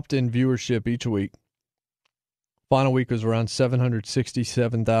dropped in viewership each week. Final week was around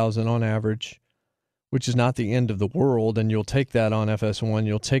 767,000 on average, which is not the end of the world, and you'll take that on FS1.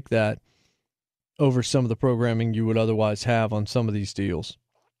 You'll take that over some of the programming you would otherwise have on some of these deals.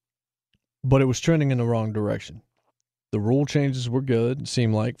 But it was trending in the wrong direction. The rule changes were good, it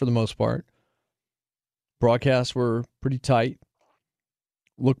seemed like, for the most part. Broadcasts were pretty tight,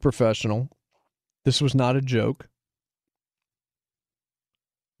 looked professional. This was not a joke.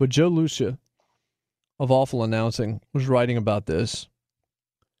 But Joe Lucia of Awful Announcing was writing about this.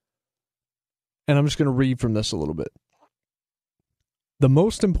 And I'm just going to read from this a little bit. The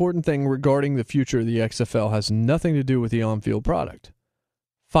most important thing regarding the future of the XFL has nothing to do with the on-field product.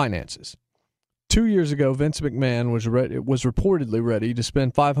 Finances. 2 years ago, Vince McMahon was reportedly ready to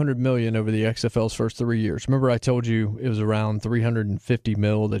spend $500 million over the XFL's first 3 years. Remember I told you it was around $350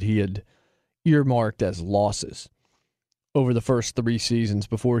 million that he had earmarked as losses over the first 3 seasons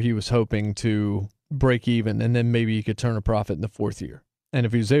before he was hoping to break even, and then maybe he could turn a profit in the fourth year. And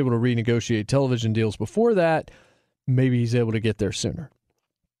if he was able to renegotiate television deals before that, maybe he's able to get there sooner.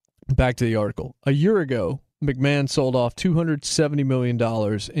 Back to the article. A year ago, McMahon sold off $270 million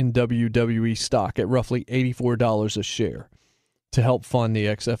in WWE stock at roughly $84 a share to help fund the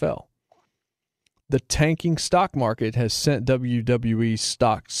XFL. The tanking stock market has sent WWE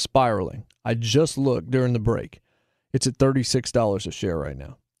stock spiraling. I just looked during the break. It's at $36 a share right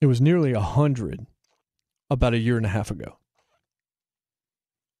now. It was nearly $100 about a year and a half ago.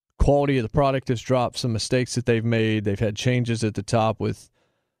 Quality of the product has dropped. Some mistakes that they've made. They've had changes at the top with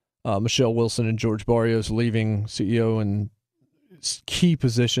Michelle Wilson and George Barrios leaving CEO and key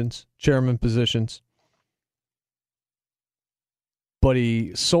positions, chairman positions. But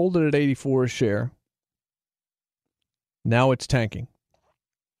he sold it at $84 a share. Now it's tanking.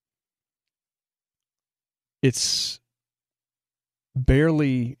 It's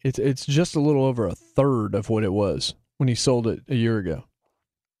barely, it's just a little over a third of what it was when he sold it a year ago.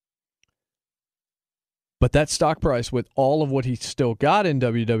 But that stock price, with all of what he still got in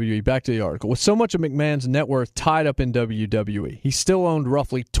WWE, back to the article, with so much of McMahon's net worth tied up in WWE, he still owned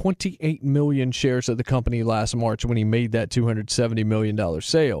roughly 28 million shares of the company last March when he made that $270 million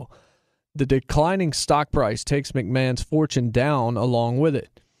sale. The declining stock price takes McMahon's fortune down along with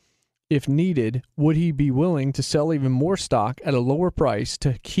it. If needed, would he be willing to sell even more stock at a lower price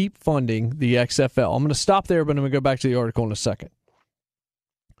to keep funding the XFL? I'm going to stop there, but I'm going to go back to the article in a second.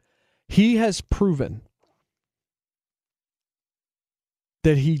 He has proven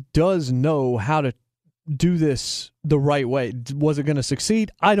that he does know how to do this the right way. Was it going to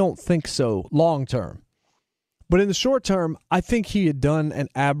succeed? I don't think so long term. But in the short term, I think he had done an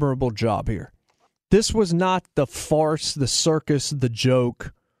admirable job here. This was not the farce, the circus, the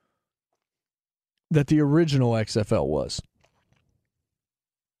joke that the original XFL was.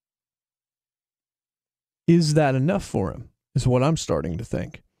 Is that enough for him? Is what I'm starting to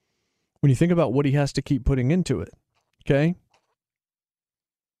think. When you think about what he has to keep putting into it, okay?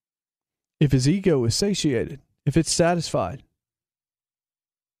 If his ego is satiated, if it's satisfied,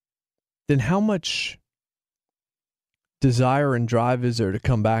 then how much desire and drive is there to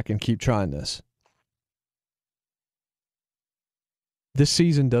come back and keep trying this? This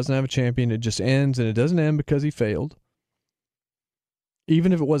season doesn't have a champion. It just ends, and it doesn't end because he failed.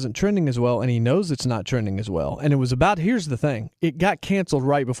 Even if it wasn't trending as well, and he knows it's not trending as well. And it was about, here's the thing, it got canceled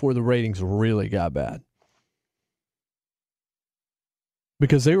right before the ratings really got bad.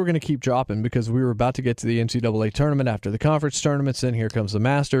 Because they were going to keep dropping because we were about to get to the NCAA tournament after the conference tournaments. Then here comes the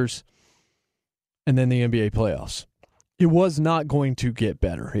Masters. And then the NBA playoffs. It was not going to get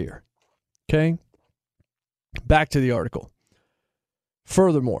better here. Okay? Back to the article.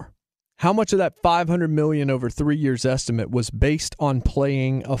 Furthermore, how much of that $500 million over 3 years estimate was based on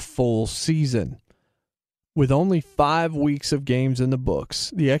playing a full season? With only 5 weeks of games in the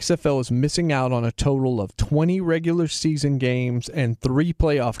books, the XFL is missing out on a total of 20 regular season games and 3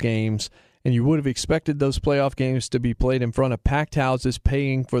 playoff games, and you would have expected those playoff games to be played in front of packed houses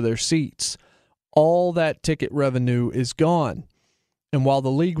paying for their seats. All that ticket revenue is gone. And while the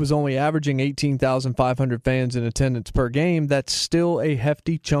league was only averaging 18,500 fans in attendance per game, that's still a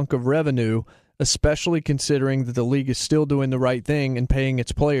hefty chunk of revenue, especially considering that the league is still doing the right thing and paying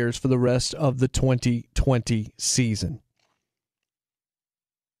its players for the rest of the 2020 season.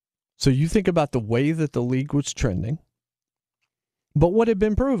 So you think about the way that the league was trending, but what had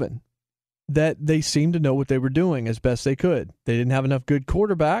been proven? That they seemed to know what they were doing as best they could. They didn't have enough good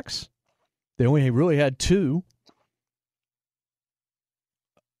quarterbacks. They only really had 2.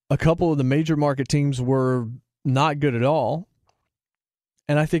 A couple of the major market teams were not good at all.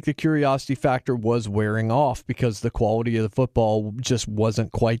 And I think the curiosity factor was wearing off because the quality of the football just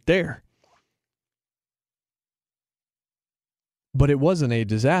wasn't quite there. But it wasn't a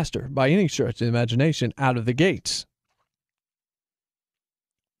disaster by any stretch of the imagination out of the gates.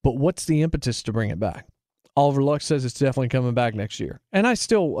 But what's the impetus to bring it back? Oliver Luck says it's definitely coming back next year. And I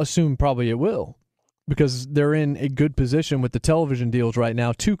still assume probably it will because they're in a good position with the television deals right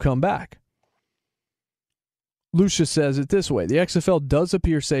now to come back. Lucia says it this way. The XFL does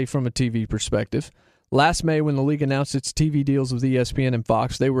appear safe from a TV perspective. Last May, when the league announced its TV deals with ESPN and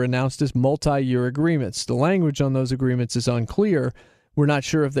Fox, they were announced as multi-year agreements. The language on those agreements is unclear. We're not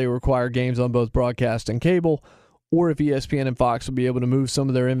sure if they require games on both broadcast and cable, or if ESPN and Fox will be able to move some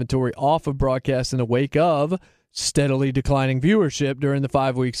of their inventory off of broadcast in the wake of steadily declining viewership during the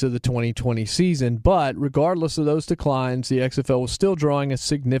 5 weeks of the 2020 season. But regardless of those declines, the XFL was still drawing a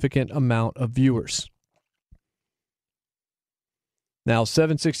significant amount of viewers. Now,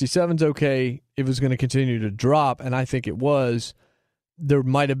 767's okay. It was going to continue to drop, and I think it was. There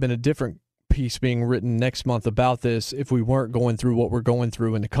might have been a different piece being written next month about this if we weren't going through what we're going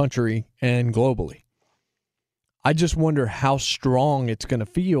through in the country and globally. I just wonder how strong it's going to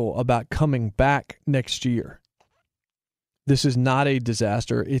feel about coming back next year. This is not a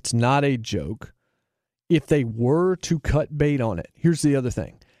disaster. It's not a joke. If they were to cut bait on it, here's the other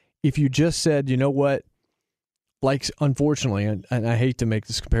thing. If you just said, you know what, like, unfortunately, and I hate to make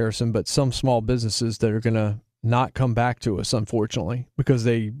this comparison, but some small businesses that are going to not come back to us, unfortunately, because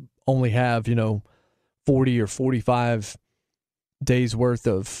they only have, 40 or 45 days worth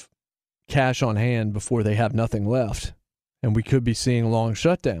of cash on hand before they have nothing left, and we could be seeing long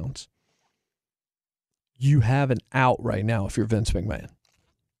shutdowns. You have an out right now if you're Vince McMahon.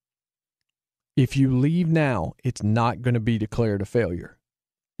 If you leave now, it's not going to be declared a failure.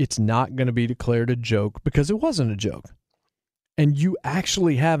 It's not going to be declared a joke because it wasn't a joke. And you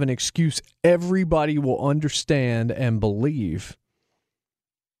actually have an excuse everybody will understand and believe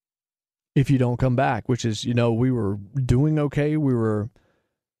if you don't come back, which is, we were doing okay.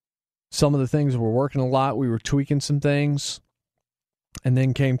 Some of the things were working a lot. We were tweaking some things. And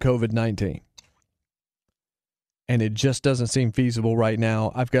then came COVID-19. And it just doesn't seem feasible right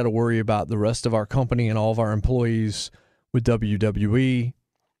now. I've got to worry about the rest of our company and all of our employees with WWE.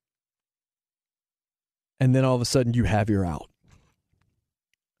 And then all of a sudden you have your out.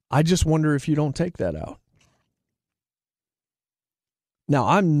 I just wonder if you don't take that out. Now,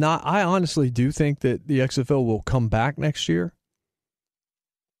 I honestly do think that the XFL will come back next year.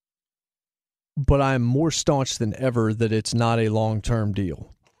 But I'm more staunch than ever that it's not a long-term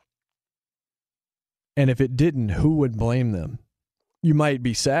deal. And if it didn't, who would blame them? You might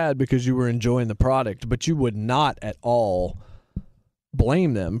be sad because you were enjoying the product, but you would not at all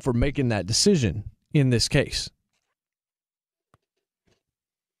blame them for making that decision in this case.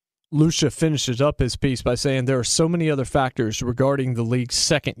 Lucia finishes up his piece by saying there are so many other factors regarding the league's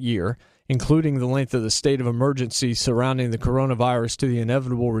second year, including the length of the state of emergency surrounding the coronavirus to the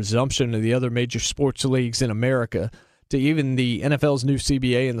inevitable resumption of the other major sports leagues in America, to even the NFL's new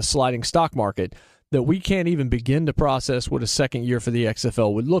CBA and the sliding stock market, that we can't even begin to process what a second year for the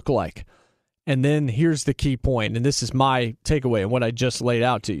XFL would look like. And then here's the key point, and this is my takeaway and what I just laid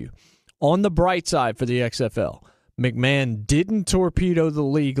out to you. On the bright side for the XFL, McMahon didn't torpedo the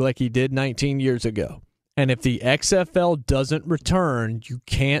league like he did 19 years ago. And if the XFL doesn't return, you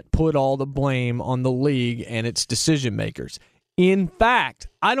can't put all the blame on the league and its decision makers. In fact,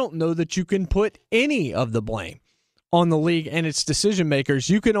 I don't know that you can put any of the blame on the league and its decision makers.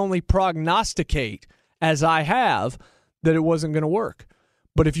 You can only prognosticate, as I have, that it wasn't going to work.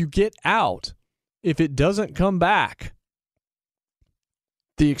 But if you get out, if it doesn't come back,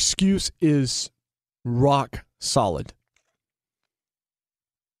 the excuse is rock solid.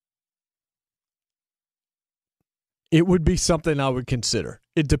 It would be something I would consider.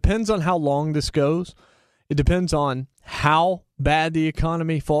 It depends on how long this goes. It depends on how bad the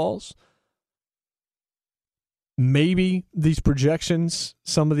economy falls. Maybe these projections,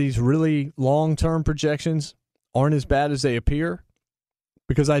 some of these really long-term projections, aren't as bad as they appear.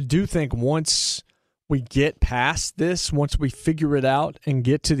 Because I do think once we get past this, once we figure it out and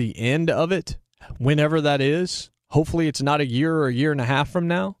get to the end of it, whenever that is, hopefully it's not a year or a year and a half from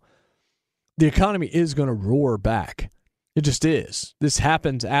now, the economy is going to roar back. It just is. This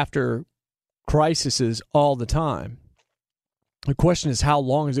happens after crises all the time. The question is, how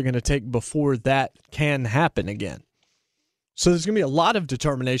long is it going to take before that can happen again? So there's going to be a lot of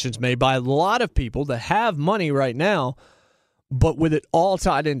determinations made by a lot of people that have money right now, but with it all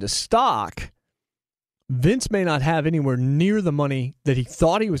tied into stock, Vince may not have anywhere near the money that he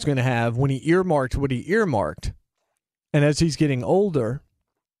thought he was going to have when he earmarked what he earmarked. And as he's getting older,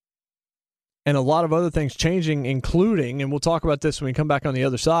 and a lot of other things changing, including, and we'll talk about this when we come back on the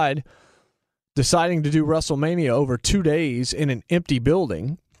other side, deciding to do WrestleMania over 2 days in an empty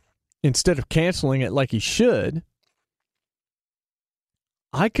building instead of canceling it like he should,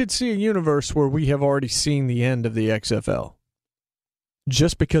 I could see a universe where we have already seen the end of the XFL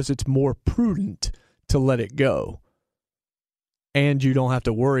just because it's more prudent to let it go. And you don't have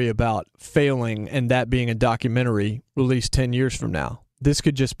to worry about failing and that being a documentary released 10 years from now. This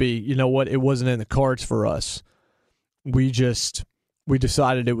could just be, you know what, it wasn't in the cards for us. We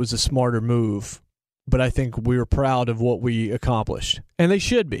decided it was a smarter move, but I think we're proud of what we accomplished. And they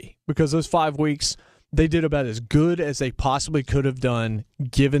should be, because those 5 weeks, they did about as good as they possibly could have done,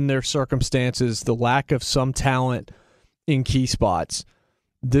 given their circumstances, the lack of some talent in key spots.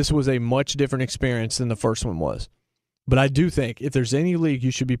 This was a much different experience than the first one was. But I do think if there's any league you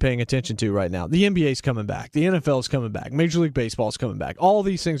should be paying attention to right now, the NBA's coming back, the NFL's coming back, Major League Baseball's coming back. All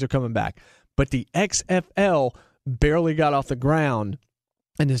these things are coming back. But the XFL barely got off the ground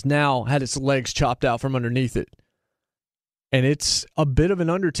and has now had its legs chopped out from underneath it. And it's a bit of an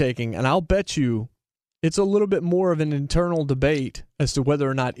undertaking, and I'll bet you it's a little bit more of an internal debate as to whether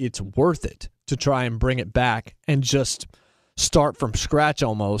or not it's worth it to try and bring it back and just start from scratch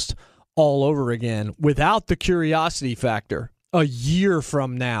almost all over again without the curiosity factor. A year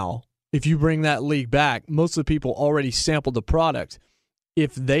from now, if you bring that league back, most of the people already sampled the product.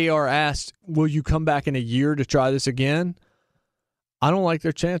 If they are asked, will you come back in a year to try this again? I don't like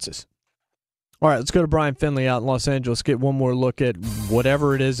their chances. All right, let's go to Brian Finley out in Los Angeles, get one more look at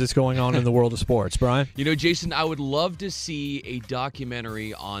whatever it is that's going on in the world of sports. Brian? You know, Jason, I would love to see a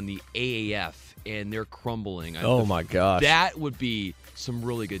documentary on the AAF and their crumbling. Oh, my gosh. That would be some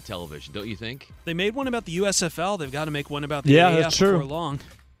really good television, don't you think? They made one about the USFL. They've got to make one about the AAF that's true. Before long.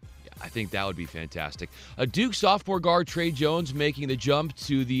 I think that would be fantastic. Duke sophomore guard Trey Jones making the jump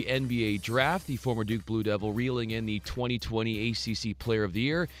to the NBA draft. The former Duke Blue Devil reeling in the 2020 ACC Player of the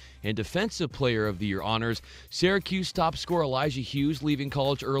Year and Defensive Player of the Year honors. Syracuse top scorer Elijah Hughes leaving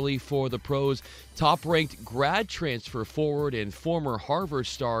college early for the pros. Top-ranked grad transfer forward and former Harvard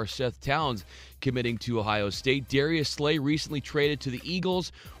star Seth Towns committing to Ohio State. Darius Slay recently traded to the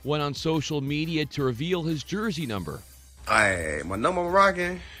Eagles, went on social media to reveal his jersey number. Hey, my number I'm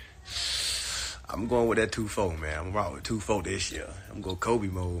rocking, I'm going with that 2-4, man. I'm rocking with 2-4 this year. I'm going Kobe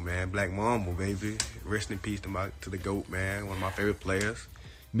mode, man. Black Mamba, baby. Rest in peace to the GOAT, man. One of my favorite players.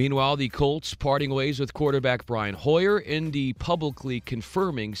 Meanwhile, the Colts parting ways with quarterback Brian Hoyer, Indy publicly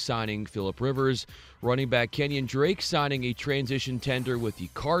confirming signing Phillip Rivers. Running back Kenyon Drake signing a transition tender with the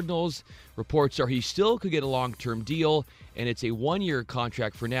Cardinals. Reports are he still could get a long-term deal, and it's a one-year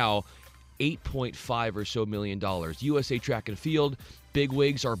contract for now, $8.5 or so million. USA Track and Field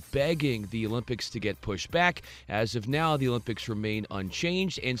bigwigs are begging the Olympics to get pushed back. As of now, the Olympics remain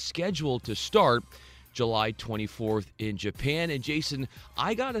unchanged and scheduled to start July 24th in Japan. And Jason,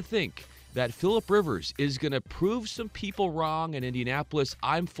 I got to think that Phillip Rivers is going to prove some people wrong in Indianapolis.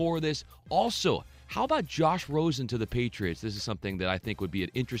 I'm for this. Also, how about Josh Rosen to the Patriots? This is something that I think would be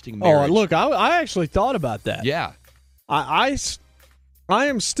an interesting marriage. Oh, look, I actually thought about that. Yeah. I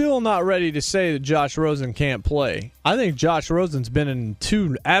am still not ready to say that Josh Rosen can't play. I think Josh Rosen's been in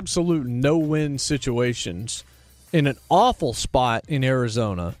 2 absolute no-win situations, in an awful spot in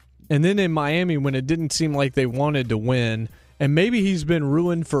Arizona, and then in Miami when it didn't seem like they wanted to win, and maybe he's been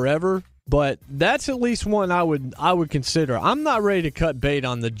ruined forever, but that's at least one I would consider. I'm not ready to cut bait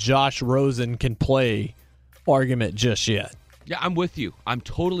on the Josh Rosen can play argument just yet. Yeah, I'm with you. I'm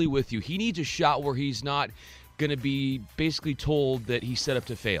totally with you. He needs a shot where he's not going to be basically told that he's set up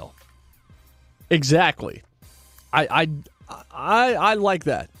to fail. Exactly. I I like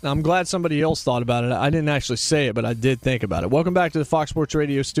that. I'm glad somebody else thought about it. I didn't actually say it, but I did think about it. Welcome back to the Fox Sports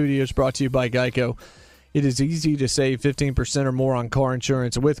Radio studios, brought to you by Geico. It is easy to save 15% or more on car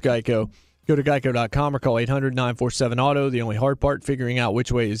insurance with Geico. Go to geico.com or call 800-947-AUTO. The only hard part, figuring out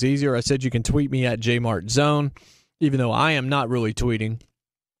which way is easier. I said you can tweet me at JMartZone, even though I am not really tweeting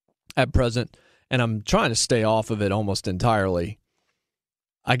at present, and I'm trying to stay off of it almost entirely.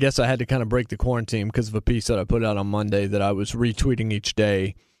 I guess I had to kind of break the quarantine because of a piece that I put out on Monday that I was retweeting each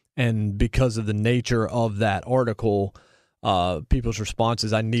day, and because of the nature of that article, people's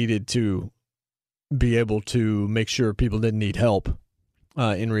responses, I needed to be able to make sure people didn't need help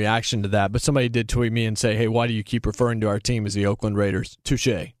in reaction to that. But somebody did tweet me and say, hey, why do you keep referring to our team as the Oakland Raiders?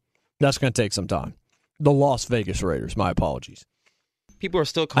 Touché. That's going to take some time. The Las Vegas Raiders, my apologies. People are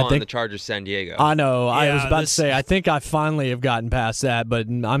still calling the Chargers San Diego. I know. Yeah, I was about to say, I think I finally have gotten past that, but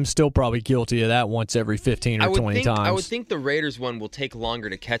I'm still probably guilty of that once every 15 or 20 times. I would think the Raiders one will take longer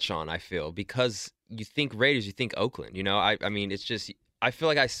to catch on, I feel, because you think Raiders, you think Oakland. You know, I mean, it's just, I feel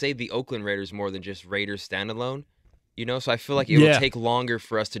like I say the Oakland Raiders more than just Raiders standalone. You know, so I feel like it will take longer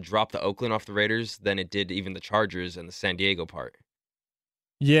for us to drop the Oakland off the Raiders than it did even the Chargers and the San Diego part.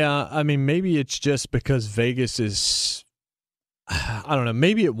 Yeah, I mean, maybe it's just because Vegas is, I don't know,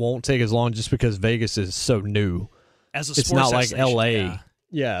 maybe it won't take as long just because Vegas is so new. As a it's sports not like destination, LA.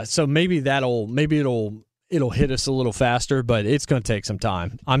 Yeah, so maybe it'll hit us a little faster, but it's going to take some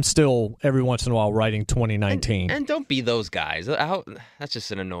time. I'm still every once in a while writing 2019. And don't be those guys. That's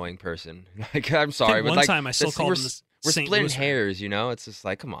just an annoying person. Like, I'm sorry, but one like time I still called them the we're St. splitting Louis hairs, you know? It's just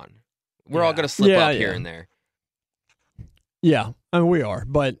like, come on. We're all going to slip up here and there. Yeah, I mean, we are,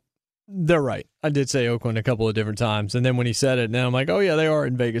 but they're right. I did say Oakland a couple of different times, and then when he said it, now I'm like, oh, yeah, they are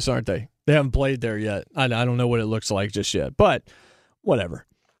in Vegas, aren't they? They haven't played there yet. I don't know what it looks like just yet, but whatever.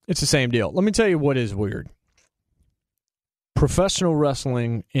 It's the same deal. Let me tell you what is weird. Professional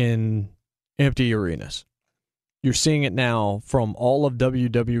wrestling in empty arenas. You're seeing it now from all of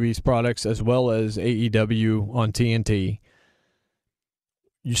WWE's products as well as AEW on TNT.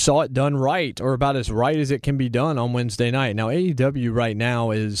 You saw it done right, or about as right as it can be done on Wednesday night. Now, AEW right now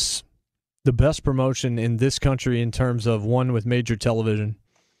is the best promotion in this country in terms of one with major television.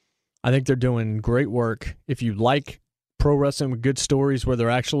 I think they're doing great work. If you like pro wrestling with good stories where they're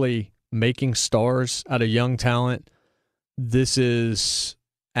actually making stars out of young talent, this is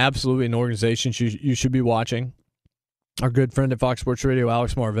absolutely an organization you should be watching. Our good friend at Fox Sports Radio,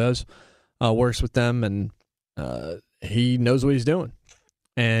 Alex Marvez, works with them, and he knows what he's doing.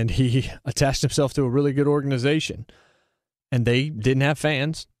 And he attached himself to a really good organization. And they didn't have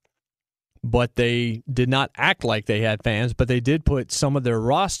fans, but they did not act like they had fans, but they did put some of their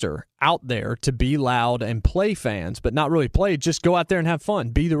roster out there to be loud and play fans, but not really play. Just go out there and have fun.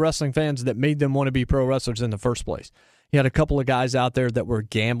 Be the wrestling fans that made them want to be pro wrestlers in the first place. He had a couple of guys out there that were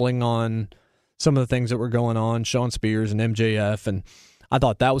gambling on some of the things that were going on, Sean Spears and MJF, and I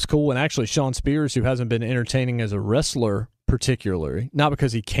thought that was cool. And actually, Sean Spears, who hasn't been entertaining as a wrestler particularly, not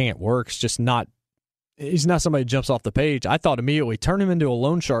because he can't work, it's just not, he's not somebody who jumps off the page. I thought immediately, turn him into a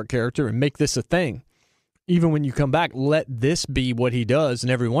Loan Shark character and make this a thing. Even when you come back, let this be what he does,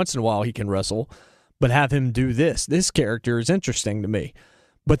 and every once in a while he can wrestle, but have him do this. This character is interesting to me.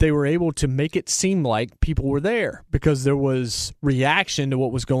 But they were able to make it seem like people were there because there was reaction to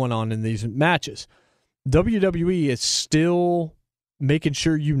what was going on in these matches. WWE is still making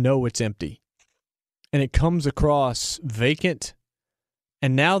sure you know it's empty. And it comes across vacant.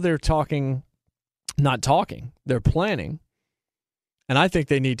 And now they're they're planning. And I think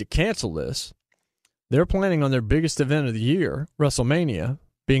they need to cancel this. They're planning on their biggest event of the year, WrestleMania,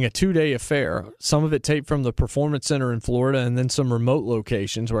 being a 2-day affair, some of it taped from the Performance Center in Florida and then some remote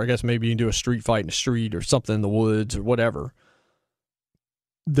locations where I guess maybe you can do a street fight in the street or something in the woods or whatever.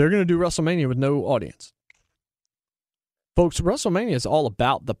 They're going to do WrestleMania with no audience. Folks, WrestleMania is all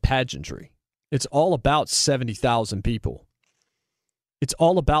about the pageantry. It's all about 70,000 people. It's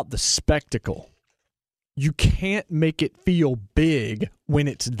all about the spectacle. You can't make it feel big when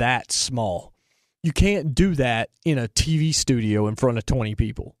it's that small. You can't do that in a TV studio in front of 20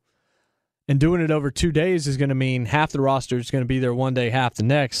 people. And doing it over 2 days is going to mean half the roster is going to be there one day, half the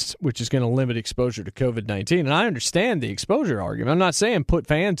next, which is going to limit exposure to COVID-19. And I understand the exposure argument. I'm not saying put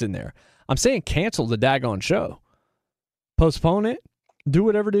fans in there. I'm saying cancel the daggone show. Postpone it. Do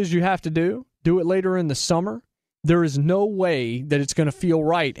whatever it is you have to do. Do it later in the summer. There is no way that it's going to feel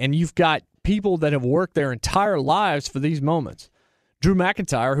right. And you've got people that have worked their entire lives for these moments. Drew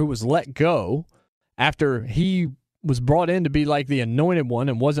McIntyre, who was let go after he was brought in to be like the anointed one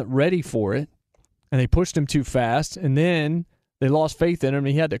and wasn't ready for it, and they pushed him too fast, and then they lost faith in him,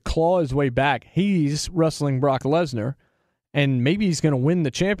 and he had to claw his way back. He's wrestling Brock Lesnar, And maybe he's going to win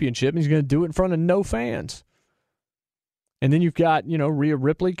the championship, and he's going to do it in front of no fans. And then you've got, Rhea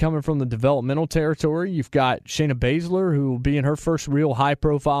Ripley coming from the developmental territory. You've got Shayna Baszler, who will be in her first real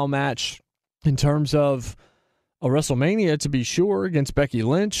high-profile match in terms of a WrestleMania, to be sure, against Becky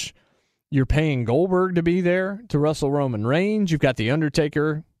Lynch. You're paying Goldberg to be there to wrestle Roman Reigns. You've got The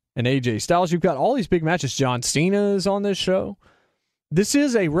Undertaker and AJ Styles. You've got all these big matches. John Cena is on this show. This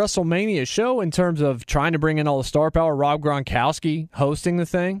is a WrestleMania show in terms of trying to bring in all the star power. Rob Gronkowski hosting the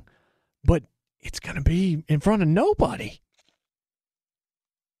thing. But it's going to be in front of nobody.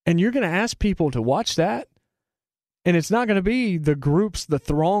 And you're going to ask people to watch that? And it's not going to be the groups, the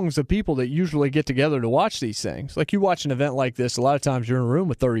throngs of people that usually get together to watch these things. Like, you watch an event like this, a lot of times you're in a room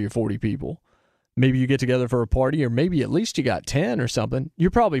with 30 or 40 people. Maybe you get together for a party, or maybe at least you got 10 or something.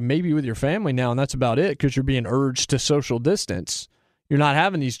 You're probably maybe with your family now, and that's about it, because you're being urged to social distance. You're not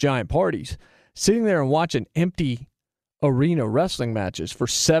having these giant parties. Sitting there and watching empty arena wrestling matches for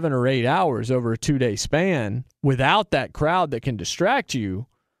 7 or 8 hours over a 2-day span without that crowd that can distract you,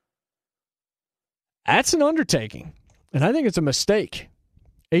 that's an undertaking, and I think it's a mistake.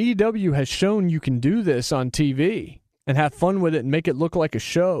 AEW has shown you can do this on TV and have fun with it and make it look like a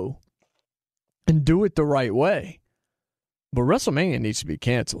show and do it the right way. But WrestleMania needs to be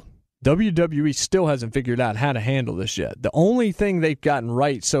canceled. WWE still hasn't figured out how to handle this yet. The only thing they've gotten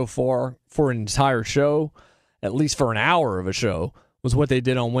right so far for an entire show, at least for an hour of a show, was what they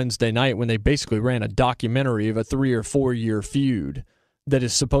did on Wednesday night when they basically ran a documentary of a 3 or 4 year feud that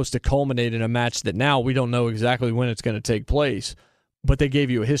is supposed to culminate in a match that now we don't know exactly when it's going to take place, but they gave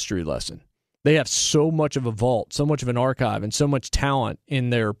you a history lesson. They have so much of a vault, so much of an archive, and so much talent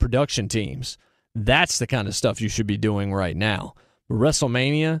in their production teams. That's the kind of stuff you should be doing right now.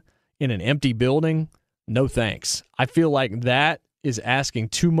 WrestleMania in an empty building, no thanks. I feel like that is asking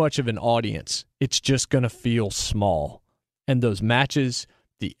too much of an audience. It's just going to feel small. And those matches,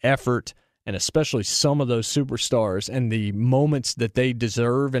 the effort, and especially some of those superstars and the moments that they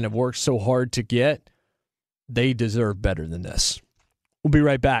deserve and have worked so hard to get, they deserve better than this. We'll be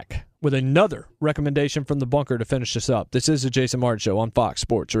right back with another recommendation from the bunker to finish this up. This is the Jason Martin Show on Fox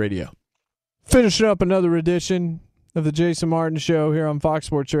Sports Radio. Finishing up another edition of the Jason Martin Show here on Fox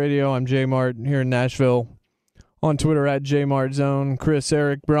Sports Radio. I'm Jay Martin here in Nashville. On Twitter at JMartZone. Chris,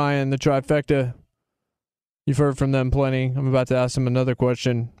 Eric, Brian, the trifecta. You've heard from them plenty. I'm about to ask them another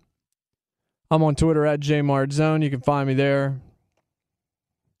question. I'm on Twitter at JMartZone. You can find me there.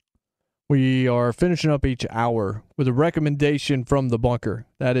 We are finishing up each hour with a recommendation from the bunker.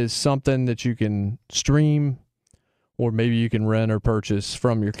 That is something that you can stream or maybe you can rent or purchase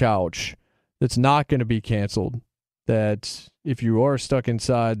from your couch that's not going to be canceled, that if you are stuck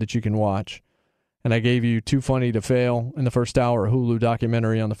inside that you can watch. And I gave you Too Funny to Fail in the first hour, a Hulu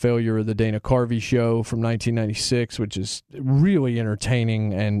documentary on the failure of the Dana Carvey show from 1996, which is really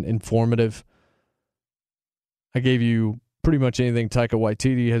entertaining and informative. I gave you pretty much anything Taika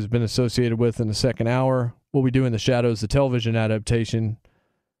Waititi has been associated with in the second hour. What We Do in the Shadows, the television adaptation.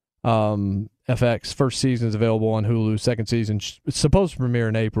 FX, first season is available on Hulu. Second season, it's supposed to premiere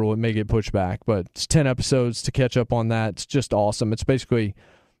in April. It may get pushed back, but it's 10 episodes to catch up on that. It's just awesome. It's basically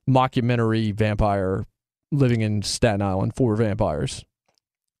mockumentary vampire living in Staten Island, 4 vampires.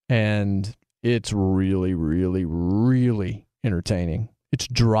 And it's really, really, really entertaining. It's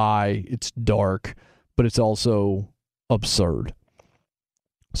dry, it's dark, but it's also absurd.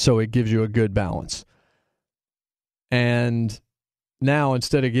 So it gives you a good balance. And now,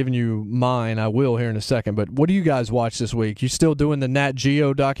 instead of giving you mine, I will here in a second, but what do you guys watch this week? You still doing the Nat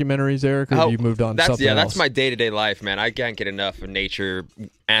Geo documentaries, Eric, or have you moved on to something else? That's my day-to-day life, man. I can't get enough of nature,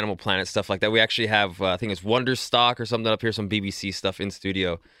 Animal Planet, stuff like that. We actually have, I think it's Wonderstock or something up here, some BBC stuff in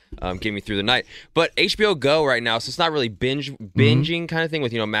studio, getting me through the night. But HBO Go right now, so it's not really binging kind of thing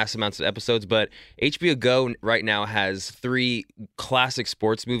with, mass amounts of episodes, but HBO Go right now has 3 classic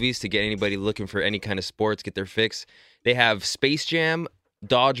sports movies to get anybody looking for any kind of sports, get their fix. They have Space Jam,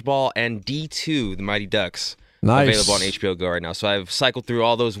 Dodgeball, and D2, the Mighty Ducks, available on HBO Go right now. So I've cycled through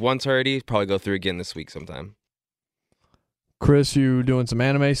all those once already. Probably go through again this week sometime. Chris, you doing some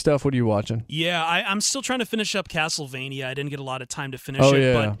anime stuff? What are you watching? Yeah, I'm still trying to finish up Castlevania. I didn't get a lot of time to finish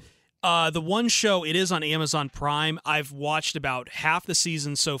it. But the one show, it is on Amazon Prime. I've watched about half the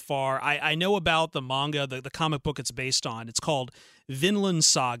season so far. I know about the manga, the comic book it's based on. It's called Vinland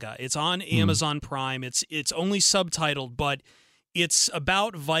Saga. It's on Amazon Prime. It's only subtitled, but it's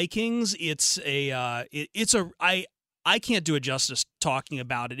about Vikings. I can't do it justice talking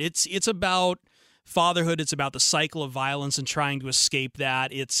about it. It's about fatherhood. It's about the cycle of violence and trying to escape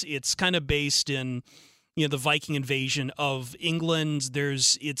that. It's kind of based in the Viking invasion of England.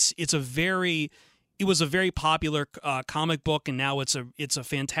 It's it was a very popular comic book, and now it's a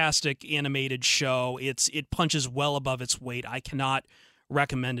fantastic animated show. It punches well above its weight. I cannot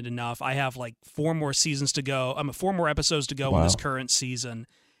recommend it enough. I have like 4 more episodes to go in this current season,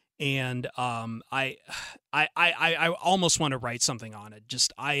 and I almost want to write something on it.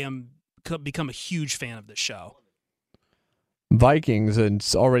 Just I am become a huge fan of this show. Vikings, and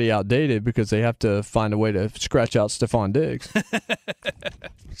it's already outdated because they have to find a way to scratch out Stephon Diggs.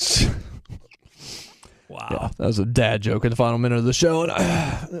 Wow. Yeah, that was a dad joke in the final minute of the show, and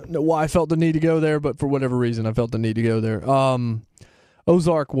I don't know why I felt the need to go there, but for whatever reason, I felt the need to go there.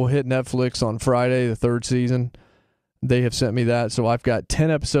 Ozark will hit Netflix on Friday, the 3rd season. They have sent me that, so I've got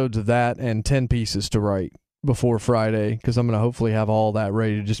 10 episodes of that and 10 pieces to write before Friday, because I'm going to hopefully have all that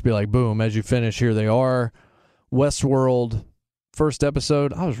ready to just be like, boom, as you finish, here they are. Westworld, first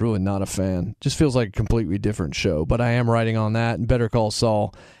episode, I was really not a fan. Just feels like a completely different show, but I am writing on that, and Better Call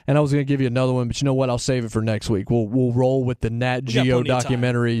Saul. And I was going to give you another one, but you know what? I'll save it for next week. We'll roll with the Nat Geo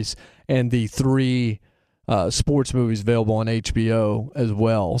documentaries and the 3 sports movies available on HBO as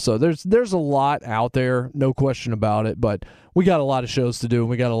well. So there's a lot out there, no question about it, but we got a lot of shows to do, and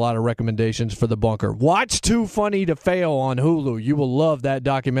we got a lot of recommendations for the bunker. Watch Too Funny to Fail on Hulu. You will love that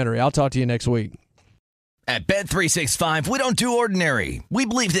documentary. I'll talk to you next week. At Bet365, we don't do ordinary. We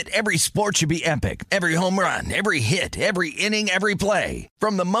believe that every sport should be epic. Every home run, every hit, every inning, every play.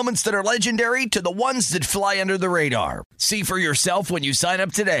 From the moments that are legendary to the ones that fly under the radar. See for yourself when you sign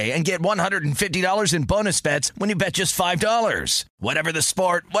up today and get $150 in bonus bets when you bet just $5. Whatever the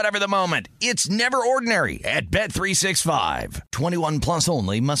sport, whatever the moment, it's never ordinary at Bet365. 21 plus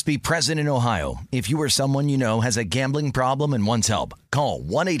only. Must be present in Ohio. If you or someone you know has a gambling problem and wants help, call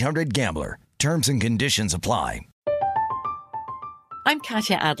 1-800-GAMBLER. Terms and conditions apply. I'm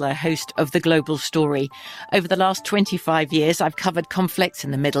Katya Adler, host of The Global Story. Over the last 25 years, I've covered conflicts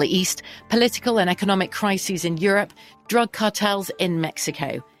in the Middle East, political and economic crises in Europe, drug cartels in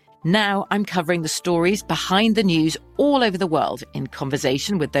Mexico. Now I'm covering the stories behind the news all over the world in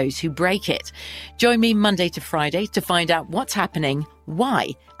conversation with those who break it. Join me Monday to Friday to find out what's happening, why,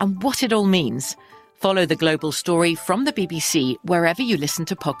 and what it all means. Follow The Global Story from the BBC wherever you listen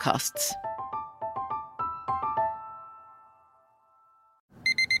to podcasts.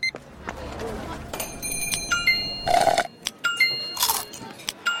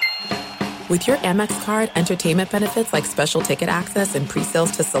 With your Amex card, entertainment benefits like special ticket access and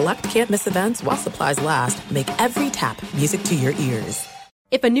pre-sales to select can't-miss events while supplies last make every tap music to your ears.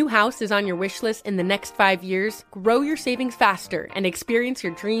 If a new house is on your wish list in the next 5 years, grow your savings faster and experience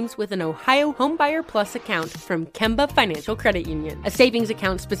your dreams with an Ohio Homebuyer Plus account from Kemba Financial Credit Union. A savings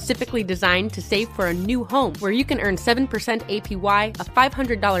account specifically designed to save for a new home, where you can earn 7% APY,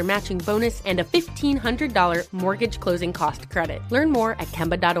 a $500 matching bonus, and a $1,500 mortgage closing cost credit. Learn more at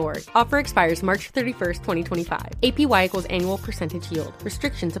Kemba.org. Offer expires March 31st, 2025. APY equals annual percentage yield.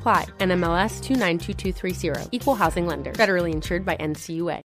 Restrictions apply. NMLS 292230. Equal housing lender. Federally insured by NCUA.